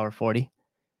fast. Hour 40.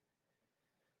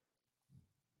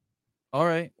 All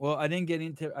right. Well, I didn't get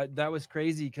into that. Was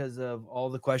crazy because of all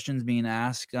the questions being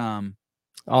asked on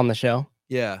the show.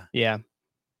 Yeah.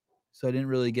 So I didn't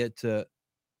really get to,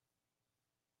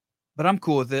 but I'm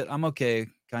cool with it. I'm okay.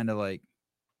 Kind of like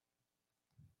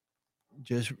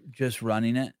just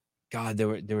running it. God, there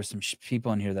were some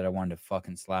people in here that I wanted to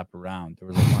fucking slap around. There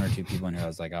was like 1 or 2 people in here. I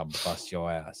was like, I'll bust your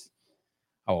ass.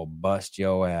 I will bust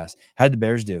your ass. How'd the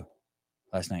Bears do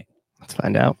last night? Let's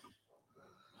find out.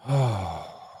 Oh,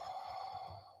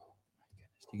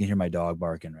 you can hear my dog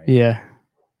barking, right? Yeah.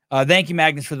 Thank you,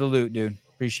 Magnus, for the loot, dude.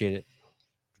 Appreciate it.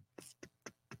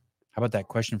 How about that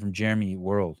question from Jeremy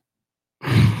World?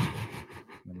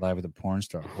 Live with a porn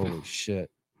star. Holy shit.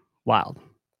 Wild.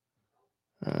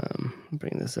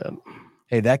 Bring this up.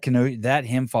 Hey, that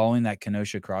him following that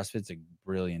Kenosha CrossFit's a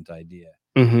brilliant idea.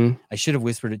 Mm-hmm. I should have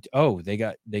whispered it. Oh, they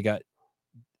got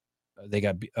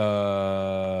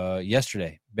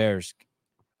yesterday Bears.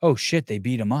 Oh shit, they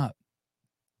beat them up.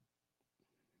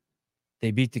 They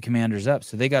beat the Commanders up,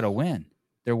 so they got a win.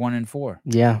 They're 1-4.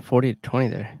 Yeah, 40-20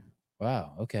 there.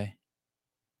 Wow. Okay.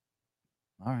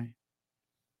 All right.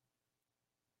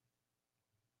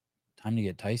 Time to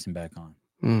get Tyson back on.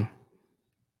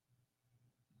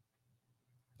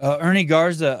 Ernie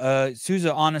Garza,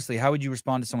 Souza, honestly, how would you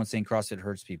respond to someone saying CrossFit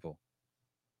hurts people?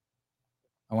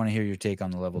 I want to hear your take on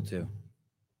the level 2.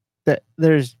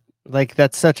 There's like,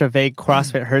 that's such a vague.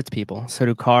 CrossFit hurts people. So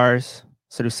do cars.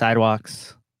 So do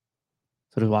sidewalks.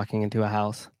 So do walking into a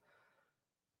house.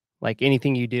 Like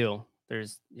anything you do,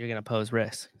 you're going to pose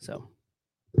risk. So,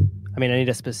 I mean, I need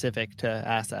a specific to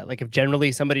ask that. Like if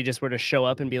generally somebody just were to show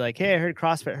up and be like, hey, I heard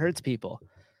CrossFit hurts people.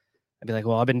 I'd be like,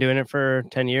 well, I've been doing it for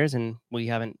 10 years and we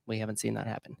haven't seen that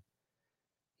happen.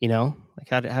 You know, like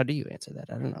how do you answer that?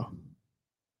 I don't know.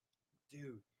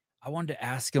 Dude, I wanted to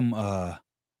ask him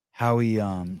how he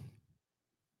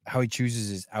chooses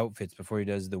his outfits before he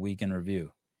does the weekend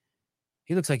review.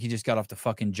 He looks like he just got off the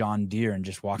fucking John Deere and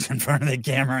just walks in front of the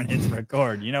camera and hits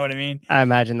record. You know what I mean? I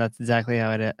imagine that's exactly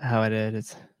how it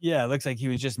is. Yeah, it looks like he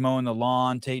was just mowing the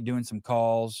lawn, doing some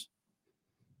calls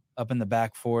up in the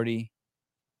back 40.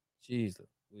 Jeez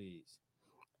Louise.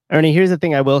 Ernie, here's the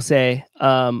thing I will say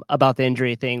about the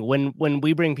injury thing. When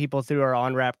we bring people through our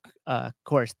on-ramp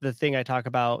course, the thing I talk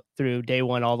about through day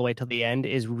 1 all the way till the end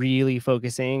is really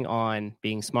focusing on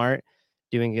being smart,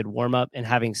 doing a good warm-up, and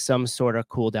having some sort of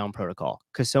cool-down protocol.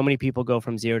 Because so many people go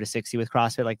from 0 to 60 with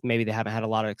CrossFit, like maybe they haven't had a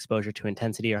lot of exposure to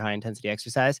intensity or high-intensity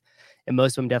exercise. And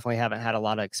most of them definitely haven't had a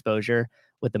lot of exposure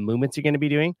with the movements you're going to be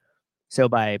doing. So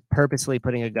by purposely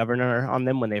putting a governor on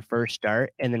them when they first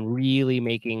start, and then really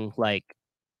making like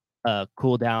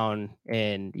cool down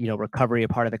and recovery a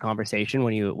part of the conversation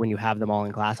when you have them all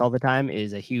in class all the time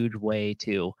is a huge way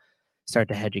to start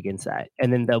to hedge against that.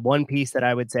 And then the one piece that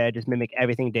I would say, I just mimic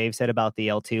everything Dave said about the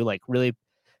L2, like really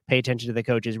pay attention to the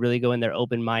coaches, really go in there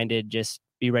open-minded, just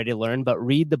be ready to learn, but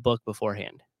read the book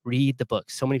beforehand. Read the book.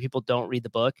 So many people don't read the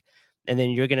book, and then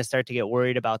you're going to start to get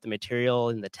worried about the material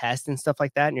and the test and stuff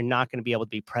like that, and you're not going to be able to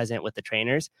be present with the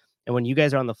trainers. And when you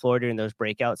guys are on the floor during those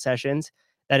breakout sessions,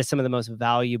 that is some of the most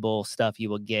valuable stuff you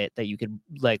will get that you could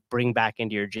like bring back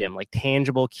into your gym, like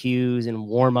tangible cues and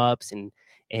warm-ups and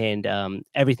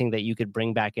everything that you could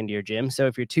bring back into your gym. So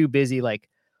if you're too busy like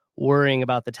worrying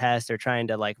about the test or trying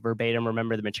to like verbatim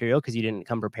remember the material because you didn't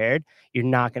come prepared, you're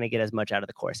not going to get as much out of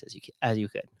the course as you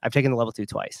could. I've taken the level 2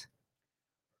 twice.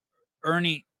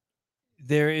 Ernie,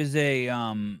 there is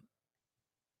an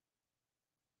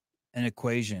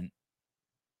equation.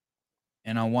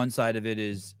 And on one side of it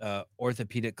is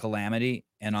orthopedic calamity,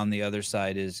 and on the other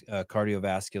side is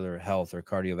cardiovascular health or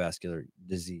cardiovascular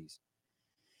disease.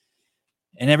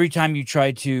 And every time you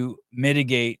try to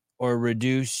mitigate or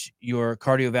reduce your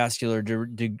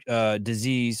cardiovascular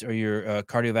disease or your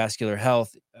cardiovascular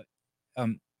health, if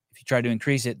you try to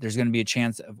increase it, there's going to be a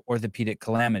chance of orthopedic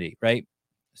calamity, right?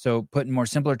 So put in more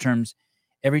simpler terms,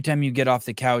 every time you get off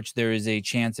the couch, there is a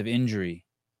chance of injury.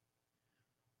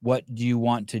 What do you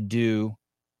want to do?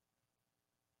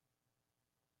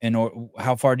 And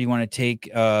how far do you want to take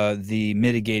the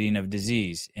mitigating of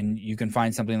disease? And you can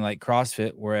find something like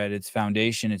CrossFit, where at its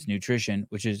foundation, it's nutrition,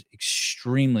 which is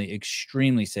extremely,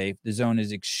 extremely safe. The zone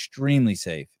is extremely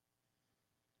safe.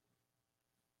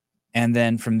 And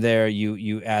then from there,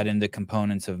 you add in the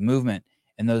components of movement.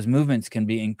 And those movements can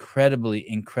be incredibly,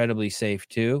 incredibly safe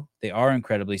too. They are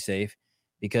incredibly safe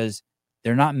because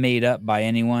they're not made up by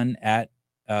anyone at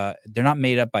they're not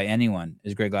made up by anyone,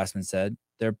 as Greg Glassman said.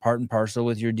 They're part and parcel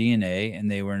with your DNA,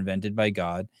 and they were invented by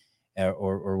God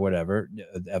or whatever,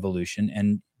 evolution.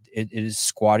 And it is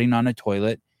squatting on a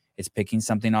toilet. It's picking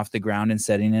something off the ground and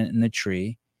setting it in the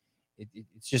tree.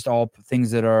 It's just all things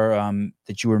that are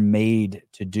that you were made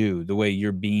to do, the way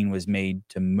your being was made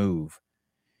to move.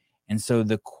 And so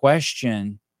the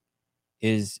question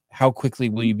is, how quickly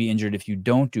will you be injured if you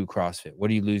don't do CrossFit?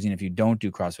 What are you losing if you don't do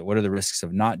CrossFit? What are the risks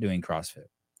of not doing CrossFit?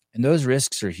 And those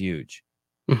risks are huge.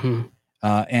 Mm-hmm.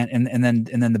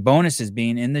 And then the bonus is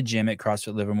being in the gym at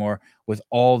CrossFit Livermore with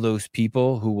all those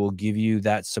people who will give you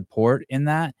that support in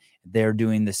that. They're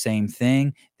doing the same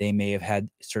thing. They may have had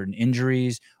certain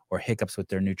injuries or hiccups with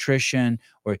their nutrition,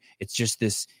 or it's just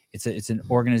this, it's an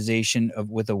organization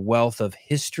with a wealth of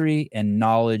history and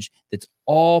knowledge that's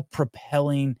all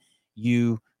propelling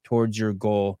you towards your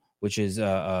goal, which is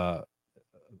a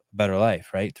better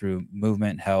life, right? Through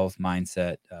movement, health,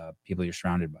 mindset, people you're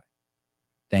surrounded by.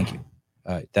 Thank you.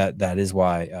 That is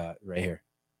why right here.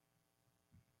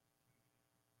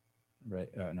 Right.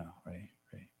 No, right.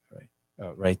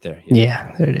 Oh, right there.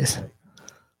 Yeah, there it is. Right.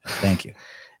 Thank you.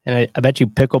 And I bet you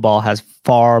pickleball has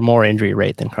far more injury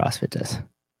rate than CrossFit does.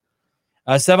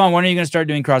 Sevan, when are you going to start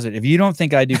doing CrossFit? If you don't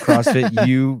think I do CrossFit,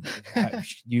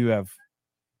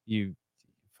 you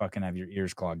fucking have your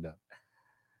ears clogged up.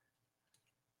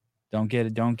 Don't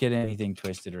get anything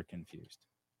twisted or confused.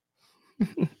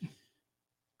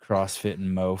 CrossFit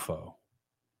and mofo.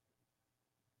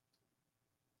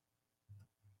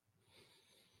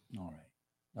 All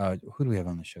right. Who do we have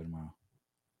on the show tomorrow?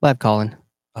 We'll have Colin.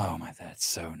 Oh my, that's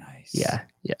so nice. Yeah.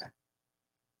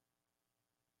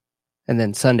 And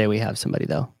then Sunday we have somebody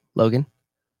though. Logan.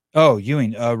 Oh,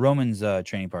 Ewing, Roman's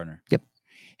training partner. Yep.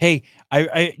 Hey,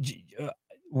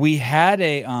 we had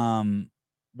a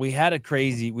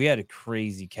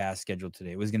crazy cast schedule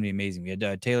today. It was going to be amazing. We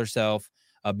had Taylor Self,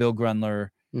 Bill Grundler,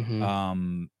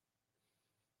 Mm-hmm.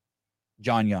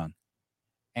 John Young,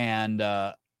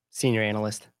 and Senior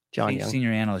analyst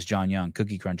John Young,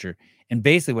 Cookie Cruncher. And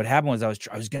basically what happened was I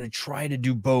was going to try to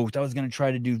do both. I was going to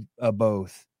try to do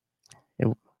both.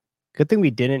 Good thing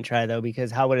we didn't try though,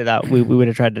 because how would that we would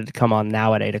have tried to come on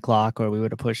now at 8:00, or we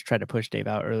would have tried to push Dave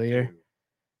out earlier.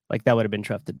 Like that would have been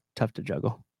tough to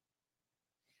juggle.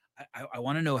 I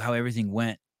want to know how everything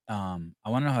went. I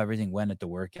want to know how everything went at the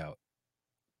workout.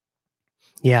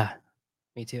 Yeah,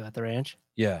 me too. At the ranch.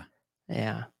 Yeah,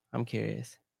 I'm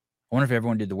curious. I wonder if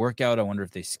everyone did the workout. I wonder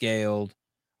if they scaled.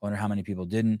 I wonder how many people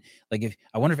didn't. I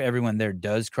wonder if everyone there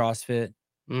does CrossFit.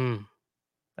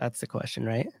 That's the question,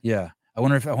 right? Yeah. I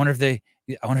wonder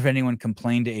if anyone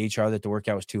complained to HR that the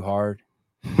workout was too hard.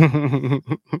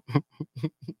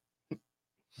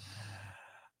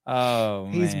 Oh,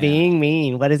 he's being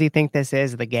mean. What does he think this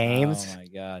is? The games? Oh my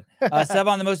God.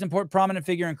 Sevan, the most important prominent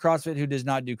figure in CrossFit who does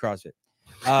not do CrossFit.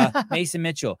 Mason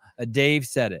Mitchell. Dave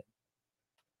said it.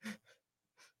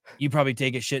 You probably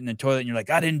take a shit in the toilet and you're like,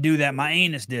 I didn't do that. My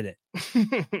anus did it.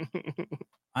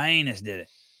 My anus did it.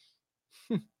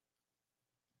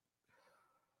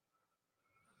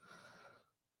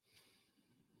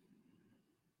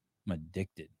 I'm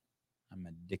addicted.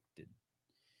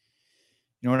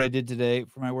 You know what I did today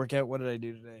for my workout? What did I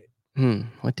do today?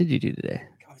 What did you do today?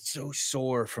 I was so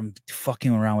sore from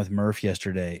fucking around with Murph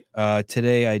yesterday.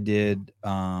 Today I did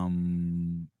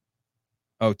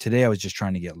today I was just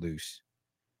trying to get loose.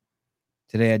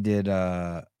 Today I did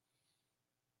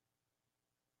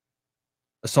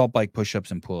assault bike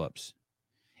push-ups and pull-ups.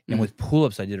 And with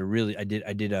pull-ups I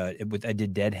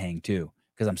did dead hang too,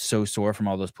 because I'm so sore from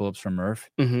all those pull-ups from Murph.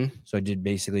 Mm-hmm. So I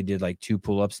did like 2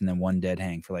 pull-ups and then 1 dead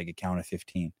hang for like a count of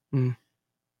 15.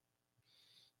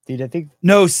 Dude, I think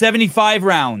 75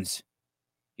 rounds.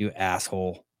 You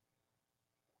asshole.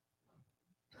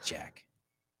 Jack.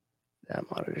 That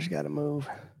monitor's got to move.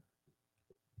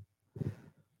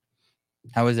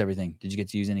 How is everything? Did you get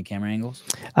to use any camera angles?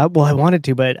 Well, I wanted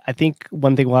to, but I think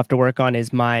one thing we'll have to work on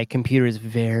is my computer is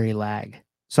very lag.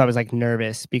 So I was like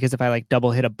nervous because if I like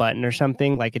double hit a button or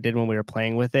something like it did when we were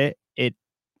playing with it,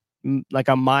 like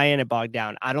on my end, it bogged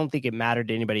down. I don't think it mattered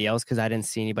to anybody else because I didn't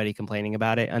see anybody complaining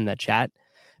about it on the chat.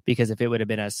 Because if it would have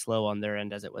been as slow on their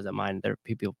end as it was at mine, there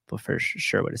people for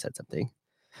sure would have said something.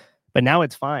 But now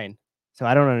it's fine. So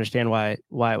I don't understand why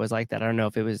it was like that. I don't know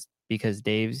if it was because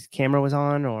Dave's camera was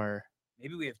on or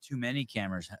maybe we have too many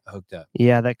cameras hooked up.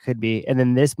 Yeah, that could be. And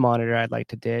then this monitor I'd like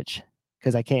to ditch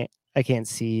because I can't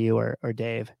see you or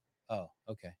Dave. Oh,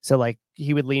 okay. So like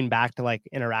he would lean back to like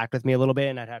interact with me a little bit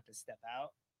and I'd have to step out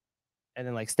and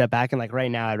then like step back. And like right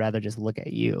now I'd rather just look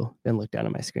at you than look down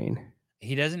at my screen.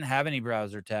 He doesn't have any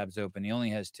browser tabs open. He only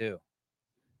has 2.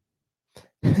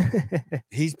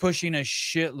 He's pushing a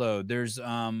shitload. There's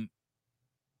 1,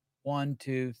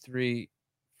 2, 3,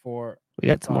 4. We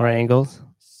got some more angles.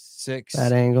 6.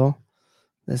 That angle.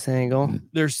 This angle.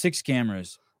 There's 6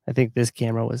 cameras. I think this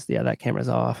camera was that camera's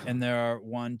off. And there are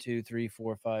 1, 2, 3,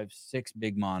 4, 5, 6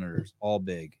 big monitors, all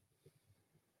big.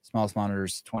 Smallest monitor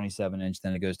is 27-inch,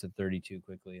 then it goes to 32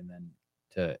 quickly, and then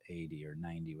to 80 or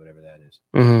 90, whatever that is.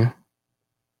 Mm-hmm.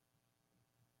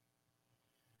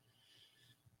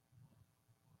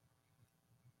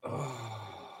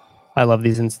 I love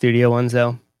these in studio ones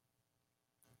though.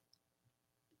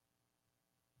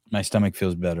 My stomach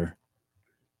feels better.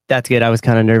 That's good. I was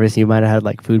kind of nervous you might have had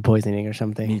like food poisoning or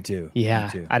something. Me too. Yeah.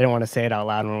 Me too. I didn't want to say it out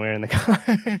loud when we were in the car.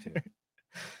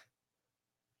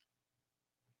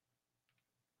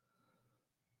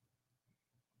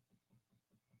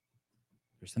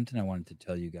 There's something I wanted to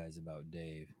tell you guys about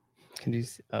Dave. Can you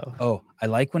Oh, I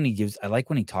like when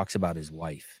he talks about his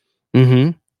wife.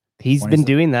 Mm-hmm. He's been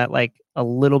doing that like a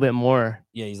little bit more.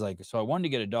 Yeah, he's like, so I wanted to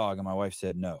get a dog, and my wife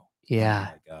said no.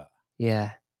 Yeah. Like,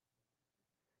 yeah.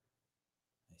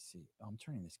 I see. Oh, I'm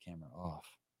turning this camera off.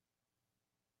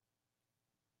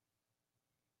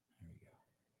 There we go.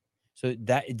 So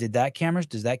does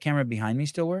that camera behind me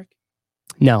still work?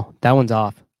 No, that one's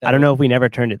off. I don't know if we never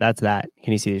turned it. That's that.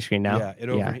 Can you see the screen now? Yeah,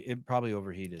 it probably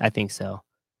overheated. I think so.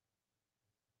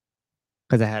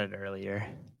 Because I had it earlier.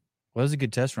 Well, it was a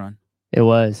good test run. It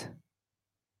was.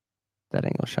 That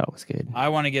angle shot was good. I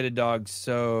want to get a dog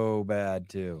so bad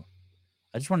too.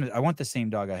 I want the same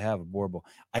dog I have, a Borbal.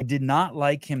 I did not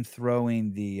like him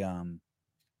throwing the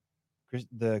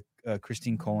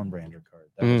Christine Kohlenbrander card.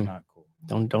 That was not cool.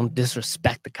 Don't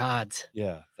disrespect the cards.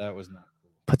 Yeah, that was not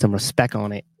cool. Put some respect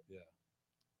on it. Yeah.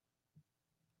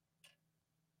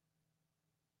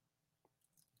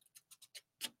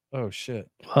 Oh shit.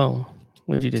 Whoa.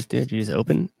 What did you just do? Did you just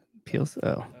open? Peels? Oh.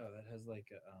 Oh, that has like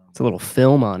it's a little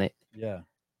film on it. Yeah.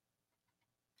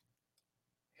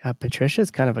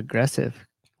 Patricia's kind of aggressive,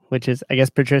 which is, I guess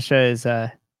Patricia is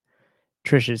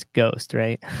Trisha's ghost,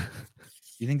 right?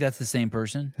 You think that's the same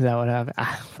person? Is that what happened?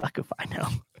 Fuck if I know.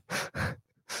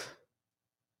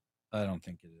 I don't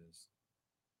think it is.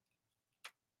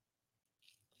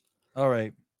 All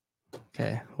right.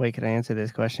 Okay. Wait, can I answer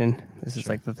this question? This is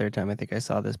like the third time I think I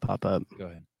saw this pop up. Go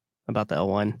ahead. About the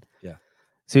L1. Yeah.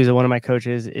 Susan, one of my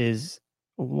coaches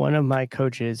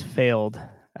failed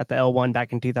at the L1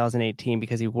 back in 2018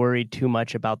 because he worried too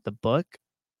much about the book.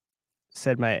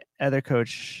 Said my other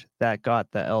coach that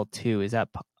got the L2, is that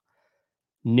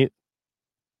new?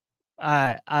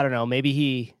 I don't know. Maybe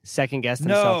he second guessed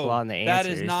himself a lot in the answers.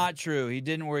 That is not true. He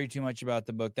didn't worry too much about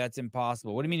the book. That's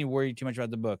impossible. What do you mean he worried too much about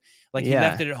the book? Like he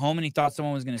left it at home and he thought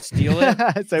someone was going to steal it.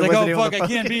 So like, oh fuck, I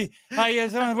can't be.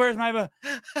 Where's my book?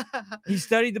 He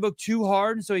studied the book too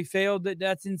hard, and so he failed.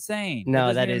 That's insane.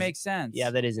 No, that makes sense.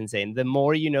 Yeah, that is insane. The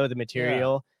more you know the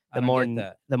material, the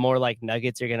more like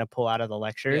nuggets you're going to pull out of the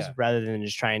lectures, rather than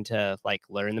just trying to like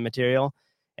learn the material.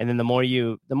 And then the more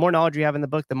knowledge you have in the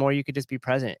book, the more you could just be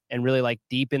present and really like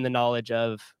deepen the knowledge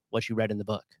of what you read in the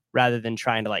book, rather than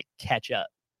trying to like catch up.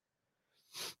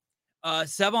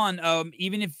 Sevon,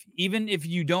 even if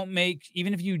you don't, make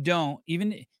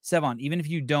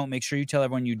sure you tell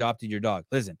everyone you adopted your dog.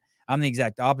 Listen, I'm the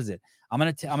exact opposite. I'm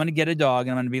gonna get a dog,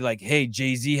 and I'm gonna be like, hey,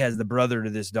 Jay-Z has the brother to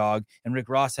this dog, and Rick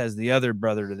Ross has the other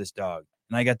brother to this dog,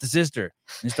 and I got the sister.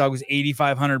 And this dog was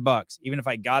 $8,500, even if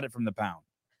I got it from the pound.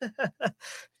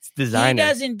 It's designer. He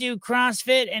doesn't do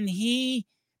CrossFit, and he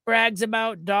brags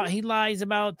about he lies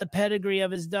about the pedigree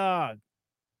of his dog.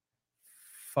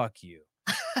 Fuck you.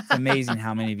 It's amazing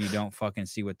how many of you don't fucking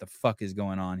see what the fuck is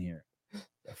going on here.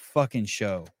 The fucking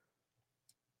show.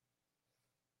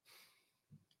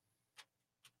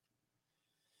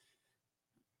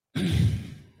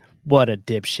 What a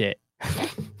dipshit.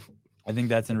 I think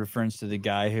that's in reference to the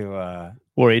guy who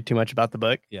worried too much about the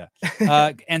book. Yeah.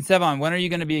 And Sevon, when are you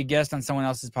going to be a guest on someone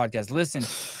else's podcast? Listen,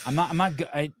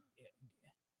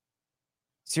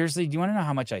 seriously, do you want to know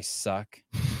how much I suck?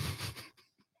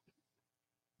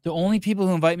 The only people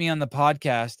who invite me on the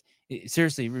podcast,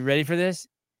 seriously, we ready for this?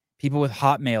 People with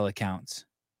Hotmail accounts.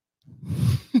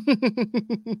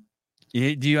 Do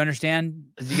you understand?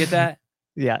 Did you get that?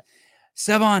 Yeah.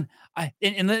 Sevon, and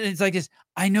it's like this.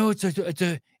 I know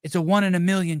it's a 1 in a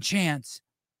million chance.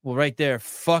 Well, right there,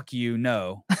 fuck you,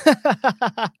 no.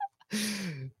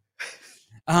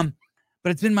 But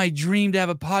it's been my dream to have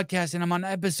a podcast, and I'm on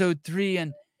episode 3,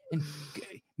 and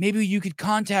maybe you could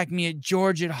contact me at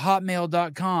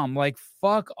george@hotmail.com. Like,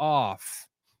 fuck off.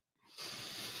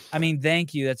 I mean,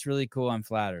 thank you. That's really cool. I'm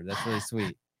flattered. That's really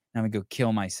sweet. I'm gonna go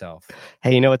kill myself.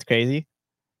 Hey, you know what's crazy?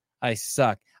 I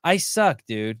suck. I suck,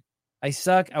 dude. I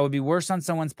suck. I would be worse on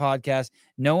someone's podcast.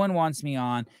 No one wants me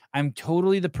on. I'm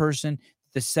totally the person.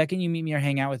 The second you meet me or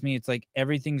hang out with me, it's like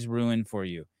everything's ruined for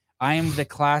you. I am the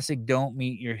classic don't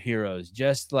meet your heroes.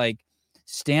 Just like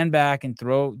stand back and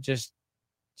throw just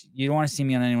you don't want to see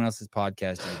me on anyone else's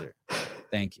podcast either.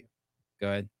 Thank you. Go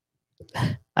ahead.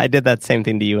 I did that same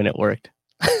thing to you and it worked.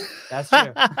 That's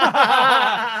true.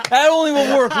 That only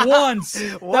will work once.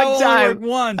 One time.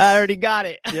 Once. I already got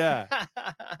it. Yeah.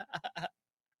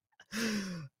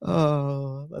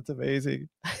 Oh, that's amazing.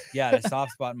 Yeah, a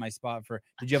soft spot in my spot for.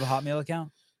 Did you have a Hotmail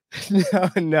account?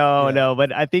 No.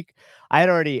 But I think I had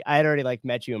already like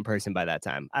met you in person by that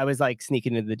time. I was like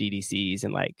sneaking into the DDCs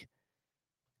and like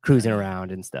cruising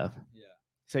around and stuff. Yeah.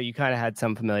 So you kind of had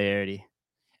some familiarity.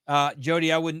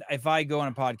 Jody, I wouldn't. If I go on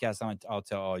a podcast, I'll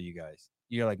tell all you guys.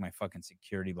 You're like my fucking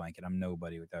security blanket. I'm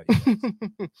nobody without you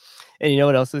guys. And you know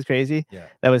what else is crazy? Yeah.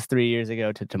 That was 3 years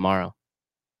ago to tomorrow.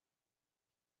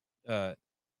 When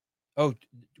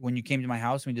you came to my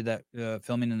house, we did that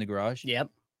filming in the garage. Yep.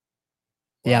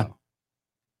 Wow. Yeah.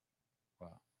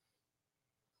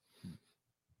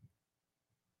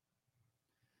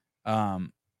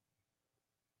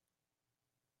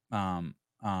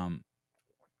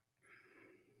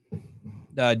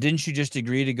 Wow. Didn't you just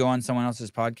agree to go on someone else's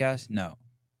podcast?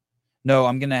 No,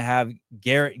 I'm going to have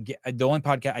Garrett. The only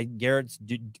podcast Garrett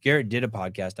did a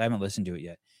podcast. I haven't listened to it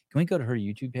yet. Can we go to her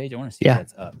YouTube page? I want to see if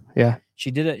that's up. Yeah.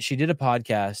 She did a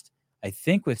podcast, I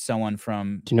think, with someone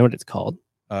from. Do you know what it's called?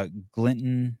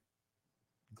 Glinton.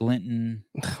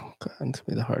 Oh God, it's gonna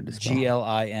be the hardest.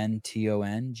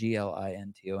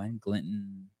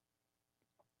 Glinton.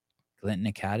 Glinton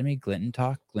Academy. Glinton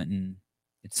Talk. Glinton.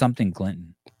 It's something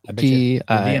Glinton. I bet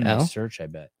it'll be in my search. I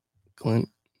bet.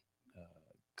 Glinton.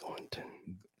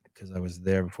 Because I was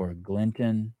there before.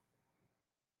 Glinton.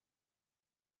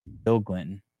 Bill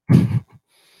Glinton.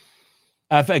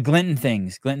 Glinton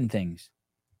things.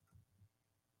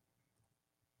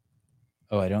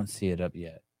 Oh, I don't see it up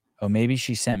yet. Oh, maybe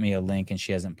she sent me a link and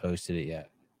she hasn't posted it yet.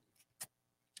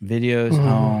 Videos,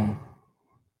 home,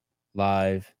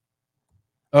 live.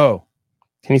 Oh.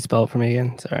 Can you spell it for me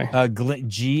again? Sorry. Glinton.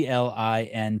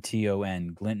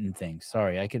 Glinton things.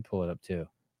 Sorry, I could pull it up too.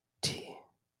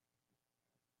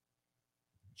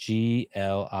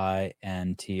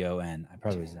 Glinton. I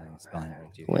probably was not spelling it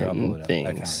right too. I'll pull it up. I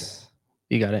found it.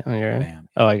 You got it on your end? Bam.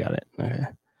 Oh, I got it. Okay.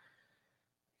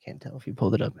 Can't tell if you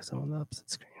pulled it up because I'm on the opposite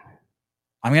screen.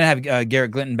 I'm going to have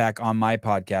Garrett Glinton back on my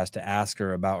podcast to ask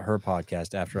her about her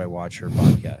podcast after I watch her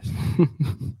podcast.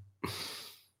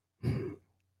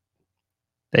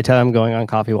 They tell I'm going on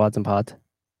Coffee Wads and Pods.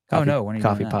 When are you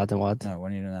Coffee doing Pods and Wads. No,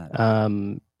 when are you doing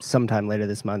that? Sometime later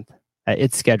this month.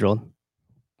 It's scheduled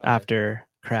after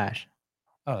Crash.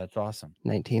 Oh, that's awesome.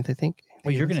 19th, I think.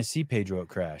 Well, you're going to see Pedro at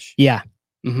Crash. Yeah.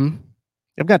 Mm-hmm.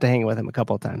 I've got to hang with him a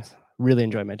couple of times. Really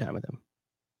enjoyed my time with him.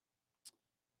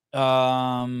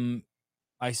 I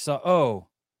saw.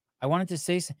 I wanted to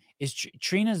say, is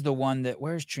Trina's the one that?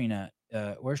 Where's Trina?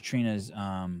 Where's Trina's?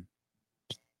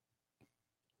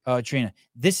 Trina.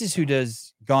 This is who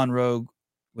does Gone Rogue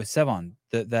with Sevon.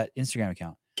 That Instagram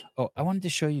account. Oh, I wanted to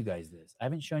show you guys this. I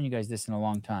haven't shown you guys this in a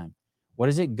long time. What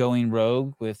is it? Going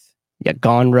Rogue with? Yeah,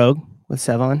 Gone Rogue with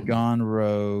Sevon. Gone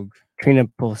Rogue. Trina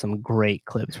pulled some great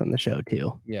clips from the show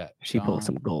too. Yeah, she pulled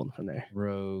some gold from there.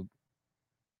 Rogue.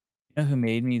 You know who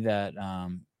made me that?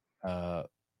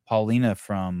 Paulina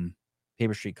from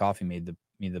Paper Street Coffee made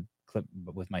me the clip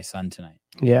with my son tonight.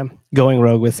 Yeah, Going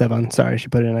Rogue with Sevon. Sorry, she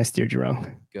put it in. I steered you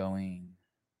wrong. Going.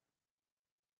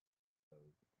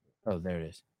 Oh, there it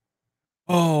is.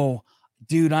 Oh,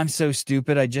 dude, I'm so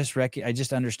stupid. I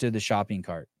just understood the shopping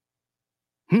cart.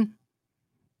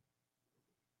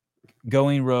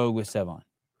 Going Rogue with Sevon.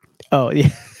 Oh, yeah.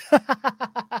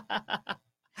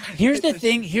 Here's the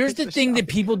thing that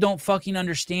people don't fucking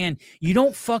understand. You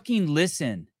don't fucking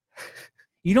listen.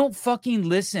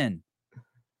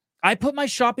 I put my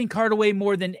shopping cart away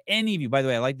more than any of you. By the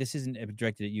way, this isn't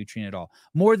directed at you, Trina, at all.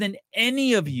 More than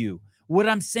any of you. What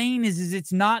I'm saying is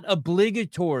it's not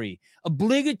obligatory.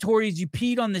 Obligatory is you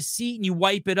peed on the seat and you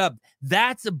wipe it up.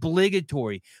 That's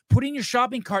obligatory. Putting your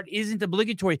shopping cart isn't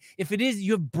obligatory. If it is,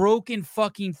 you have broken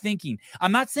fucking thinking.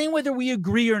 I'm not saying whether we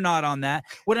agree or not on that.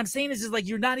 What I'm saying is like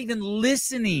you're not even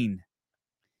listening.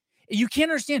 You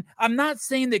can't understand. I'm not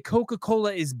saying that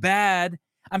Coca-Cola is bad.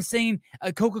 I'm saying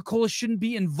Coca-Cola shouldn't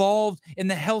be involved in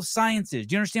the health sciences.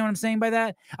 Do you understand what I'm saying by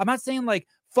that? I'm not saying like,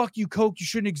 fuck you, Coke, you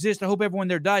shouldn't exist. I hope everyone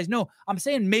there dies. No, I'm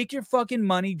saying make your fucking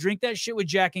money, drink that shit with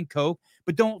Jack and Coke,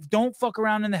 but don't fuck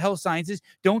around in the health sciences.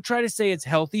 Don't try to say it's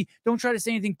healthy. Don't try to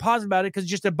say anything positive about it because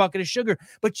it's just a bucket of sugar.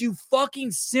 But you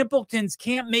fucking simpletons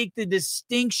can't make the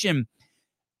distinction.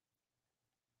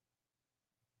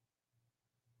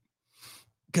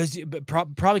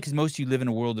 Probably because most of you live in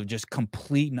a world of just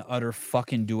complete and utter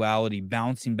fucking duality,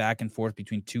 bouncing back and forth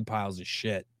between two piles of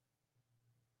shit.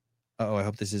 Oh, I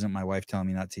hope this isn't my wife telling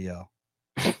me not to yell.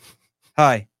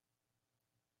 Hi.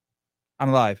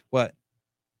 I'm live. What?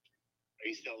 Are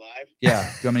you still live? Yeah. Do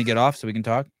you want me to get off so we can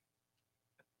talk?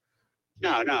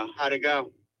 No. How'd it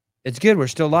go? It's good. We're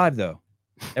still live, though.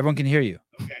 Everyone can hear you.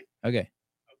 Okay.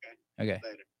 Okay.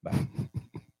 Later. Bye.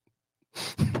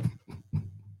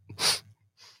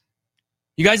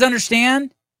 You guys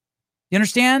understand? You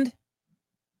understand?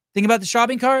 Think about the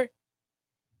shopping cart?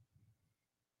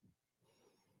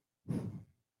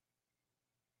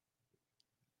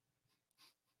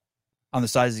 On the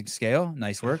sizing scale,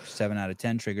 nice work. 7 out of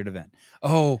 10 triggered event.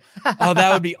 Oh,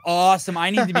 that would be awesome. I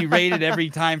need to be rated every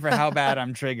time for how bad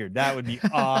I'm triggered. That would be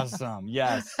awesome.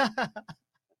 Yes.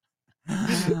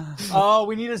 Oh,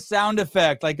 we need a sound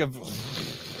effect, like a,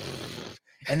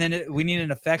 and then we need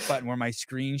an effect button where my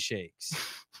screen shakes.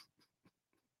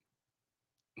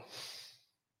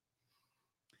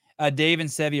 Dave and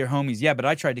Sevi are homies. Yeah, but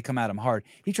I tried to come at him hard.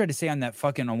 He tried to say on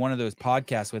one of those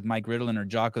podcasts with Mike Riddlin or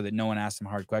Jocko that no one asked him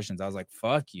hard questions. I was like,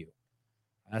 fuck you.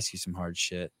 I'll ask you some hard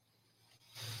shit.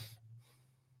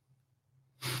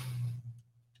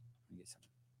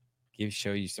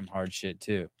 Show you some hard shit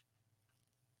too.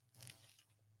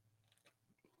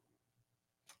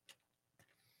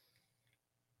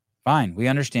 Fine, we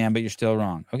understand, but you're still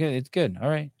wrong. Okay, it's good. All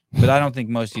right. But I don't think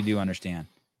most of you do understand.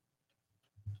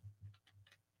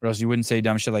 Or else you wouldn't say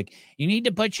dumb shit like, you need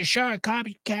to put your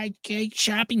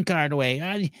shopping cart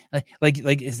away. Like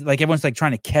everyone's like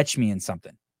trying to catch me in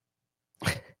something.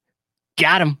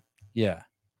 Got him. Yeah.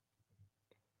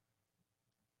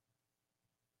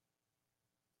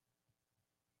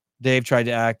 Dave tried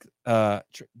to act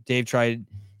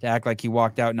like he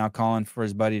walked out, now calling for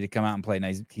his buddy to come out and play. Now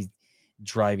he's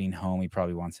driving home. He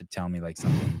probably wants to tell me like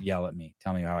something, yell at me,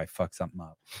 tell me how I fucked something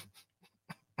up,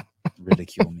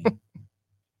 ridicule me.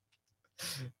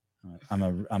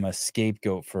 I'm a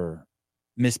scapegoat for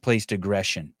misplaced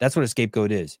aggression. That's what a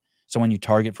scapegoat is. Someone you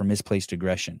target for misplaced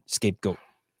aggression. Scapegoat.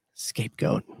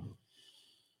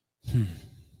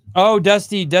 Oh,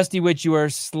 Dusty Witch, you are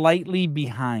slightly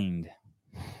behind.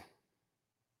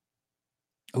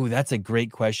 Oh, that's a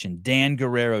great question. Dan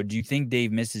Guerrero, do you think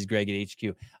Dave misses Greg at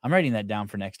HQ? I'm writing that down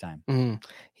for next time. Mm-hmm.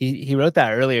 He wrote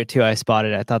that earlier too. I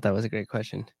spotted it. I thought that was a great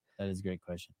question. That is a great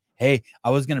question. Hey, I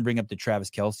was going to bring up the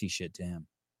Travis Kelce shit to him.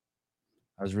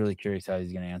 I was really curious how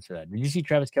he's going to answer that. Did you see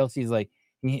Travis Kelce's like,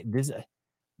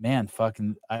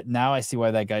 now I see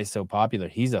why that guy's so popular.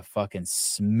 He's a fucking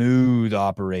smooth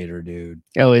operator, dude.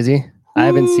 Oh, is he? I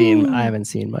haven't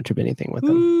seen much of anything with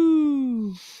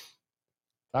him.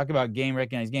 Talk about game,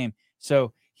 recognized game.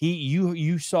 So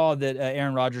you saw that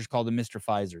Aaron Rodgers called him Mr.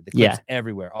 Pfizer. The clips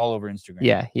everywhere, all over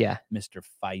Instagram. Yeah. Mr.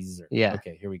 Pfizer. Yeah.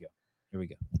 Okay, here we go.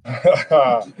 I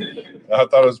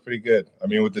thought it was pretty good. I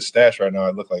mean, with the stash right now,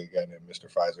 I look like a guy named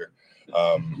Mr. Pfizer.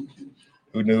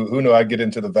 Who knew I'd get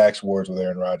into the vax wars with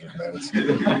Aaron Rodgers, man? It's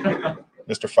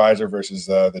Mr. Pfizer versus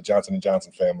the Johnson &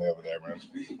 Johnson family over there, man.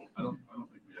 I don't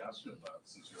think we asked you about,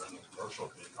 since you're in the commercial,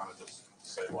 can you kind of just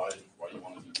say why you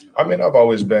wanted to do that? I mean, I've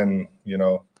always been,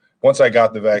 once I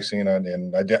got the vaccine,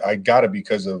 and I got it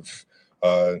because of,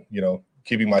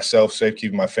 keeping myself safe,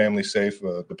 keeping my family safe,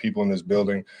 the people in this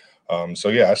building. So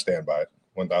yeah, I stand by it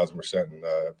 1,000%, and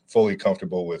fully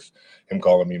comfortable with him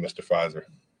calling me Mr. Pfizer.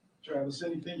 Travis,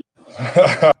 anything?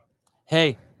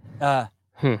 Hey,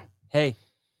 hey,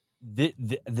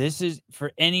 this is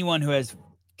for anyone who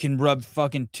can rub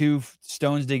fucking two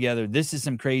stones together. This is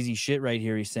some crazy shit right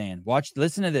here. He's saying,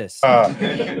 listen to this. I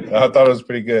thought it was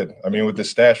pretty good. I mean, with the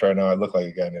stash right now, I look like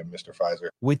a guy named Mr. Pfizer.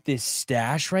 With this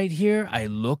stash right here, I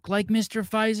look like Mr.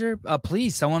 Pfizer.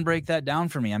 Please, someone break that down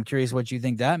for me. I'm curious what you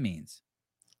think that means.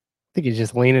 I think he's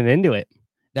just leaning into it.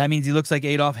 That means he looks like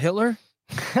Adolf Hitler?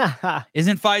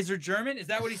 Isn't Pfizer German? Is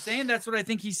that what he's saying? That's what I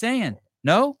think he's saying.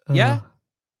 No? Yeah?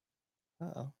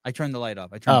 Uh-oh. I turned the light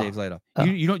off. I turned Dave's light off.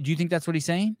 You don't? Do you think that's what he's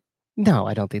saying? No,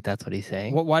 I don't think that's what he's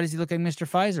saying. Why does he look like Mr.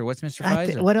 Pfizer? What's Mr.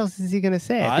 Pfizer? What else is he going to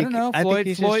say? I don't know. Floyd,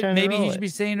 maybe he should be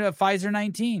saying Pfizer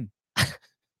 19.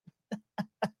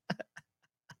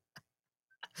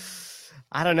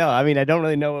 I don't know. I mean, I don't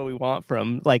really know what we want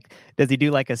from, like, does he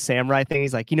do like a samurai thing?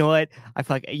 He's like, you know what? I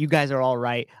feel like you guys are all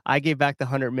right. I gave back the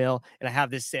 100 mil and I have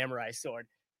this samurai sword.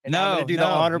 And I'm gonna do the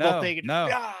honorable thing.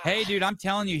 Hey, dude, I'm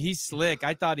telling you, he's slick.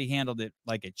 I thought he handled it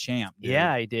like a champ. Dude.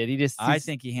 Yeah, he did. I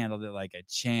think he handled it like a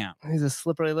champ. He's a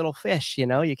slippery little fish,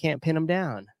 you can't pin him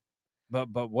down.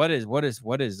 But what is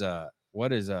I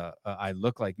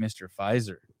look like Mr.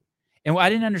 Pfizer? And I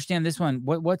didn't understand this one.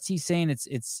 What's he saying?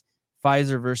 It's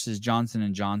Pfizer versus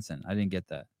Johnson & Johnson. I didn't get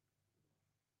that.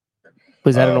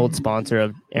 Was that an old sponsor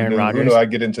of Aaron Rodgers? Who knew I'd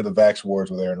get into the vax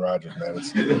wars with Aaron Rodgers, man?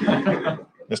 It's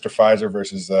Mr. Pfizer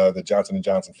versus the Johnson &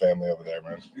 Johnson family over there,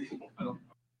 man.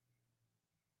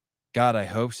 God, I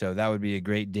hope so. That would be a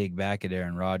great dig back at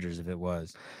Aaron Rodgers if it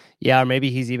was. Yeah, or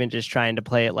maybe he's even just trying to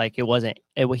play it like he wasn't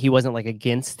like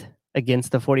against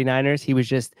the 49ers.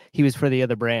 He was for the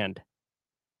other brand.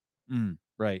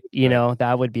 Right. You know,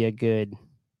 that would be a good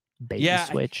bait and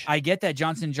switch. I get that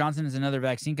Johnson & Johnson is another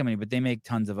vaccine company, but they make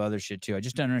tons of other shit too. I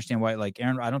just don't understand why, like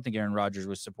I don't think Aaron Rodgers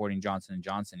was supporting Johnson &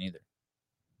 Johnson either.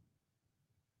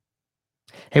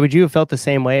 Hey, would you have felt the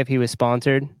same way if he was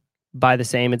sponsored by the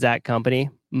same exact company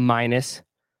minus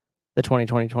the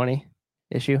 2020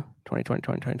 issue?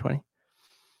 2020.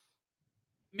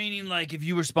 Meaning, like, if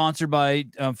you were sponsored by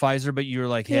Pfizer, but you were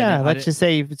like, hey, yeah, let's just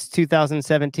say it's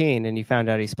 2017 and you found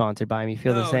out he's sponsored by him. You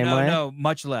feel the same way? No,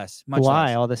 much less. Why?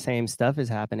 Less. All the same stuff is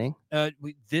happening.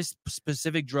 This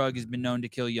specific drug has been known to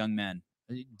kill young men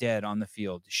dead on the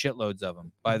field. Shitloads of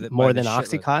them. More than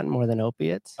Oxycontin, more than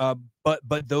opiates?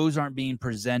 But those aren't being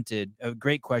presented.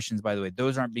 Great questions, by the way.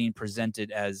 Those aren't being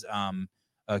presented as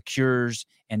cures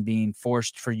and being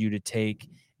forced for you to take.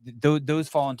 Those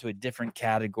fall into a different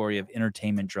category of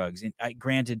entertainment drugs. And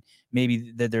granted,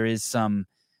 maybe that there's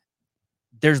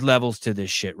levels to this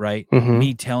shit, right? Mm-hmm.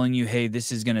 Me telling you, hey,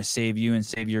 this is going to save you and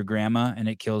save your grandma, and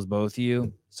it kills both of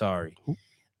you. Sorry.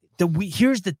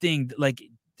 Here's the thing, like,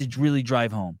 to really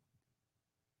drive home.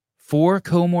 4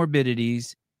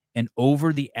 comorbidities and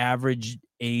over the average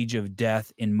age of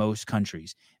death in most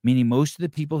countries, meaning most of the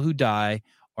people who die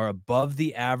are above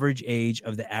the average age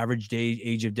of the average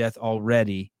age of death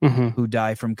already, who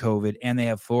die from COVID, and they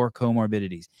have 4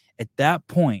 comorbidities. At that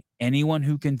point, anyone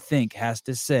who can think has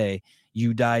to say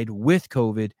you died with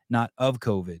COVID, not of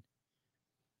COVID.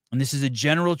 And this is a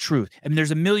general truth. I mean,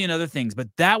 there's a million other things, but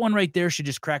that one right there should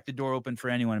just crack the door open for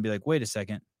anyone and be like, wait a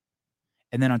second.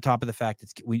 And then on top of the fact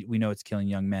we know it's killing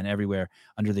young men everywhere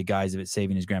under the guise of it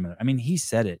saving his grandmother. I mean, he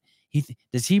said it.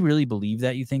 Does he really believe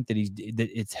that? You think that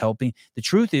it's helping? The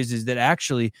truth is that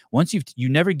actually once you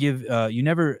never give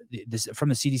this from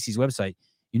the CDC's website,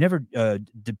 you never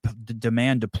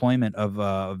demand deployment of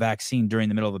a vaccine during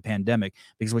the middle of a pandemic,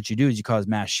 because what you do is you cause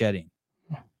mass shedding.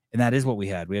 And that is what we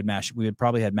had. We had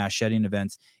probably had mass shedding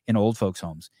events in old folks'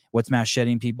 homes. What's mass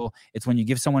shedding, people? It's when you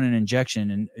give someone an injection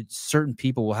and certain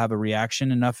people will have a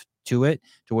reaction enough to it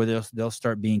to where they'll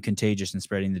start being contagious and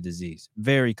spreading the disease.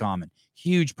 Very common.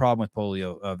 Huge problem with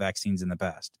polio vaccines in the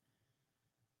past.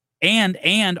 And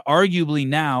arguably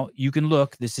now you can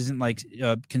look, this isn't like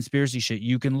conspiracy shit.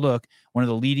 You can look, one of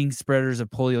the leading spreaders of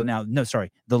polio now. No,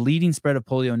 sorry. The leading spread of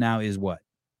polio now is what?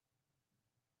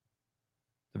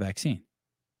 The vaccine.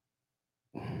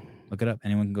 Look it up.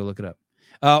 Anyone can go look it up.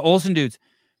 Olsen dudes.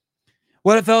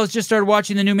 What up, fellas? Just started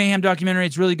watching the new Mayhem documentary.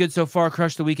 It's really good so far.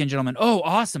 Crushed the weekend, gentlemen. Oh,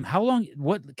 awesome. How long?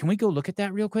 What? Can we go look at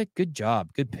that real quick? Good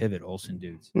job. Good pivot, Olsen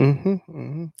dudes.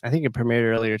 I think it premiered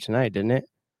earlier tonight, didn't it?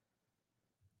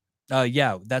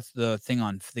 Yeah. That's the thing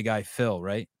on the guy Phil,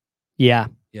 right? Yeah.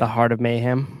 The Heart of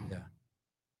Mayhem. Yeah.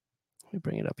 Let me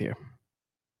bring it up here.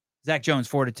 Zach Jones,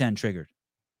 4 to 10 triggered.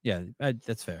 Yeah,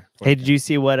 that's fair. Hey, did you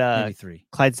see what Maybe 3.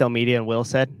 Clydesdale Media and Will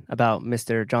said about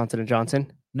Mr. Johnson &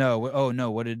 Johnson? No. Oh,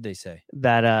 no. What did they say?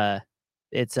 That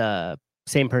it's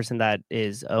same person that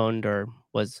is owned or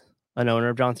was an owner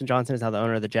of Johnson & Johnson is now the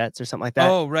owner of the Jets or something like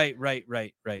that. Oh, right.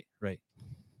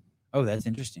 Oh, that's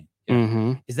interesting.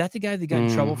 Yeah. Is that the guy that got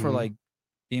in trouble for like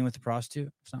being with the prostitute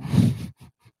or something?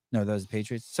 No, that was the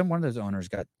Patriots. One of those owners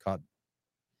got caught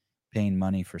paying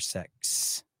money for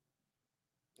sex.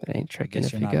 It ain't tricking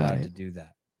if you're you not got allowed it. to do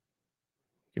that.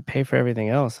 You pay for everything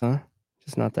else, huh?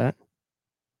 Just not that.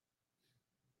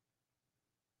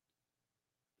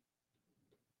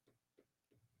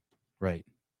 Right.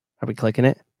 Are we clicking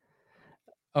it?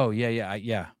 Oh,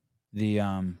 yeah. The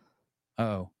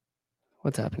uh-oh.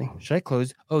 What's happening? Should I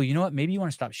close? Oh, you know what? Maybe you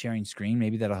want to stop sharing screen.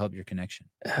 Maybe that'll help your connection.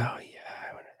 Oh, yeah.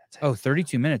 I wonder if that's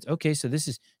 32 minutes. Okay, so this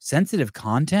is sensitive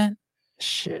content?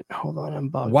 Shit. Hold on. I'm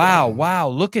bugged. Wow.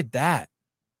 Look at that.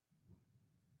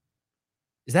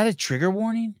 Is that a trigger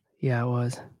warning? Yeah, it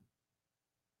was.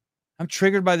 I'm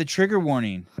triggered by the trigger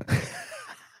warning.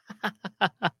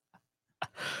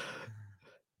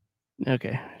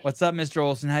 Okay. What's up, Mr.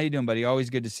 Olsen? How you doing, buddy?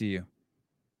 Always good to see you.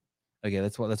 Okay,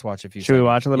 let's watch a few. Should we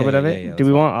watch a little bit of it? Yeah, do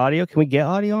we want audio? Can we get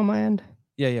audio on my end?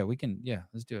 Yeah, we can. Yeah,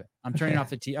 let's do it. I'm turning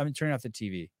off the TV. I'm turning off the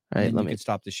TV. All right, let me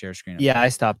stop the share screen. Yeah, I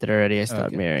stopped it already. I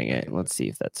stopped mirroring it. Let's see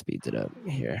if that speeds it up.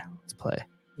 Here, let's play.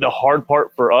 The hard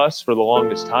part for us for the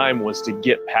longest time was to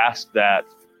get past that.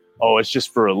 Oh, it's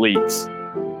just for elites.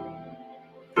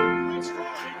 In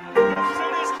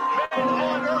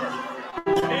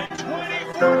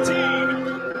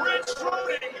 2014, Rich Strong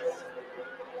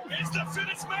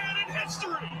fittest man in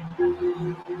history.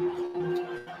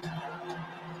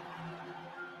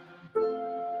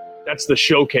 That's the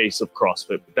showcase of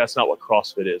CrossFit, but that's not what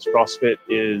CrossFit is. CrossFit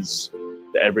is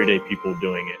the everyday people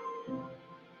doing it.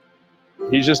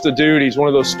 He's just a dude. He's one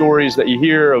of those stories that you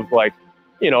hear of, like,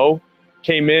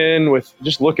 came in with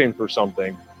just looking for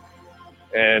something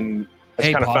and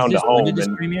has kind of found a home.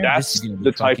 And that's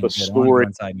the type of story.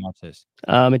 Inside and watch this.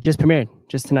 It just premiered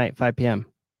just tonight, 5 p.m.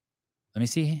 Let me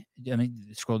see. Let me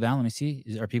scroll down. Let me see.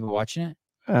 Are people watching it?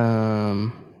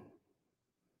 Oh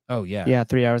yeah. Yeah,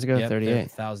 3 hours ago, Yep,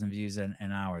 38,000 views an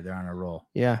hour. They're on a roll.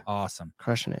 Yeah. Awesome.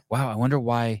 Crushing it. Wow. I wonder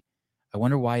why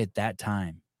at that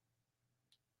time.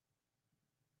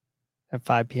 At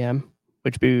 5 p.m.,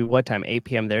 which would be what time? 8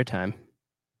 p.m. their time.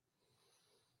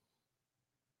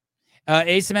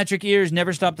 Asymmetric ears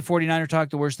never stop the 49er talk.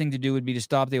 The worst thing to do would be to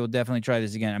stop. They will definitely try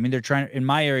this again. I mean, they're trying in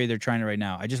my area. They're trying it right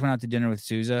now. I just went out to dinner with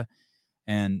Souza,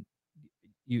 and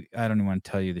I don't even want to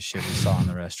tell you the shit we saw in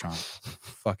the restaurant.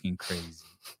 Fucking crazy.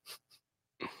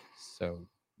 So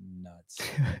nuts.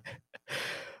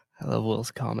 I love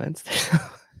Will's comments.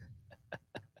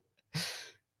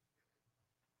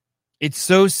 It's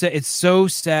so sad. It's so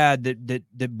sad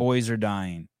that boys are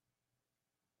dying.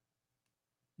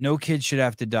 No kid should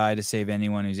have to die to save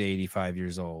anyone who's 85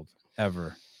 years old,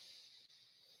 ever.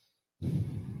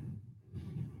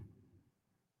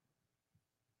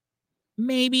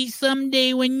 Maybe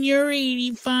someday when you're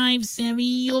 85, Sammy,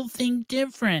 you'll think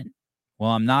different.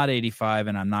 Well, I'm not 85,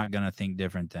 and I'm not going to think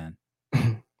different then.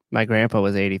 My grandpa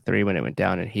was 83 when it went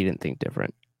down, and he didn't think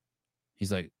different.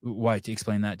 He's like, why?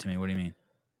 Explain that to me. What do you mean?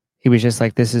 He was just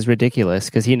like, this is ridiculous,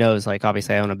 because he knows, like,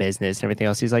 obviously I own a business and everything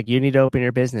else. He's like, you need to open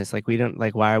your business. Like, we don't,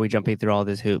 like, why are we jumping through all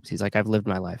these hoops? He's like, I've lived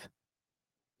my life.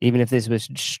 Even if this was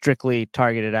strictly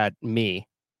targeted at me,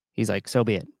 he's like, so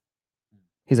be it.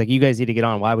 He's like, you guys need to get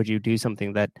on. Why would you do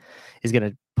something that is going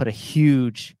to put a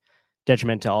huge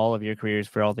detriment to all of your careers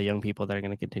for all the young people that are going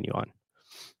to continue on?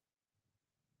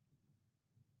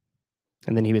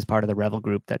 And then he was part of the rebel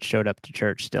group that showed up to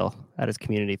church still at his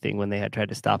community thing when they had tried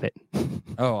to stop it.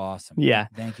 Oh, awesome. Yeah.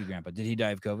 Thank you, Grandpa. Did he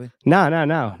die of COVID?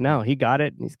 No. He got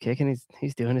it. He's kicking.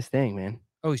 He's doing his thing, man.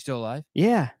 Oh, he's still alive?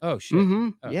 Yeah. Oh, shit. Mm-hmm.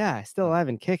 Oh. Yeah, still alive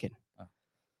and kicking. Oh.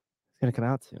 He's going to come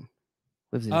out soon.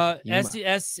 Lives in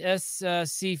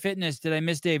SC Fitness. Did I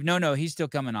miss Dave? No. He's still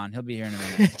coming on. He'll be here in a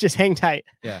minute. Just hang tight.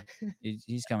 Yeah.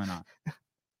 He's coming on.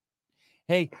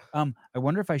 Hey, I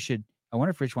wonder if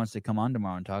Rich wants to come on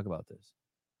tomorrow and talk about this.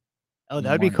 Oh,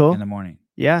 that would be cool. In the morning.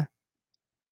 Yeah.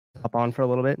 Hop on for a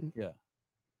little bit. Yeah.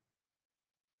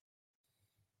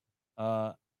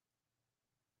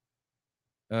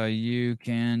 You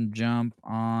can jump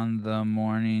on the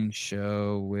morning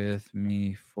show with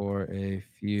me for a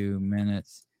few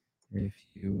minutes if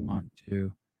you want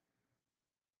to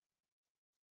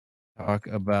talk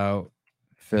about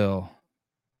Phil.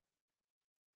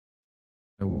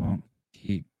 I won't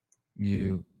keep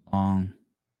you long.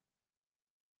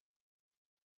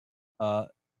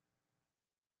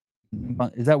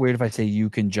 Is that weird if I say you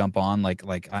can jump on like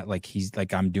he's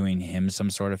like I'm doing him some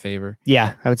sort of favor?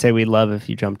 Yeah, I would say we'd love if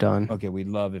you jumped on. Okay, we'd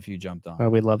love if you jumped on. Or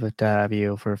we'd love it to have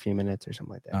you for a few minutes or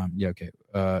something like that. Yeah, okay.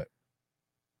 We would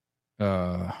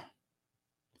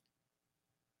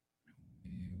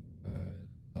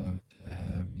love to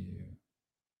have you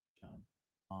jump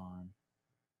on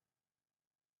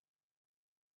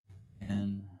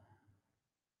in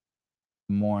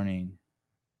the morning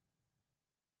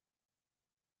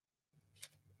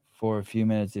for a few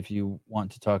minutes if you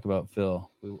want to talk about Phil.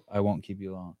 I won't keep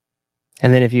you long.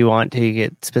 And then if you want to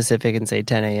get specific and say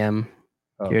 10 a.m.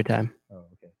 your time. Oh,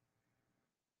 okay.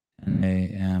 10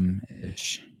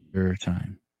 a.m.-ish your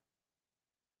time.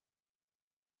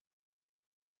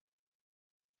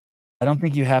 I don't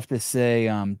think you have to say,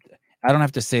 I don't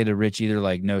have to say to Rich either,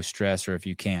 like, no stress or if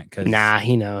you can't. Cause, nah,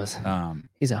 he knows.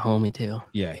 He's a homie too.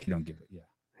 Yeah, he don't give it. Yeah.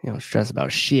 He don't stress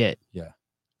about shit. Yeah.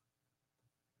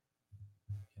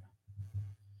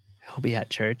 He'll be at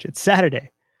church. It's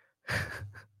Saturday.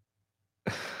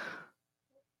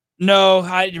 No,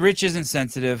 Rich isn't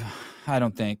sensitive. I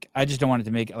don't think. I just don't want it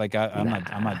to make it like I want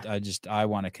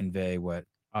to convey what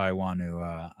I want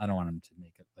to. I don't want him to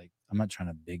make it like I'm not trying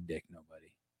to big dick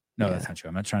nobody. No, that's not true.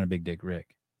 I'm not trying to big dick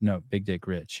Rick. No, big dick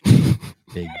Rich.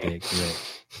 Big dick Rick.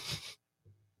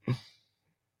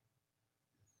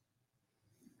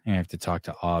 I have to talk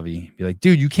to Avi. Be like,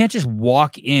 dude, you can't just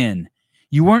walk in.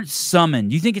 You weren't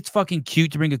summoned. You think it's fucking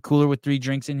cute to bring a cooler with 3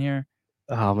 drinks in here?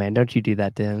 Oh man, don't you do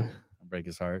that to him. Break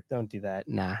his heart. Don't do that.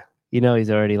 Nah. You know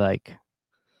he's already like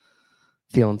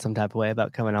feeling some type of way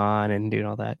about coming on and doing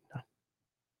all that.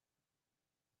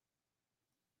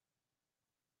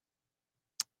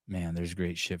 Man, there's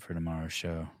great shit for tomorrow's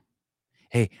show.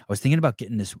 Hey, I was thinking about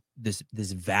getting this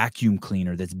vacuum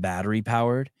cleaner that's battery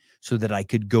powered, so that I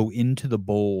could go into the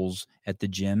bowls at the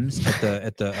gyms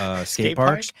at the skate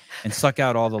parks and suck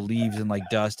out all the leaves and like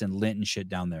dust and lint and shit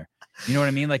down there. You know what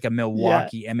I mean? Like a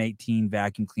Milwaukee M18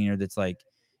 vacuum cleaner that's like,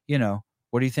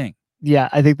 what do you think? Yeah,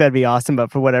 I think that'd be awesome.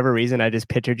 But for whatever reason, I just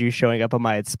pictured you showing up on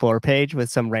my Explore page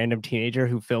with some random teenager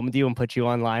who filmed you and put you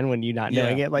online when you not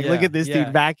knowing it. Like, look at this dude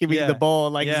vacuuming the bowl,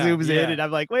 and like zooms in, and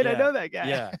I'm like, wait, I know that guy.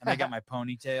 Yeah, and I got my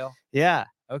ponytail. Yeah.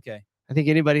 Okay. I think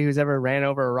anybody who's ever ran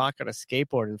over a rock on a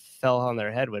skateboard and fell on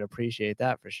their head would appreciate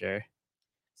that for sure.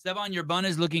 Stevan, your bun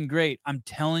is looking great. I'm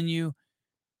telling you.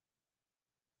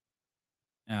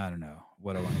 I don't know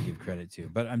what I want to give credit to,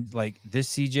 but I'm like this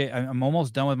CJ. I'm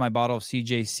almost done with my bottle of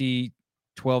CJC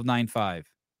 1295.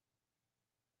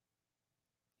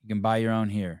 You can buy your own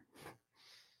here.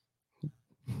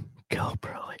 Go,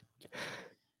 bro.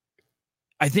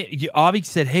 I think Avi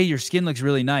said, "Hey, your skin looks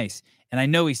really nice," and I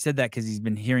know he said that because he's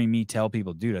been hearing me tell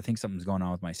people, "Dude, I think something's going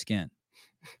on with my skin."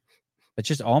 But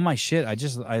just all my shit,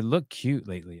 I look cute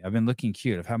lately. I've been looking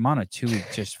cute. I'm on a 2-week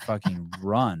just fucking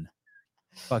run,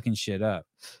 fucking shit up.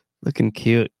 Looking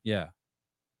cute. Yeah.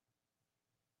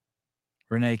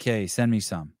 Renee K, send me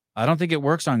some. I don't think it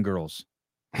works on girls.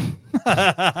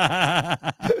 I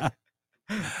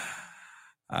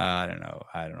don't know.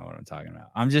 I don't know what I'm talking about.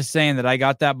 I'm just saying that I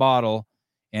got that bottle,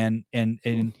 and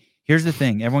here's the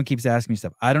thing. Everyone keeps asking me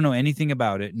stuff. I don't know anything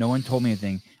about it. No one told me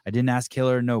anything. I didn't ask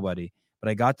Killer or nobody, but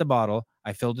I got the bottle.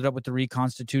 I filled it up with the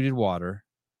reconstituted water,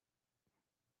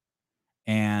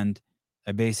 and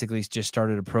I basically just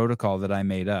started a protocol that I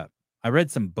made up. I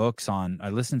read some books I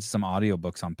listened to some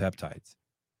audiobooks on peptides.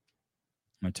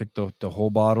 I took the whole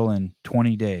bottle in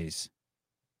 20 days.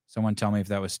 Someone tell me if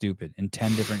that was stupid. In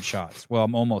 10 different shots. Well,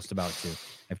 I'm almost about to.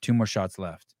 I have 2 more shots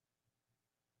left.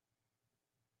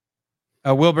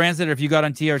 Will Brand said, if you got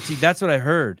on TRT, that's what I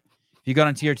heard. If you got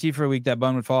on TRT for a week, that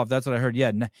bun would fall off. That's what I heard.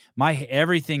 Yeah, my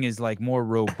everything is like more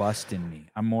robust in me.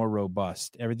 I'm more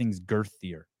robust. Everything's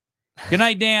girthier. Good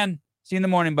night, Dan. See you in the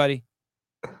morning, buddy.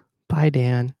 Bye,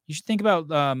 Dan. You should think about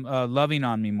loving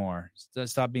on me more.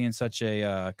 Stop being such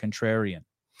a contrarian.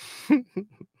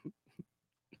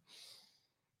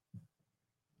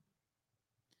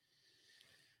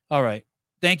 All right.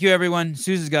 Thank you, everyone.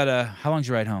 Susan's got how long's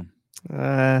your ride home?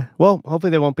 Well,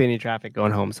 hopefully there won't be any traffic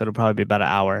going home, so it'll probably be about an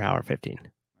hour 15.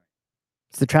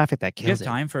 It's the traffic that kills it.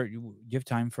 You have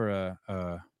time for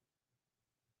a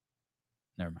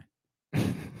never mind.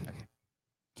 Okay.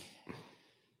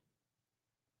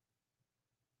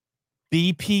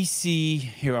 BPC.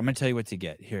 Here, I'm going to tell you what to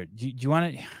get. Here, do you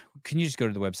want to? Can you just go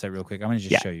to the website real quick? I'm going to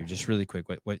just show you, just really quick.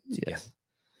 What? Yes.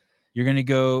 You're going to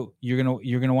go. You're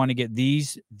going to want to get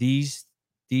these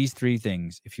 3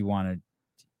 things if you want to,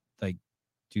 like,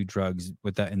 do drugs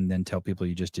with that, and then tell people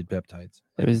you just did peptides.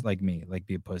 It was like me, like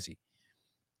be a pussy.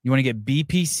 You want to get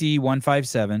BPC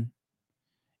 157.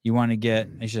 You want to get.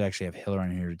 I should actually have Hiller on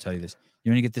here to tell you this.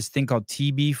 You want to get this thing called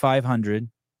TB 500.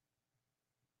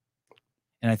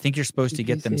 And I think you're supposed to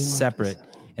get them separate,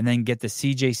 and then get the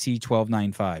CJC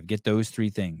 1295. Get those 3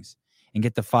 things, and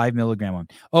get the 5 milligram one.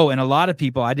 Oh, and a lot of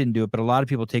people, I didn't do it, but a lot of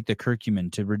people take the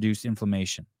curcumin to reduce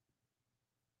inflammation.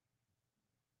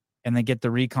 And then get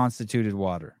the reconstituted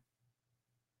water.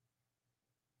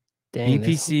 Dang,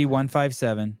 BPC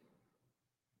 157.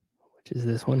 Which is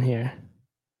this one here.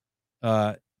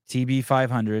 TB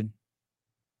 500.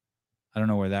 I don't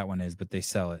know where that one is, but they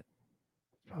sell it.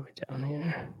 Probably down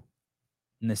here.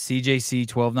 And the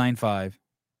CJC 1295.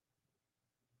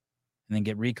 And then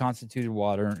get reconstituted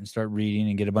water and start reading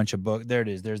and get a bunch of books. There it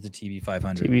is. There's the TB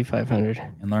 500. TB 500.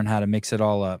 And learn how to mix it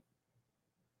all up.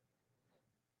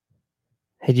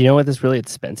 Hey, do you know what this really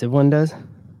expensive one does?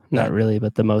 Not really,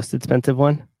 but the most expensive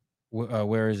one.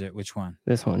 Where is it? Which one?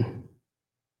 This one.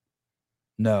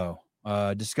 No.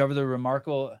 Discover the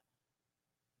remarkable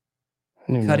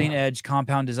cutting-edge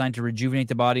compound designed to rejuvenate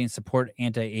the body and support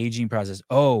anti-aging process.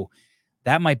 Oh,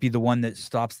 that might be the one that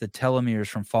stops the telomeres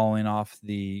from falling off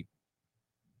the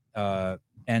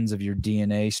ends of your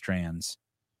DNA strands.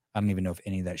 I don't even know if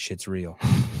any of that shit's real.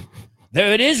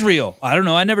 There, it is real. I don't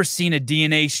know. I've never seen a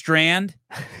DNA strand.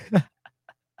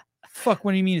 Fuck,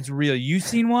 what do you mean it's real? You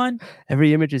seen one?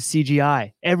 Every image is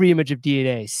CGI. Every image of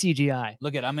DNA, CGI.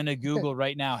 Look I'm going to Google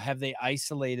right now. Have they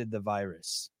isolated the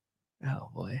virus? Oh,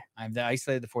 boy. They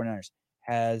isolated the 49ers.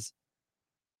 Has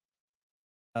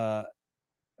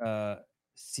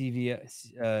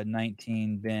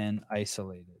CV19 been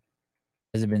isolated?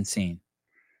 Has it been seen?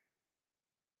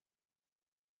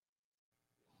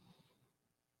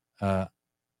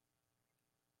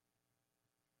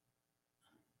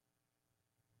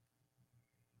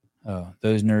 Oh,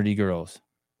 those nerdy girls.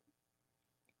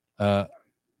 My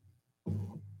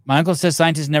uncle says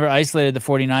scientists never isolated the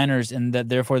 49ers and that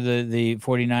therefore the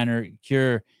 49er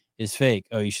cure is fake.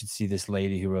 Oh, you should see this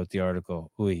lady who wrote the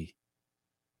article. Ooh.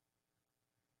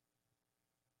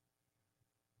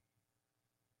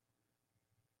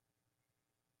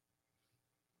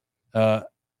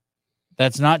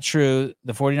 That's not true.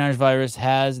 The 49ers virus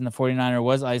has, and the 49er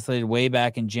was isolated way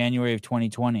back in January of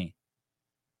 2020.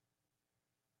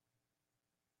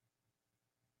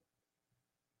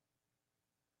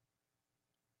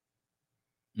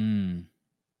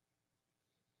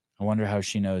 I wonder how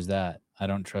she knows that. I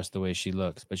don't trust the way she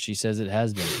looks, but she says it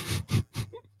has been.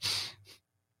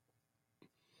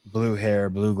 Blue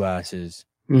hair, blue glasses.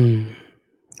 Anyway.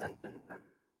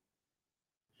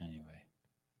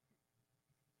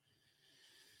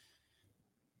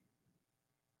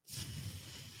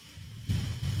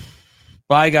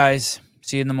 Bye, guys.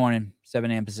 See you in the morning,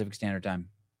 7 a.m. Pacific Standard Time.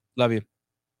 Love you.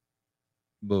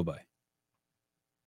 Bye-bye.